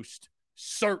would most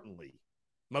certainly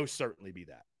be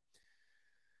that.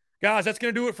 Guys, that's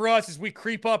going to do it for us as we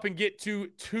creep up and get to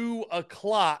 2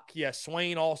 o'clock. Yeah,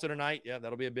 Swain also tonight. Yeah,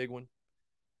 that'll be a big one.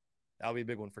 That'll be a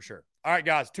big one for sure. All right,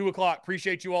 guys, 2 o'clock.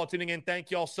 Appreciate you all tuning in. Thank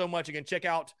you all so much. Again, check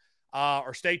out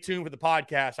or stay tuned for the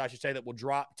podcast, I should say, that will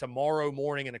drop tomorrow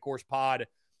morning. And, of course, pod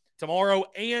tomorrow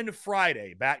and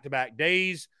Friday, back-to-back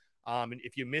days. And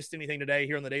if you missed anything today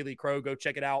here on the Daily Crow, go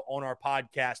check it out on our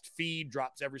podcast feed.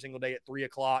 Drops every single day at 3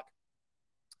 o'clock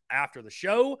after the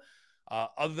show.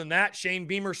 Other than that, Shane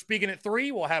Beamer speaking at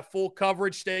 3. We'll have full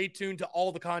coverage. Stay tuned to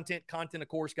all the content, of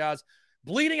course, guys.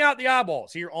 Bleeding out the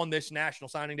eyeballs here on this National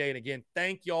Signing Day. And again,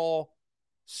 thank y'all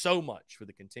so much for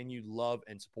the continued love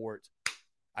and support.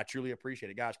 I truly appreciate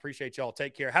it, guys. Appreciate y'all.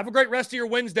 Take care. Have a great rest of your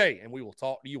Wednesday, and we will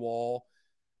talk to you all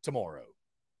tomorrow.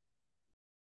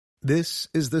 This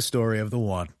is the story of the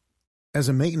one. As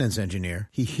a maintenance engineer,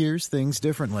 he hears things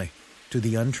differently. To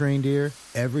the untrained ear,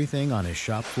 everything on his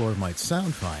shop floor might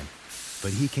sound fine,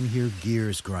 but he can hear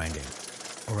gears grinding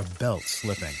or a belt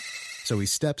slipping. So he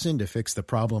steps in to fix the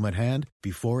problem at hand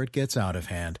before it gets out of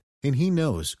hand. And he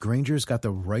knows Grainger's got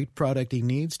the right product he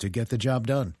needs to get the job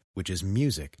done, which is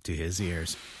music to his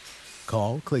ears.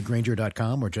 Call, click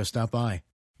Grainger.com, or just stop by.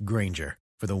 Grainger,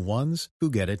 for the ones who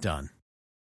get it done.